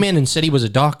just in. came in and said he was a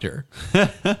doctor.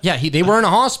 Yeah, they were in a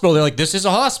hospital. They're like, "This is a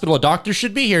hospital. A doctor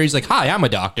should be here." He's like, "Hi, I'm a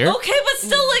doctor." Okay, but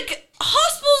still, like,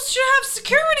 hospitals should have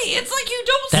security. It's like you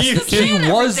don't see the He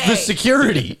scan was every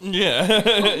the day. Yeah.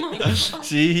 security.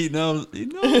 See, he knows. He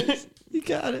knows. He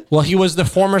got it. Well, he was the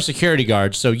former security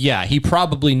guard, so yeah, he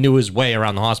probably knew his way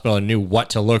around the hospital and knew what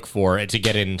to look for to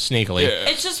get in sneakily.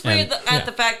 It's just weird And- at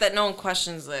the fact that no one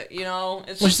questions it, you know?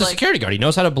 It's Well, he's just the like, security guard. He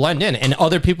knows how to blend in, and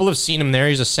other people have seen him there.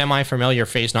 He's a semi-familiar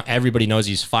face. Not everybody knows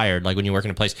he's fired. Like when you work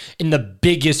in a place in the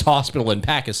biggest hospital in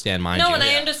Pakistan, mind no, you. and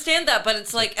I understand that, but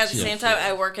it's like at the same time,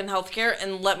 I work in healthcare,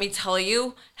 and let me tell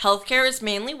you, healthcare is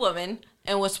mainly women,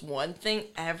 and what's one thing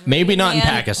every Maybe not in man-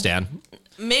 Pakistan.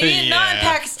 Maybe not in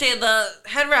Yeah. Pakistan. The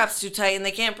head wrap's too tight and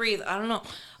they can't breathe. I don't know,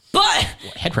 but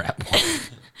Head wrap.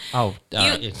 Oh,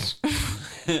 You-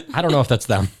 I don't know if that's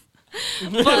them.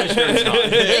 it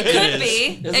could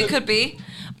be. It could be,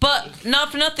 but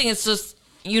not for nothing. It's just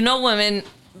women.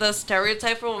 The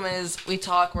stereotype for women is we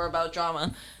talk. We're about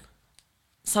drama.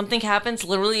 Something happens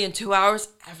literally in 2 hours.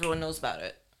 Everyone knows about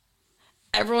it.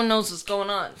 Everyone knows what's going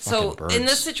on. So birds. in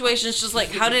this situation, it's just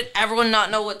like, how did everyone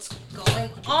not know what's going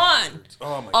on?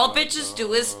 All bitches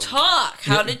do is talk.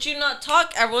 How did you not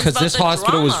talk? Everyone's Because about this the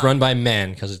hospital drama. was run by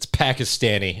men, because it's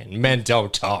Pakistani, and men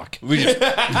don't talk. You just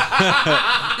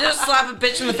slap a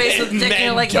bitch in the face with a dick and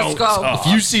you're like, let's go. If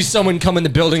you see someone come in the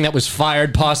building that was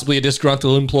fired, possibly a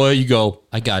disgruntled employee, you go,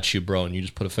 "I got you, bro," and you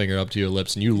just put a finger up to your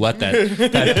lips, and you let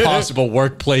that possible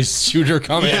workplace shooter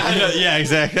come in. Yeah,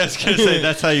 exactly. I was gonna say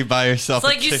that's how you buy yourself. It's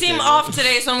like, you seem off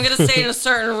today, so I'm going to stay in a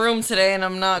certain room today and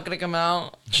I'm not going to come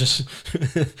out. Just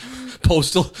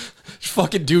postal.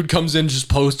 Fucking dude comes in, just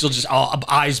postal, just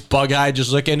eyes bug-eyed,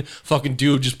 just looking. Fucking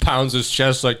dude just pounds his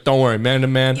chest like, "Don't worry, man to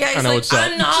man. Yeah, I he's know like, what's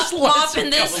up." I'm not mopping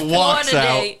this floor walks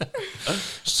today.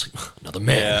 Just like, another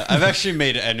man. Yeah, I've actually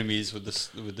made enemies with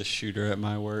the shooter at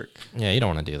my work. Yeah, you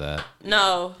don't want to do that.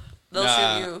 No, they'll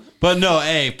Nah. shoot you. But no,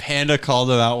 hey, Panda called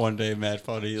him out one day, mad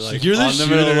funny. Like, "You're the on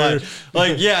middle of shooter." line.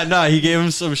 Like, yeah, no, he gave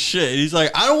him some shit. He's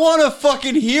like, "I don't want to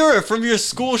fucking hear it from your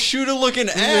school shooter looking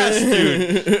ass,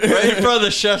 dude." Right in front of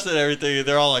the chefs and everything. And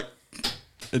they're all like,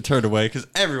 and turned away because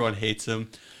everyone hates him.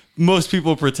 Most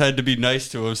people pretend to be nice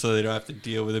to him so they don't have to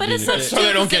deal with him But being it a sucks dick. too.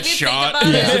 they don't 'cause get if you shot.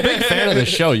 think about it- Big fan of the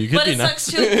show. You could But be it nice. sucks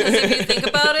too because if you think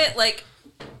about it, like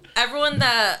everyone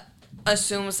that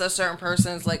assumes a certain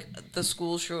person is like the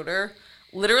school shooter,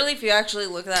 literally, if you actually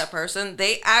look at that person,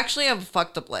 they actually have a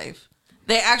fucked up life.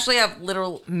 They actually have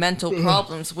literal mental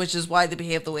problems, which is why they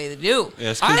behave the way they do. Yeah,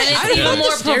 it's 'cause And she's it's dead. even more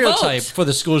the stereotype provoked. for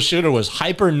the school shooter was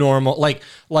hyper normal,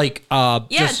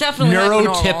 just definitely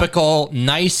hyper-normal. neurotypical,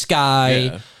 nice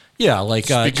guy. Yeah, like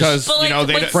Because But, like, you know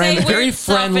they but don't- friend, say very weird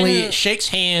stuff friendly, and- shakes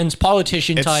hands,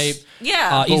 politician type.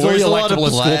 Yeah. Easily wears a lot of electable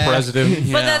as school black.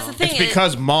 president. But that's the thing. It's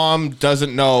because mom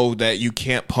doesn't know that you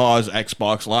can't pause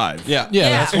Xbox Live. Yeah, Yeah,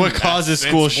 that's what causes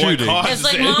school That's what shooting. causes it's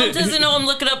like it. mom doesn't know I'm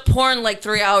looking up porn like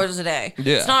 3 hours a day.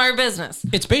 Yeah. It's not her business.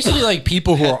 It's basically like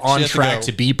people who are on She has to track go.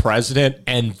 to be president,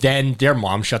 and then their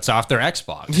mom shuts off their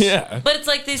Xbox. Yeah. But it's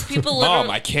like these people literally.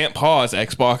 Mom, I can't pause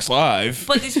Xbox Live.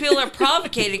 But these people are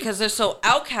provocated because they're so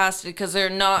outcasted because they're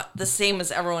not the same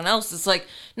as everyone else. It's like,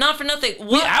 not for nothing. We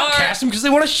What outcast them because they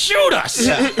want to shoot us.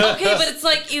 Okay, but it's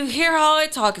like, you hear how I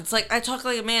talk. It's like, I talk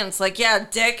like a man. It's like, yeah,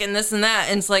 dick and this and that.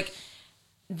 And it's like,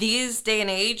 these day and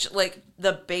age, like,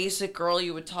 the basic girl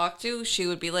you would talk to, she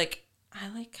would be like, I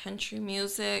like country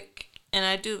music. And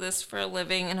I do this for a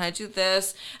living, and I do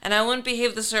this, and I wouldn't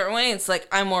behave the certain way. It's like,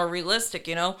 I'm more realistic,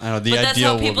 you know? I know, the but that's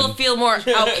how ideal people woman. feel more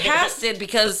outcasted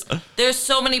because there's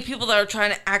so many people that are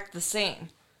trying to act the same.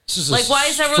 This is a Like, why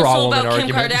is everyone straw so woman about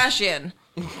Kim argument. Kardashian?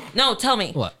 No, tell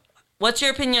me. What? What's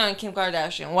your opinion on Kim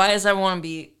Kardashian? Why does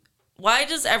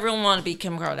everyone want to be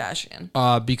Kim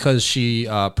Kardashian? Because she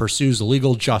pursues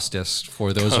legal justice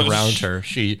for those around her.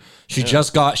 She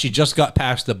just got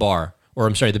past the bar, or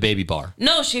I'm sorry, the baby bar.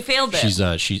 No, she failed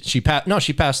it. She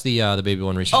passed the baby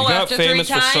one recently. Oh, Got after 3 famous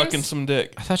for times? sucking some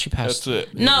dick. I thought she passed. That's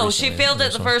it. No, recently, she failed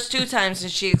it the so. first 2 times,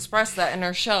 and she expressed that in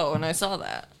her show, and I saw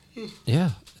that.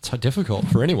 Yeah, It's how difficult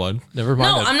for anyone. Never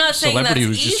mind. No, a I'm not saying celebrity that's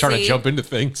who's just trying to easy, jump into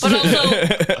things. But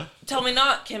also, tell me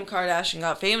not, Kim Kardashian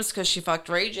got famous because she fucked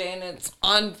Ray J, and it's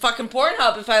on fucking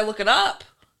Pornhub if I look it up.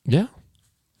 Yeah.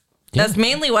 That's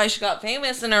mainly why she got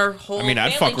famous, and her whole I mean,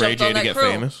 I'd family fuck Ray jumped J on to that get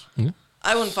crew. famous.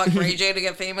 I wouldn't fuck Ray J to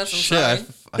get famous. I'm Shit, sorry.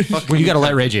 I fucking Well, you got to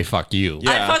let Ray J fuck you.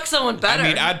 Yeah. I'd fuck someone better. I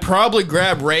mean, I'd probably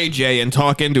grab Ray J and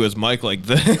talk into his mic like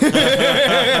this. Honestly,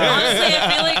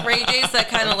 I feel like Ray J's that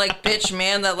kind of like bitch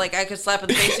man that like I could slap in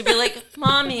the face and be like,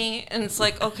 "Mommy," and it's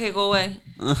like, "Okay, go away."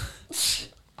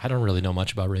 I don't really know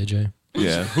much about Ray J.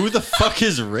 Yeah. Who the fuck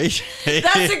is Ray J?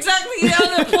 That's exactly the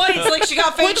other point. It's like she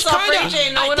got famous off Ray J,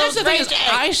 and no one knows Ray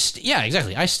J. Yeah,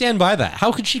 exactly. I stand by that.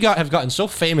 How could she have gotten so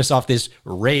famous off this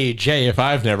Ray J if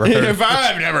I've never heard of If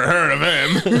I've never heard of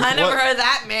him. I never heard of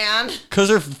that man. Because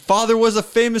her father was a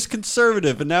famous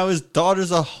conservative, and now his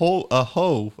daughter's a hoe.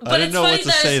 But I didn't it's know funny what to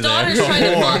that say his there. daughter's trying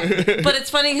to follow. But it's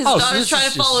funny his Oh, so daughter's this trying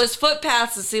is to follow just- his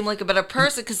footpaths to seem like a better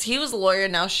person because he was a lawyer.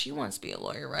 Now she wants to be a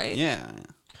lawyer, right? Yeah.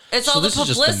 It's So all this the is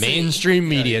publicity. just the mainstream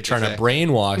media trying to exactly.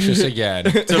 brainwash us again.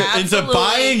 Into Absolutely.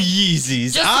 buying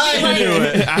Yeezys. Just to be I like- knew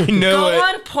it. I know Go it.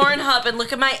 on Pornhub and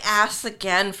look at my ass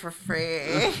again for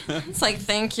free. It's like,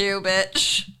 thank you,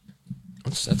 bitch.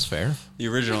 That's fair. The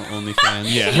original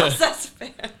OnlyFans. Yeah. Yes, that's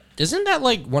fair. Isn't that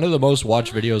like one of the most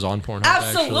watched videos on Pornhub?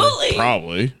 Actually? Absolutely.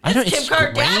 Probably. I don't. Kim It's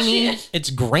grainy. Kardashian. It's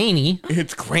grainy.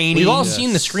 It's grainy. We've all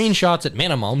seen the screenshots at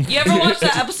minimum. You ever watch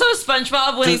that episode of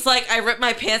SpongeBob when he's like, I ripped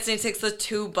my pants and he takes the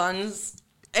two buns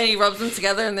and he rubs them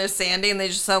together and they're sandy and they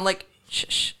just sound like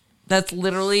shh. That's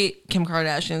literally Kim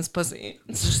Kardashian's pussy.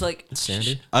 It's just like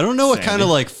Sandy. I don't know what Sandy. kind of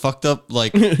like fucked up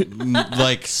like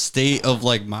like state of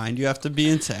like mind you have to be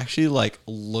in to actually like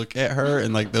look at her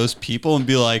and like those people and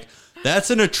be like,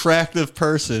 that's an attractive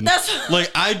person. That's-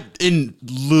 like I in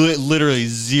literally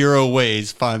zero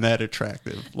ways find that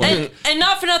attractive. Like, and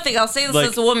not for nothing, I'll say this Like-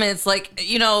 as a woman, it's like,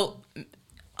 you know,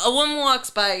 a woman walks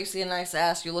by, you see a nice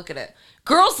ass, you look at it.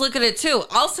 Girls look at it too.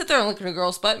 I'll sit there and look at a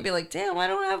girl's butt and be like, damn, I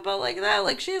don't have a butt like that.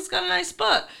 Like, she's got a nice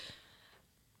butt.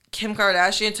 Kim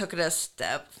Kardashian took it a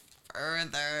step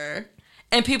further.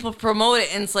 And people promote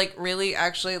it, and it's like, really,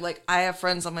 actually, like, I have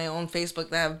friends on my own Facebook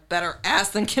that have better ass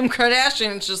than Kim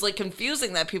Kardashian. It's just, like,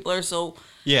 confusing that people are so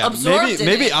yeah, absorbed in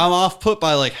maybe it. I'm off put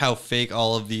by like how fake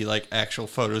all of the like actual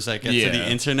photos that get to the Yeah,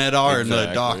 internet are and the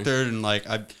exactly. doctored and like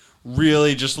I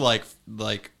really just like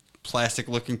plastic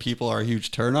looking people are a huge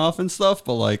turnoff and stuff,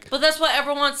 but like But that's what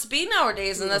everyone wants to be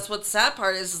nowadays, and that's what the sad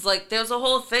part is like, there's a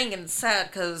whole thing, and it's sad,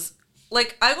 because,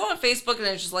 like, I go on Facebook, and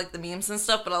it's just, like, the memes and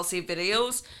stuff, but I'll see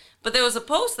videos, but there was a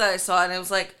post that I saw, and it was,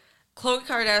 like, Khloe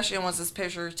Kardashian wants this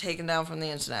picture taken down from the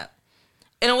internet.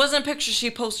 And it wasn't a picture she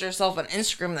posted herself on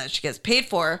Instagram that she gets paid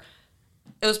for.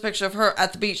 It was a picture of her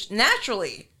at the beach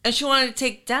naturally, and she wanted to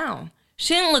take down.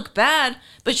 She didn't look bad,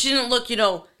 but she didn't look, you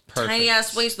know, tiny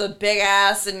ass waist with a big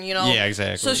ass, and you know. Yeah,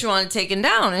 exactly. So she wanted taken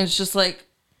down, and it's just like,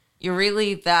 you're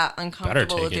really that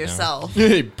uncomfortable take with it down. yourself.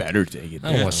 You better take it.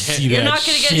 I don't want to see You're that not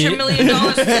gonna get shit. your $1 million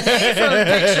today from a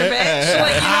picture, bitch.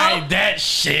 Like, you know, Hide that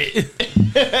shit.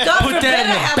 God Put forbid that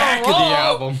in I the have back a of the role.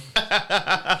 album.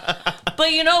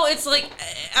 But you know, it's like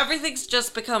everything's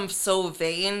just become so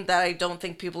vain that I don't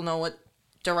think people know what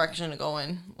direction to go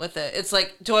in with it. It's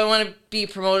like, do I want to be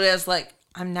promoted as like,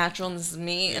 I'm natural and this is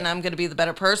me and I'm going to be the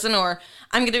better person, or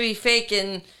I'm going to be fake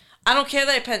and I don't care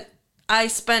that I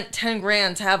spent 10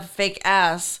 grand to have a fake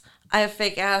ass. I have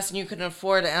fake ass and you can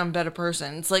afford it and I'm a better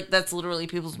person. It's like, that's literally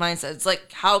people's mindset. It's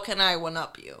like, how can I one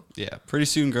up you? yeah, pretty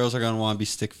soon girls are gonna want to be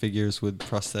stick figures with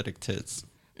prosthetic tits.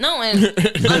 No, and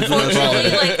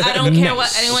unfortunately, like, I don't care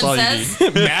what anyone all you says.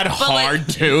 Mad like- hard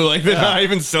too. Like they're not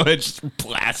even so it's just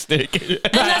plastic. And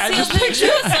that's the other picture.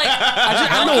 It's like, I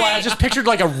don't know why. I just pictured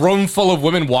like a room full of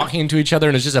women walking into each other,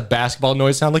 and it's just a basketball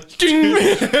noise sound like ding,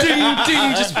 ding,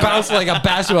 ding, just bouncing like a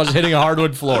basketball just hitting a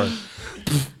hardwood floor.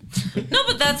 no,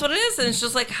 but that's what it is. And it's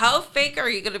just like, how fake are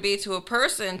you going to be to a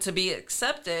person to be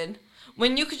accepted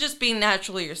when you could just be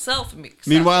naturally yourself and be accepted?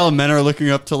 Meanwhile, men are looking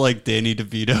up to like Danny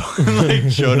DeVito and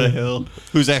like Jonah Hill,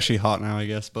 who's actually hot now, I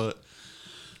guess. But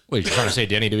Wait, you're trying to say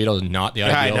Danny DeVito is not the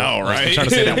ideal? I know, You're right? trying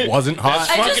to say that wasn't hot?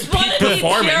 I just fucking want peak to be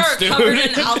performance, pure, dude. covered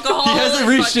in alcohol. he hasn't and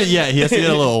reached it fucking- yet. He has to get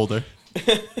a little older.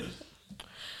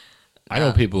 I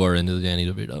know people who are into Danny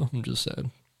DeVito. I'm just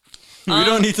saying. We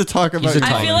don't need to talk about. He's a your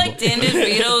I feel Tyler like Dan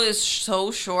DeVito is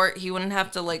so short, he wouldn't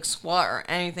have to like squat or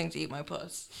anything to eat my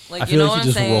puss. Like, I you feel know like what he I'm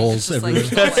just saying? rolls It's just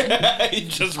everywhere. like, no way. He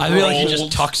just I feel like he rolls.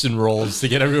 just tucks and rolls to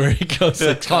get everywhere he goes.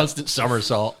 Like constant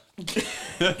somersault.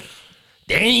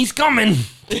 Danny's coming.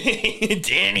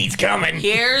 Danny's coming.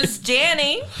 Here's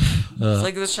Danny. It's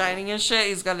like The Shining and shit.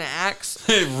 He's got an axe.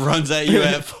 It runs at you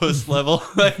at post level.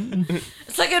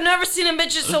 It's like I've never seen a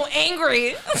midget so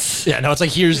angry. Yeah, no, it's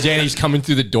like here's Danny's coming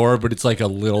through the door, but it's like a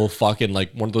little fucking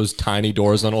like one of those tiny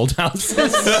doors on old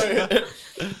houses.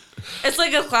 It's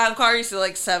like a cloud car. You see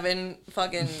like 7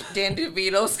 fucking Dan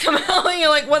DeVitos come out, and you're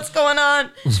like, "What's going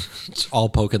on?" It's all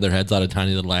poking their heads out of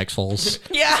tiny little axe holes.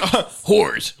 Yeah.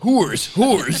 Whores.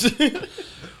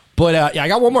 But yeah, I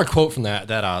got one more quote from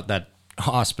that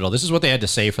hospital. This is what they had to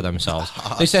say for themselves.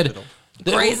 They said,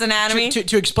 Grey's Anatomy.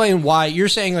 To explain why you're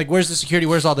saying like, where's the security?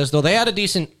 Where's all this? Though they had a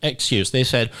decent excuse. They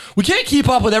said we can't keep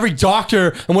up with every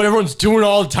doctor and what everyone's doing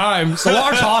all the time. It's a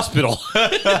large hospital.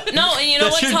 No, and you know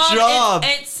That's what, your Tom? job.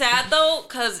 It's sad though,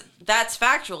 because that's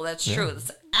factual. That's true.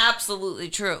 It's absolutely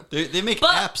true. They make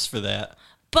But- apps for that.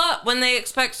 But when they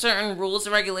expect certain rules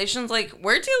and regulations, like,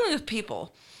 we're dealing with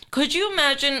people. Could you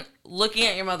imagine looking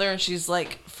at your mother and she's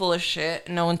like full of shit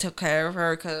and no one took care of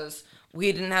her because we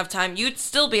didn't have time? You'd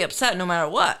still be upset no matter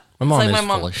what. My mom It's is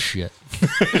full of shit.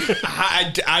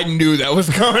 I knew that was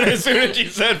coming as soon as you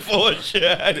said full of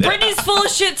shit. Brittany's full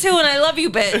of shit too, and I love you,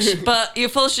 bitch, but you're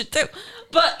full of shit too.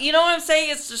 But you know what I'm saying?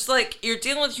 It's just like you're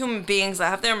dealing with human beings that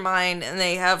have their mind and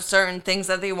they have certain things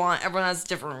that they want. Everyone has a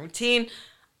different routine.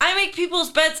 I make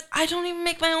people's beds. I don't even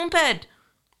make my own bed.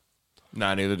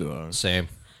 Nah, neither do I. Same.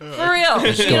 For real.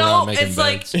 You go know, around making it's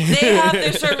like beds. they have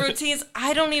their certain routines.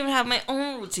 I don't even have my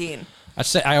own routine.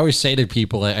 I always say to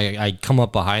people, I come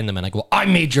up behind them and I go, I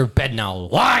made your bed, now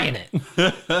lie in it.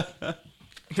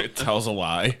 It tells a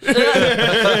lie.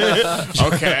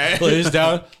 Okay. Lays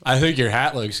down. I think your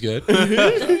hat looks good.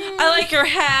 I like your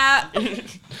hat.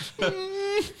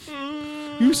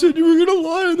 You said you were gonna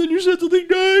lie and then you said something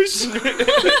nice.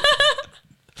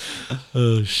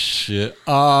 Oh shit.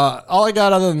 All I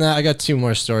got other than that, I got 2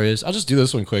 more stories. I'll just do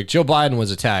this one quick. Joe Biden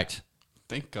was attacked.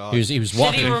 Thank God. He was Did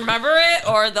walking. he remember it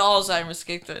or the Alzheimer's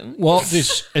kicked in? Well,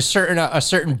 there's a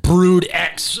certain Brood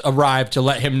X arrived to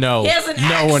let him know He has an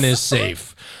no X. one is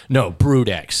safe. No, Brood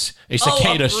X, a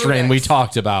cicada Brood strain we X.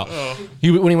 talked about.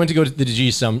 When he went to go to the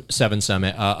G7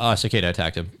 summit, a cicada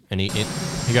attacked him, and he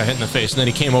got hit in the face, and then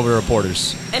he came over to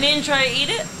reporters. And he didn't try to eat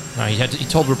it? He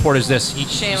told reporters this. He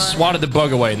Shame on him. swatted the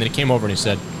bug away, and then he came over and he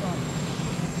said,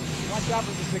 Watch out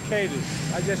for the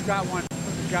cicadas. I just got one.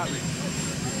 It got me.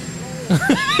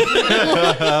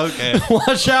 Okay.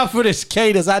 "Watch out for the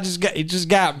cicadas. It just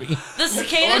got me." The I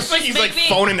cicadas think just he's make like me...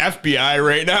 phoning FBI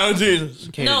right now, Jesus.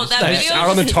 No, that He's video out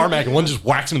on the just- tarmac, and one just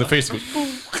whacks him in the face. And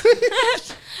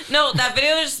goes, No, that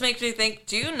video just makes me think,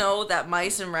 do you know that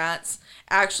mice and rats,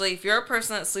 actually, if you're a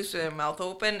person that sleeps with their mouth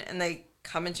open and they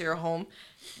come into your home,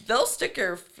 they'll stick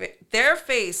their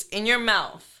face in your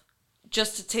mouth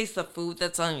just to taste the food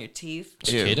that's on your teeth.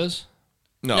 Cicadas?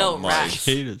 No, Mike. rats.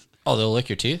 Cicadas. Oh, they'll lick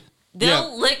your teeth?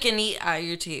 They'll lick and eat out of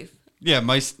your teeth. Yeah,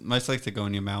 mice like to go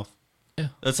in your mouth. Yeah.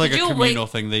 That's like Could a you communal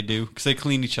wake- thing they do because they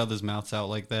clean each other's mouths out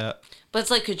like that. But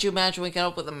it's like, could you imagine waking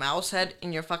up with a mouse head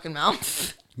in your fucking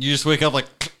mouth? You just wake up like,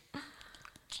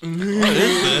 what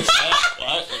is this?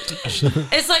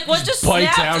 It's like, what just Bite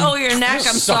snapped? down, Oh, your neck,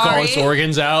 I'm suck all its sorry.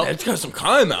 organs out, It's got some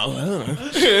cotton out. I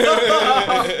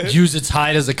don't know. use its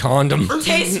hide as a condom.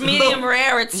 Tastes medium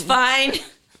rare, it's fine.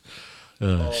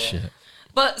 Oh, shit.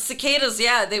 But cicadas,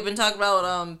 yeah, they've been talking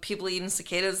about people eating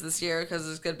cicadas this year because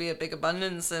there's going to be a big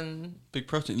abundance. And Big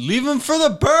protein. Leave them for the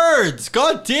birds.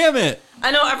 God damn it.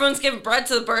 I know everyone's giving bread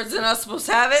to the birds and not supposed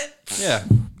to have it. Yeah.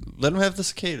 Let them have the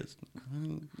cicadas.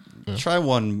 Try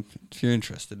one if you're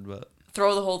interested, but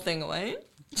Throw the whole thing away.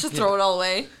 Just throw it all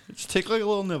away. just take like a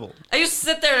little nibble. I used to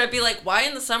sit there and I'd be like, why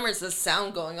in the summer is this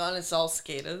sound going on? It's all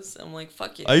cicadas. I'm like,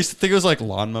 fuck you. I used to think it was like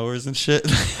lawnmowers and shit.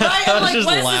 Right? I'm like, Just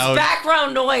what is loud. this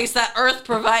background noise that Earth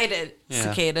provided? Yeah.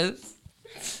 Cicadas.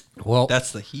 Well,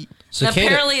 That's the heat. And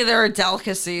apparently they're a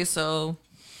delicacy, so...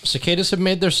 cicadas have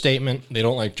made their statement. They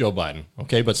don't like Joe Biden,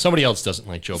 okay? But somebody else doesn't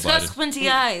like Joe It's got Biden. squinty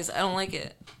eyes. I don't like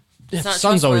it. It's not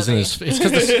Sun's always in trustworthy.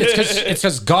 his face. It's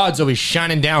because God's always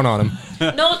shining down on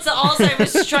him. No, it's the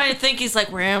Alzheimer's trying to think. He's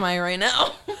like, where am I right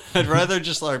now? I'd rather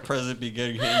just our president be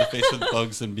getting hit in the face with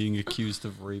bugs than being accused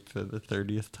of rape for the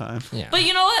 30th time. Yeah. But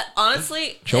you know what?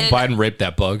 Honestly, Joe and- Biden raped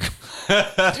that bug. No,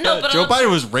 but Joe Biden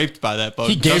was raped by that bug.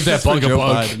 He gave that Justice for bug a Joe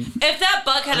bug. Biden. if that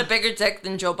bug had a bigger dick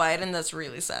than Joe Biden, that's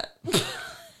really sad.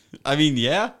 I mean,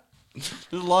 yeah. There's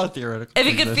a lot of theoretical. If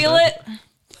he things could that feel happen.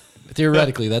 it,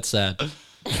 Theoretically, that's sad.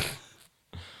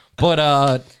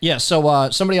 But yeah, so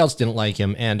somebody else didn't like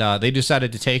him, and they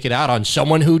decided to take it out on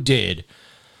someone who did.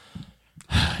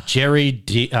 Jerry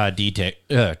Dietrich.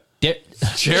 Jerry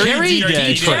Dick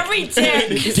is sad.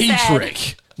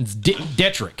 Dietrich. It's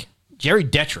Dietrich. Jerry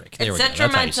Dietrich. There It's we go. That's how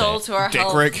you say detrimental it. to our Dick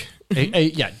health. Rick.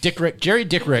 Yeah, Dick Rick. Jerry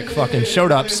Dick Rick fucking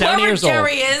showed up, 70 Whoever years old.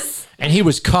 Jerry is. And he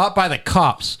was caught by the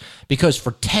cops because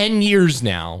for 10 years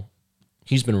now,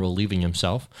 he's been relieving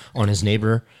himself on his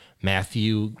neighbor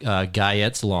Matthew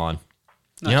Guyette's lawn.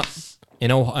 Yep.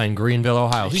 In Greenville,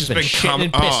 Ohio. He's been shitting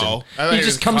and pissing. He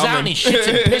just comes out and he shits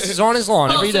and pisses on his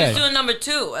lawn every day. He's doing number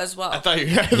 2 as well. I thought you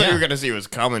were gonna see it was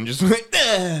coming. Just like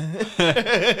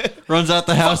runs out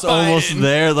the house almost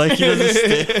there, like he doesn't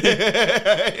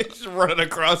stay. Just running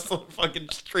across the fucking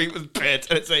street with pants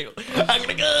and it's like, I'm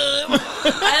gonna go.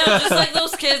 I know, just like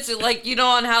those kids who, like, you know,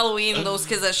 on Halloween, those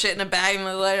kids that shit in a bag and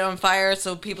they light it on fire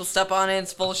so people step on it and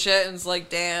it's full of shit and it's like,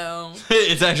 damn.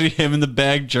 It's actually him in the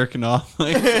bag jerking off.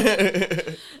 Like.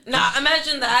 Nah,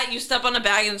 imagine that. You step on a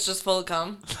bag and it's just full of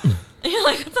cum. You're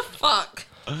like, what the fuck?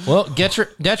 Well,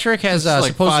 Detrick has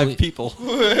like supposedly 5 people.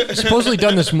 supposedly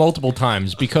done this multiple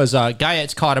times because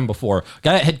Guyette's caught him before.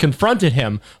 Guyette had confronted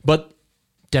him, but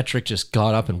Detrick just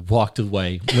got up and walked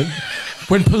away.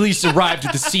 When police arrived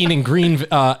at the scene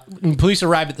when police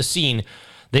arrived at the scene,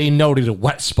 they noted a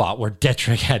wet spot where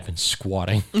Detrick had been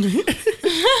squatting.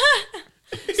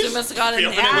 So he must have got in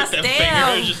the ass.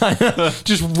 Damn.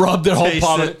 Just rubbed it whole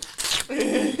palm.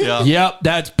 Yeah. Yep,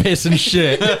 that's piss and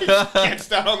shit. Gets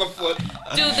down on the foot.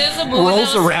 Dude, there's a movie.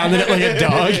 Rolls around in it like a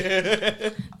dog.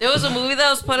 There was a movie that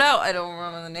was put out. I don't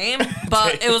remember the name,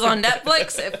 but it was on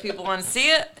Netflix if people want to see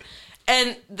it.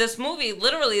 And this movie,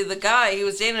 literally, the guy, he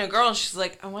was dating a girl, and she's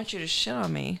like, I want you to shit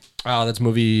on me. Oh, that's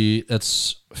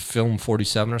film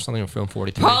 47 or something, or film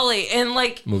 43. Probably. And,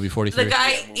 like, movie 43. The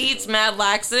guy eats mad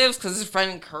laxatives because his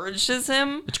friend encourages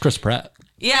him. It's Chris Pratt.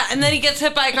 Yeah, and then he gets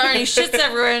hit by a car and he shits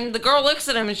everywhere, and the girl looks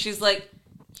at him and she's like,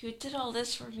 you did all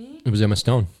this for me? It was Emma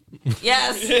Stone.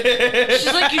 Yes.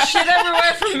 She's like, you shit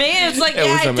everywhere for me? And it's like,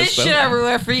 yeah, I did shit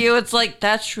everywhere for you. It's like,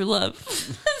 that's true love. It's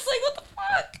like, what the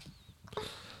fuck?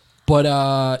 But,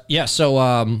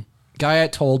 so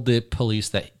Guyette told the police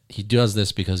that he does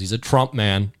this because he's a Trump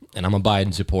man, and I'm a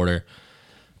Biden supporter.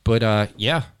 But,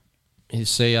 he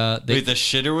say... Wait, the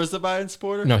shitter was the Biden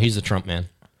supporter? No, he's a Trump man.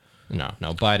 No,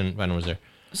 Biden was there.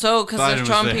 So, because there's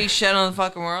Trump, he shit on the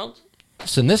fucking world?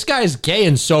 So this guy is gay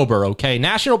and sober, okay?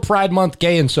 National Pride Month,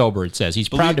 gay and sober, it says. He's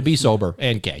proud to be sober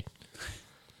and gay.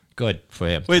 Good for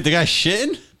him. Wait, the guy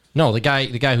shitting? No, the guy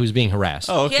who's being harassed.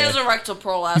 Oh, okay. He has a rectal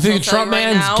prolapse. You think the Trump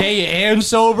man's gay and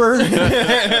sober?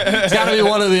 It's got to be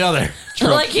one or the other.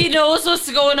 Like, he knows what's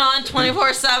going on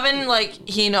 24/7. Like,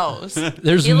 he knows.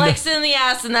 He likes it in the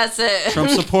ass, and that's it. Trump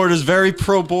supporters very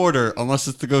pro-border, unless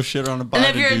it's to go shit on a Biden. And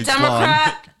if you're a dude's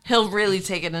Democrat, he'll really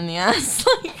take it in the ass.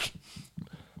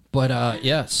 But I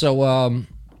don't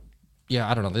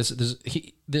know.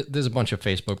 There's a bunch of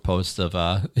Facebook posts of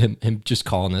him just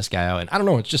calling this guy out, and I don't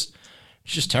know. It's just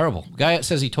terrible. Guy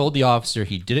says he told the officer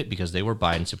he did it because they were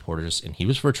Biden supporters and he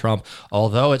was for Trump,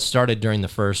 although it started during the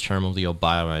first term of the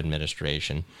Obama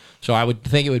administration. So I would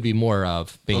think it would be more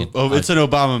of being. It's an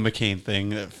Obama-McCain thing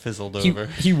that fizzled over.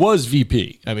 He was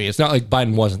VP. I mean, it's not like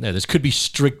Biden wasn't there. This could be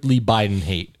strictly Biden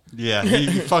hate. Yeah,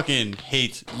 he fucking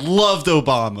loved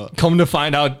Obama. Come to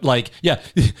find out,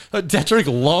 Detrick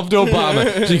loved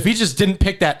Obama. So if he just didn't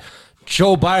pick that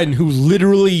Joe Biden, who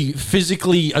literally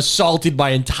physically assaulted my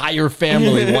entire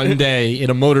family one day in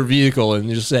a motor vehicle and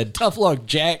just said, tough luck,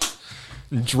 Jack,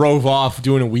 and drove off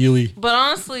doing a wheelie. But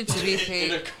honestly, to be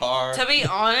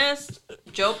honest,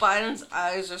 Joe Biden's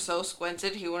eyes are so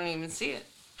squinted, he wouldn't even see it.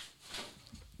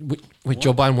 Wait,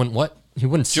 Joe Biden wouldn't what? He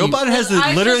wouldn't see. Joe Biden has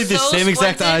literally the same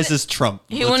exact eyes as Trump.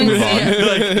 He wouldn't see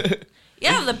it.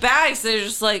 Yeah, the bags, they're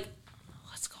just like,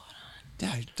 what's going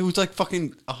on? Yeah, dude's like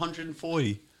fucking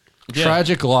 140. Yeah.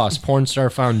 Tragic loss. Porn star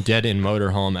found dead in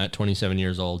motorhome at 27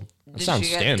 years old. That sounds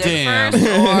standard. Damn.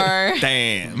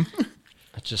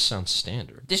 That just sounds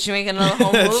standard. Did she make another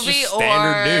home movie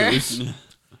standard news.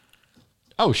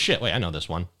 Oh shit! Wait, I know this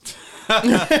one.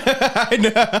 I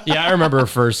know. Yeah, I remember her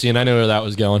first scene. I knew where that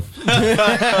was going.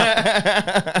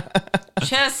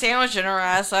 She had a sandwich in her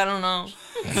ass. I don't know.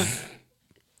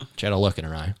 She had a look in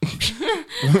her eye.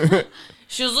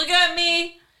 She was looking at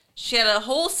me. She had a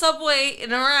whole Subway in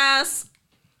her ass.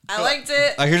 I liked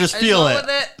it. I could just feel it.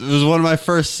 It was one of my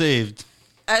first saved.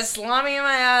 I had salami in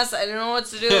my ass. I didn't know what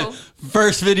to do.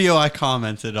 First video I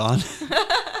commented on.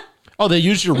 Oh, they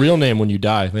use your real name when you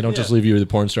die. They don't just leave you with a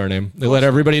porn star name. They let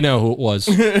everybody know who it was.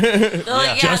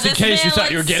 Like, just in case you thought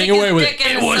you were getting away with it.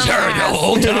 It was her the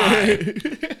whole time.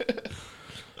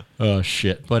 Oh,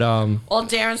 shit. But, while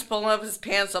Darren's pulling up his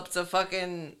pants up to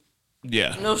fucking...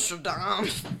 Yeah.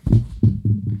 Nostradamus.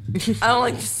 I don't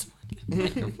like this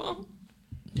microphone.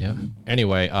 Yeah.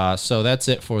 Anyway, so that's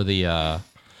it for the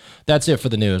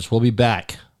news. We'll be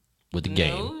back with the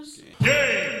game.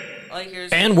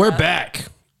 And we're back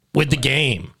with the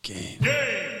game. Game.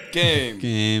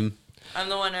 I'm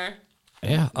the winner.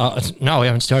 Yeah. No, we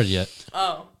haven't started yet.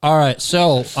 Oh. All right.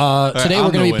 So today I'm we're the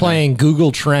going to be winner. playing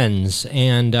Google Trends,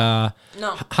 and No.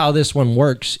 how this one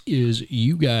works is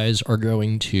you guys are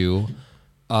going to,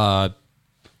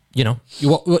 you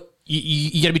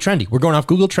got to be trendy. We're going off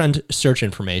Google Trend search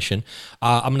information.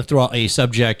 I'm going to throw out a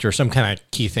subject or some kind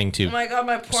of key thing to. Oh my god,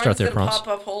 my porn's Start their gonna prompts. pop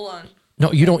up. Hold on.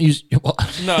 No, you don't use. Well,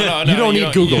 No, you don't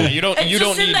need Google. Yeah, you don't. It's You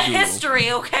just don't in need the Google.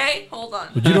 history, okay? Hold on.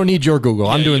 You don't need your Google.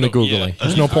 I'm doing the you don't- Googling. yeah.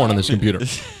 There's no porn on this computer.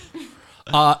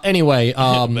 Anyway,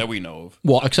 That we know of.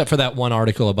 well, except for that one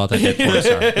article about that dead porn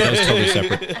star. That was totally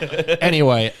separate.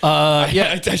 Anyway,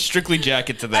 yeah. I strictly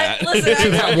jacket to I, that. listen, I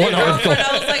that told one your girlfriend,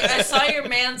 article. I was like, I saw your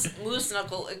man's loose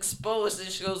knuckle exposed, and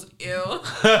she goes, ew.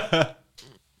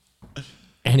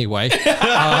 Anyway,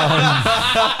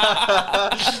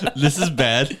 This is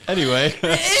bad. Anyway.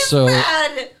 It's So-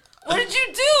 bad. What did you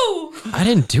do? I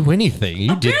didn't do anything.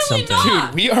 You did Apparently something.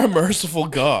 not. Dude, we are merciful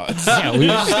gods. Yeah, we were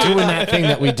just doing that thing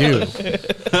that we do.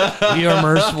 We are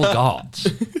merciful gods.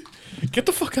 Get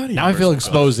the fuck out of here. Now I feel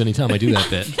exposed anytime I do that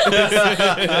bit.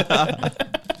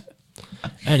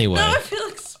 Anyway. Now I feel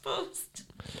exposed.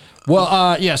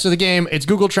 Well, yeah, so the game, it's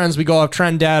Google Trends. We go off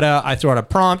trend data. I throw out a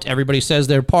prompt. Everybody says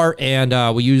their part,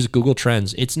 and we use Google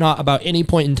Trends. It's not about any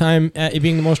point in time it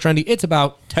being the most trendy. It's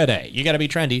about today. You got to be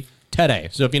trendy today.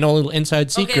 So if you know a little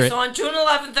inside secret. Okay, so on June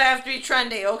 11th, I have to be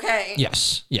trendy, okay?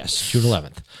 Yes, June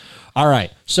 11th. All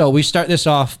right, so we start this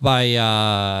off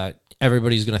by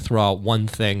everybody's going to throw out one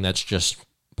thing that's just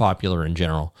popular in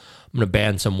general. I'm going to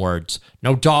ban some words.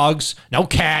 No dogs, no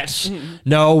cats,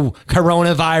 no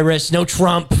coronavirus, no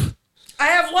Trump. I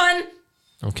have one.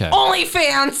 Okay.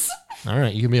 OnlyFans. All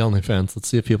right, you can be OnlyFans. Let's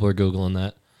see if people are Googling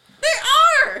that.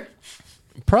 They are.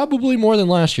 Probably more than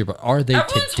last year, but are they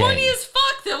Everyone's today? horny as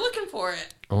fuck. They're looking for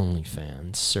it.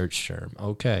 OnlyFans, search term.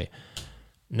 Okay.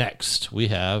 Next, we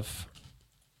have...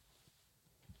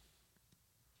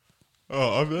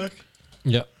 Oh, I'm back.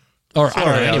 Yep. Or I don't know, Sorry,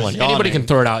 I was anyone. yawning. Anybody can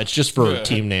throw it out. It's just for a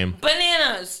team name.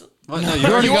 Bananas. Well, no, you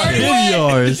already got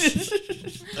yours.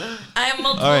 I have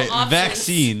multiple All right, options.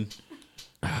 vaccine.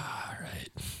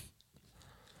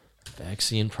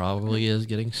 Vaccine probably is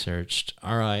getting searched.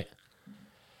 All right.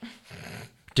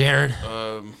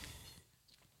 Darren.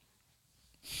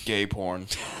 Gay porn.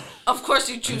 Of course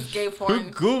you choose gay Who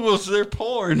porn. Googles their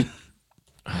porn?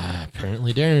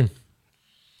 Apparently Darren.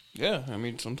 Yeah, I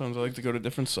mean, sometimes I like to go to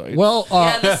different sites. Well,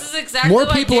 Yeah, this is exactly more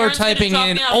why people are Darren's gonna typing drop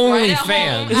in me off right at home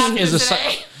OnlyFans after is a today.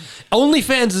 site.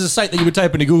 OnlyFans is a site that you would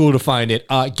type into Google to find it.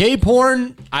 Gay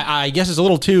porn, I guess, is a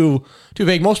little too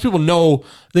vague. Most people know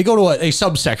they go to a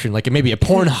subsection, like maybe a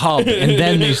porn hub, and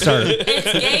then they start.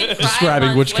 It's gay pride Describing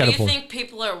month. which What kind do of you porn. think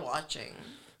people are watching?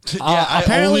 I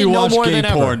apparently only no watch more gay than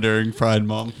ever. porn during Pride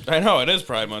Month. I know it is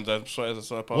Pride Month. That's why it's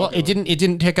so popular. Well, it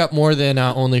didn't pick up more than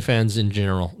OnlyFans in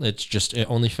general. It's just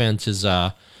OnlyFans is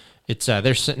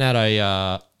they're sitting at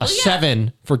a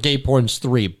 7 for gay porn's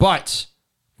 3, but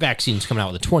vaccine's coming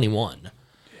out with a 21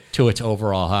 to its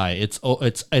overall high. Its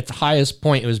highest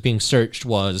point it was being searched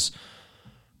was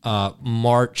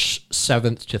March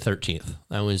 7th to 13th.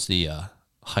 That was the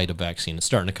height of vaccine. It's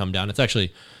starting to come down.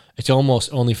 It's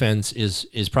almost OnlyFans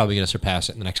is probably going to surpass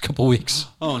it in the next couple weeks.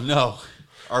 Oh no,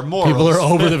 our morals. People are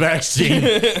over the vaccine.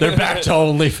 They're back to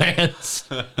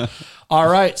OnlyFans. All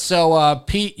right, so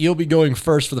Pete, you'll be going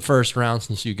first for the first round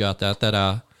since you got that.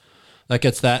 That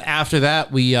gets that. After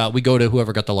that, we go to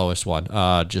whoever got the lowest one.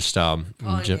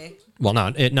 Okay. Well,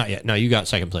 not yet. No, you got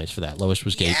second place for that. Lowest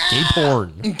was gay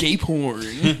porn. gay porn.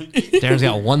 Darren's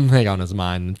got one thing on his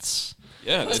mind. It's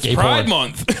Yeah, it's gay Pride porn.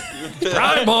 Month.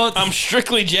 Pride Month. I'm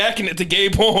strictly jacking it to gay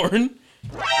porn.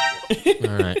 All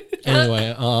right.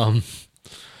 Anyway,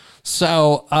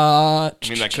 so I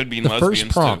mean, that could be the lesbians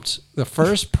first prompt. The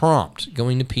first prompt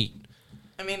going to Pete.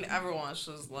 I mean, everyone watches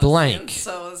lesbians, Blank.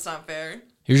 so it's not fair.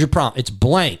 Here's your prompt. It's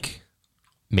blank.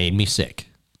 Made me sick.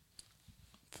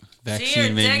 See your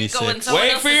Vaccine made me dick go in sick. someone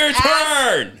Wait for your else's ass.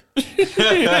 turn.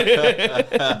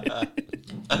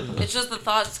 It's just the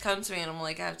thoughts come to me, and I'm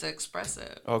like, I have to express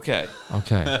it. Okay,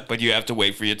 Okay. but you have to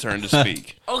wait for your turn to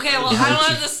speak. Okay, well, I don't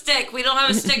have the stick. We don't have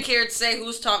a stick here to say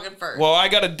who's talking first. Well, I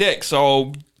got a dick,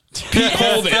 so Pete,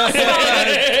 hold it.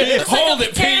 Hold it,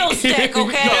 potato Pete. stick,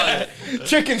 okay?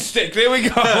 Chicken stick. There we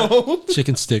go.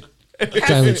 Chicken stick. Have the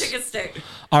Silence. chicken stick.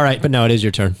 All right, but no, it is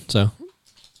your turn. So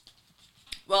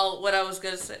Well, what I was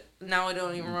gonna say, now I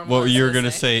don't even remember. What I was you were gonna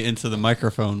say into the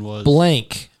microphone was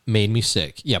blank made me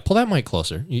sick. Yeah, pull that mic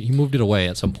closer. You moved it away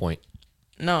at some point.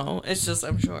 No, it's just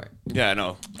I'm short. Yeah, I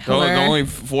know. The Hello? only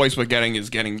voice we're getting is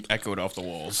getting echoed off the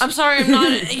walls. I'm sorry, I'm not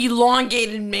an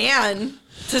elongated man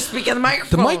to speak in the The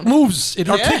microphone. mic moves. It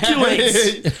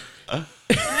articulates.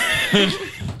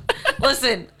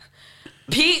 Listen,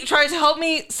 Pete tried to help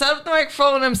me set up the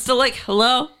microphone, and I'm still like,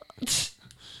 hello?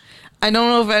 I don't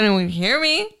know if anyone can hear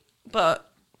me, but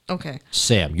okay.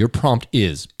 Sam, your prompt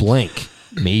is blank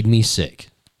made me sick.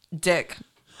 Dick.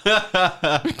 All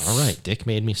right, Dick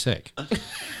made me sick.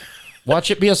 Watch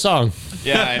it be a song.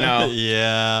 Yeah, I know.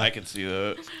 Yeah. I can see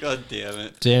that. God damn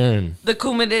it. Darren. The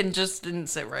Kuma didn't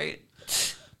sit right.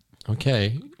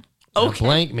 Okay. Okay.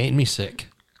 Blank made me sick.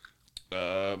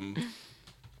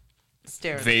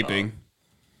 Staring. Vaping.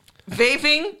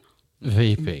 Vaping?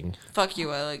 Vaping. Fuck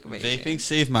you, I like vaping. Vaping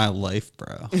saved my life,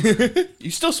 bro.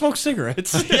 You still smoke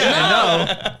cigarettes.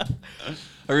 I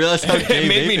realized how gay It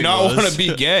made me vaping not was. want to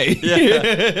be gay.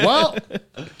 Well,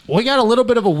 we got a little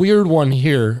bit of a weird one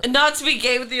here. And not to be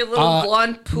gay with your little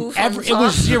blonde poof on the It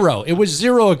was top. zero. It was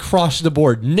zero across the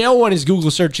board. No one is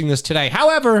Google searching this today.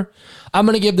 However, I'm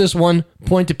going to give this 1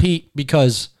 point to Pete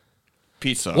because,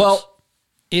 Pete sucks. well,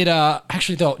 it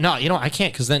actually though no, I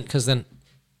can't because then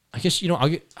I guess I'll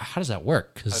get. How does that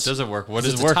work? Because It doesn't work. What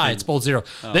it's is a working? tie. It's both zero.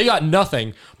 They got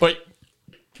nothing, but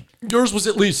yours was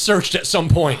at least searched at some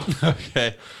point.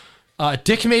 Okay.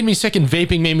 Dick made me sick and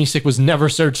vaping made me sick was never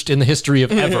searched in the history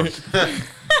of ever.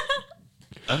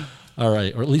 All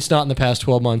right, or at least not in the past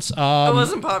 12 months. It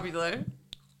wasn't popular.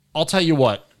 I'll tell you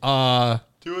what. Do a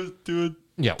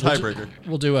Yeah, tiebreaker.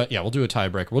 We'll do a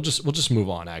tiebreaker. We'll just move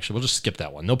on. Actually, we'll just skip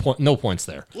that one. No points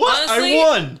there. What? Honestly- I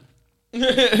won. No.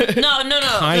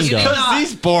 Kind You of. did not.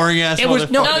 These boring ass. It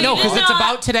was no, you did because it's not.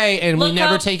 about today, and we Look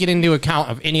never up- take it into account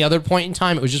of any other point in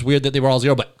time. It was just weird that they were all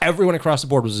zero, but everyone across the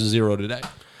board was a zero today.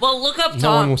 Well, look up, Tom.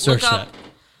 No one will search look up, that.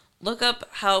 Look up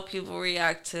how people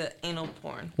react to anal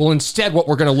porn. Well, instead, what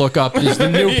we're going to look up is the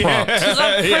new prompt. Because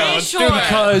I'm pretty let's do sure that.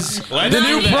 Because Let's the do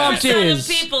new that. prompt 90% is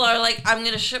of people are like, I'm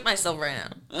gonna shit myself right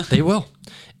now. they will,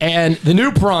 and the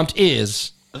new prompt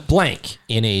is blank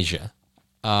in Asia.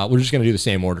 We're just going to do the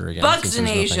same order again. Bugs since in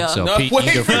there's nothing. Asia. So No, Pete, wait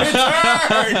you go for first. the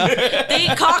turn. They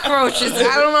eat cockroaches.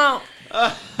 I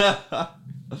don't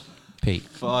know. Pete.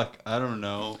 Fuck. I don't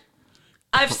know.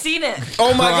 I've seen it.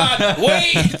 Oh my god!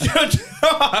 Wait to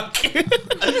talk.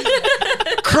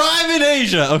 Crime in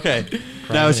Asia. Okay.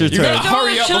 Now it's your You turn. gotta Throw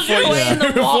hurry the up children before away in the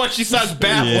wall. before she starts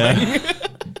babbling.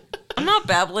 I'm not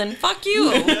babbling. Fuck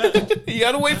you. You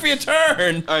gotta wait for your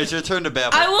turn. All right, it's your turn to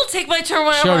babble. I will take my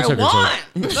turn She whenever already I took her want.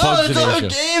 turn. no, Bugs that's in not how Asia.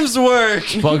 games work.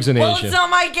 Bugs in Well, Asia. it's not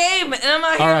my game, and I'm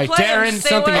not here All right, to play. I'm Darren, just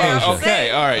saying something what in I Asia. have to say.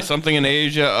 Okay, all right. Something in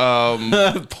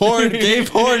Asia. Porn, gay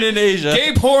porn in Asia.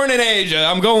 Gay porn in Asia.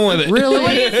 I'm going with it. What do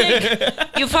Really? you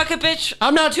think? You fuck a bitch.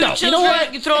 I'm not. Two No, you children. know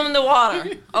what? You throw them in the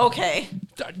water. Okay.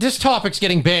 This topic's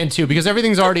getting banned too because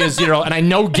everything's already a zero, and I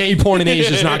know gay porn in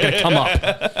Asia is not going to come up.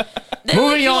 Then,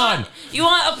 Moving you on. Want, you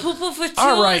want a poo poo for two?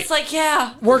 All right. It's like,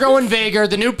 yeah, We're going vaguer.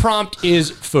 The new prompt is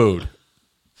food.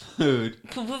 Dude.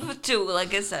 poo poo for two,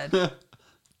 like I said.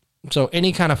 So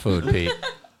any kind of food, Pete.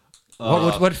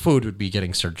 What food would be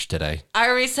getting searched today? I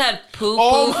already said poo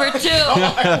poo for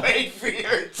two. Wait for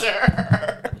your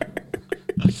turn.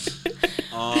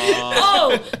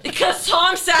 Oh, because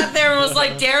Tom sat there and was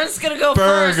like, Darren's gonna go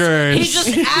Burgers. first. He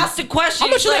just asked a question.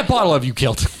 How much He's of like, that bottle have you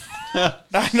killed?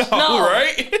 I know, No.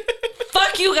 right?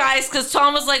 fuck you guys, because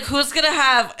Tom was like, who's gonna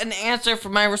have an answer for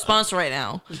my response right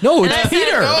now? No, And I it's said,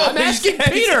 Peter. no, I'm asking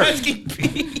Peter. Asking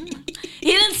Pete.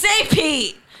 He didn't say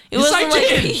Pete. It Yes, wasn't I like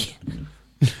did. Pete.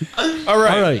 All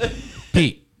right. All right,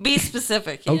 Pete. Be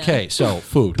specific. yeah. Okay, so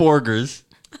food. Burgers.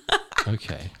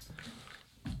 Okay.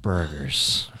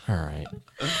 Burgers. All right.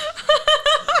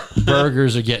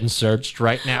 Burgers are getting searched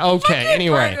right now. Okay,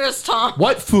 anyway. Burgers, Tom.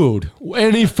 What food?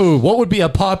 Any food. What would be a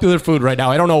popular food right now?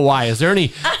 I don't know why. Is there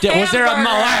any... Was there a hamburger.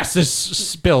 molasses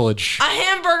spillage? A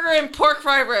hamburger and pork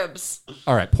fried ribs.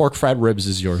 All right, pork fried ribs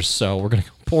is yours. So we're going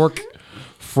to... Pork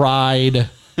fried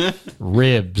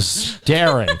ribs.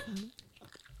 Darren.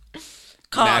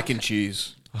 Cock. Mac and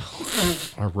cheese.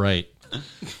 All right.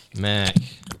 Mac.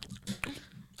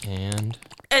 And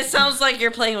It sounds like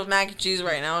you're playing with mac and cheese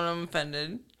right now, and I'm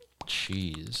offended.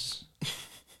 cheese.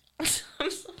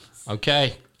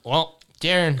 Okay. Well,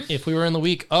 Darren, if we were in the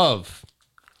week of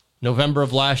November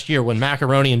of last year when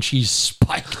macaroni and cheese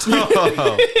spiked.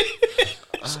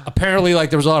 Apparently, like,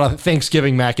 there was a lot of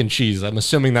Thanksgiving mac and cheese. I'm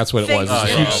assuming that's what it was. It was a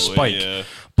huge Probably, spike. yeah.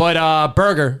 But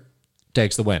burger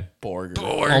takes the win. Burger.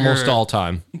 Almost all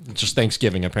time. Just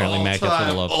Thanksgiving, apparently. Mac gets a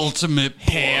little love. Ultimate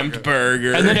Hammed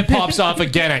burger. And then it pops off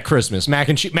again at Christmas. Mac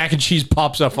and cheese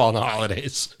pops up on the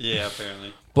holidays. Yeah,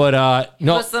 apparently. But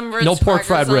no, Put some Ritz no pork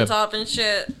fried crackers on rib. top and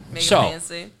shit. Make So- it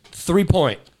fancy. 3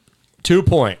 point, 2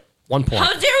 point, 1 point.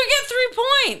 How dare we get 3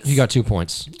 points? You got 2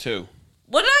 points. 2.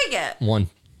 What did I get? 1.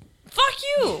 Fuck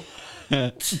you.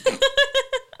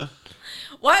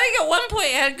 Why did I get 1 point? I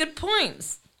had good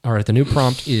points. All right, the new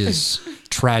prompt is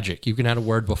Tragic. You can add a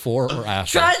word before or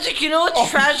after. Tragic. You know what's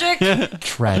tragic?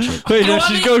 Tragic. Wait, no, want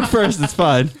she's me- going first. It's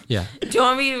fine. Yeah. Do you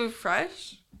want me to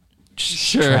refresh?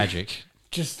 Sure. Tragic.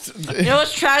 Just You know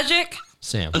what's tragic?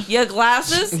 Sam. Your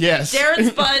glasses. Yes.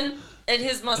 Darren's bun and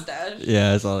his mustache.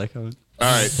 Yeah, that's all that comes.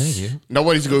 all right. Thank you.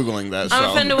 Nobody's googling that. I'm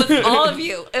So offended with all of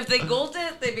you. If they Googled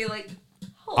it, they'd be like,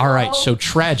 hello. All right, so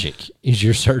tragic is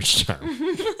your search term.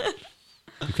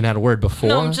 You can add a word before.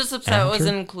 No, I'm just upset it after.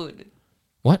 wasn't included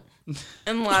What?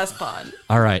 in the last pod.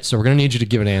 All right, so we're gonna need you to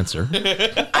give an answer. I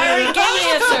already gave the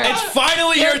answer. it's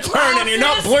finally your turn, and you're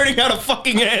not glasses. blurting out a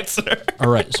fucking answer. All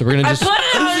right, so we're gonna I just put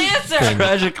it on the answer.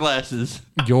 Tragic glasses.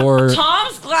 your.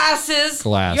 Tom's glasses,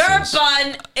 Glasses. your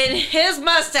bun, and his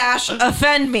mustache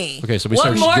offend me. Okay, so we what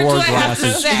searched more your do I have to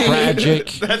glasses. say? Tragic.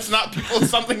 That's not people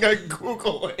something I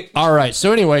googling. All right,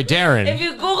 so anyway, Darren. If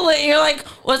you Google it, and you're like,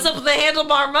 "What's up with the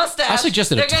handlebar mustache?" I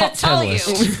suggested a they're gonna top 10 tell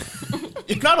list.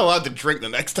 You're not allowed to drink the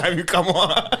next time you come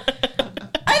on. I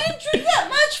didn't drink that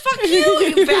much. Fuck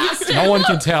you, you bastard. No one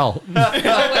can tell.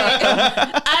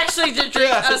 I actually did drink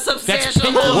a That's substantial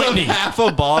Pink amount. Whitney. Half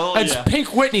a bottle. That's yeah.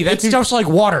 Pink Whitney. That stuff's like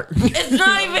water. It's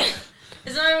not even.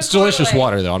 It's not even. It's delicious Kool-Aid.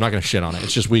 water, though. I'm not gonna shit on it.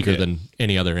 It's just weaker than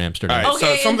any other Amsterdam. All right.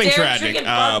 Okay, So something and Darren's tragic. drinking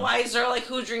Budweiser. Like,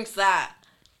 who drinks that?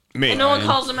 Me. And no one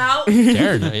calls him out.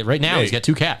 Darren, right now, he's got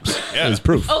 2 caps. Yeah. It's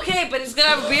proof. Okay, but he's gonna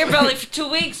have a beer belly for 2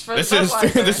 weeks for This the is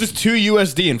Budweiser. this is 2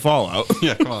 USD in Fallout.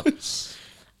 Yeah, come on. It's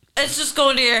just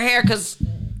going to your hair because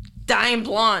dying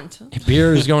blonde.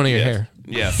 Beer is going to your hair.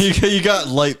 Yes. You got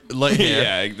light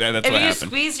hair. Yeah, that's If what you happened.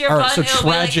 squeeze your All right, butt, so it'll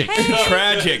tragic. be like, hey.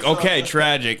 Tragic. Okay,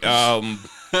 tragic. I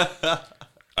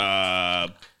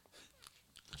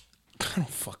don't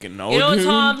fucking know. You know what, dude.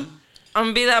 Tom? I'm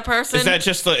gonna be that person. Is that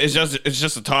just it's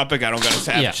just a topic? I don't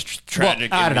gotta have Yeah.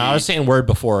 tragic. Well, I in don't know. I me. was saying word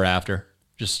before or after.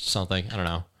 Just something. I don't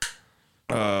know.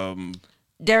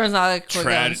 Darren's not like quick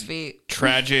on Tra- his feet.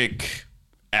 tragic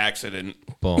accident.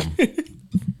 Boom.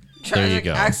 Tragic you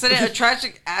go. accident. A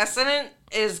tragic accident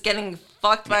is getting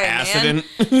fucked by a Accident.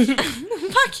 man.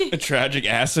 Fuck you. A tragic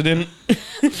accident.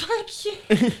 Fuck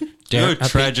you. No, Darren,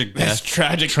 tragic That's death.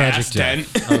 tragic. Tragic accident.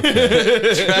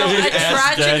 A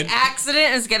ass tragic dead.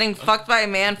 accident is getting fucked by a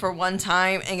man for one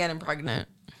time and getting pregnant.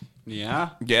 Yeah.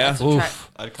 Yeah.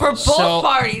 Oof. I'd For call both it. So-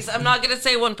 parties. I'm not gonna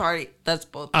say one party. That's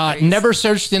both parties. Never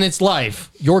searched in its life.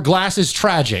 Your glass is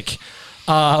tragic.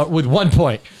 With 1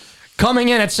 point. Coming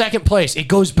in at second place. It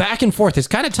goes back and forth. It's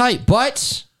kind of tight,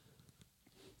 but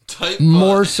Type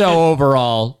more butt. so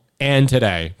overall. And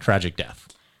today, tragic death.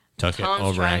 Took it Tom's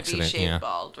over trying to be accident. shaved Yeah.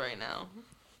 bald right now.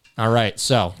 All right.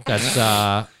 So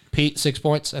that's Pete, 6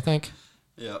 points, I think.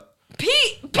 Yeah. Pete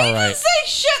All didn't right. say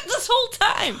shit this whole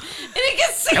time, and he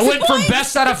gets 6 It went from points.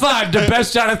 best out of 5 to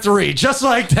best out of 3, just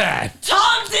like that.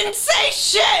 Tom didn't say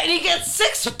shit, and he gets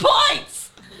 6 points.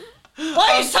 Why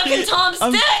are you sucking Tom's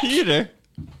I'm dick? Peter.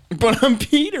 But I'm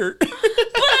Peter. But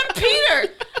I'm Peter.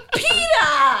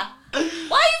 Peter. Why are you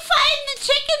fighting the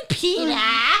chicken, Peter?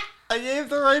 I gave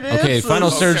the right answer. Okay, final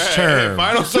search term.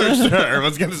 Final search term.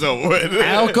 Let's get this over with.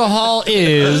 Alcohol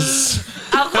is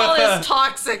Alcohol is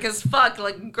toxic as fuck,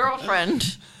 like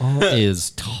girlfriend.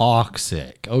 is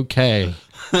toxic. Okay,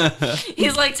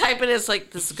 He's like typing it's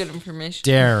like this is good information.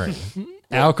 Darren.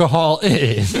 Alcohol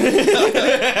is A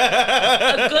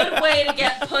good way to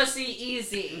get pussy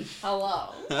easy. Hello.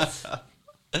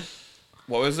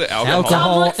 What was it? Tom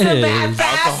Alcohol looks at bad is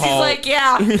fast. He's alcohol. like,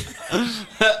 yeah,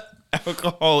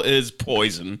 Alcohol is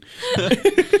poison.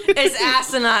 it's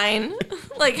asinine.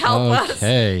 Like, help us.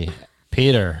 okay.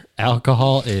 Peter,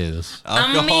 alcohol is.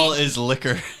 Alcohol is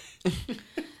liquor.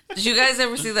 Did you guys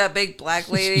ever see that big black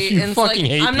lady? You And it's fucking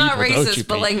like, hate I'm not people, don't you, racist,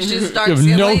 but Pete? like she's dark You have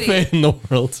skinned no lady. faith in the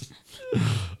world.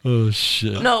 Oh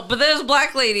shit. No, but there's a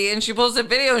black lady, and she posted a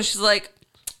video, and she's like,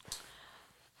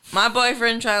 my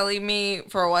boyfriend tried to leave me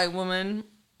for a white woman.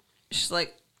 She's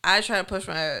like, I try to push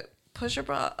my pusher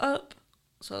bra up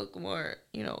so it's more,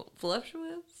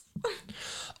 voluptuous.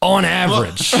 On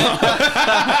average,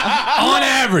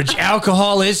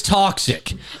 alcohol is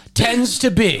toxic. Tends to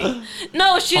be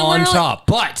No, she on literally, top,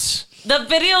 but the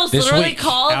video's this literally week,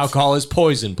 called, alcohol is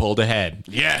poison pulled ahead,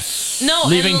 Yes. no,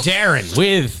 leaving and- Darren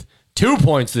with 2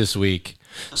 points this week.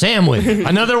 Sam with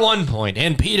another 1 point,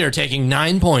 and Peter taking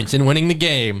 9 points and winning the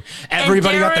game. and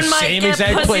Everybody got the Darren might same get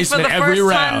exact pussy placement for the every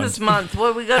first time round. this month.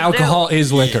 What are we gonna Alcohol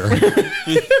is liquor.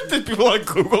 Did people are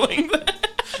googling that?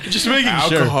 Just making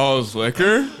Alcohol is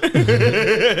liquor.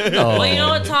 Well, you know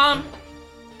what, Tom?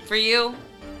 For you,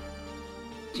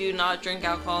 do you not drink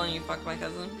alcohol and you fuck my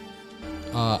cousin?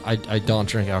 I don't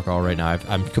drink alcohol right now.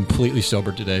 I'm completely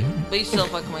sober today. But you still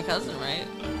fuck my cousin, right?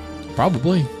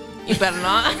 Probably. You better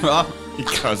not. You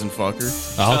cousin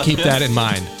fucker. I'll keep that in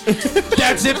mind.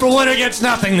 That's it for Winner Gets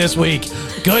Nothing this week.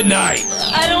 Good night.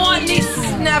 I don't want nieces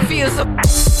and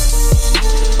nephews.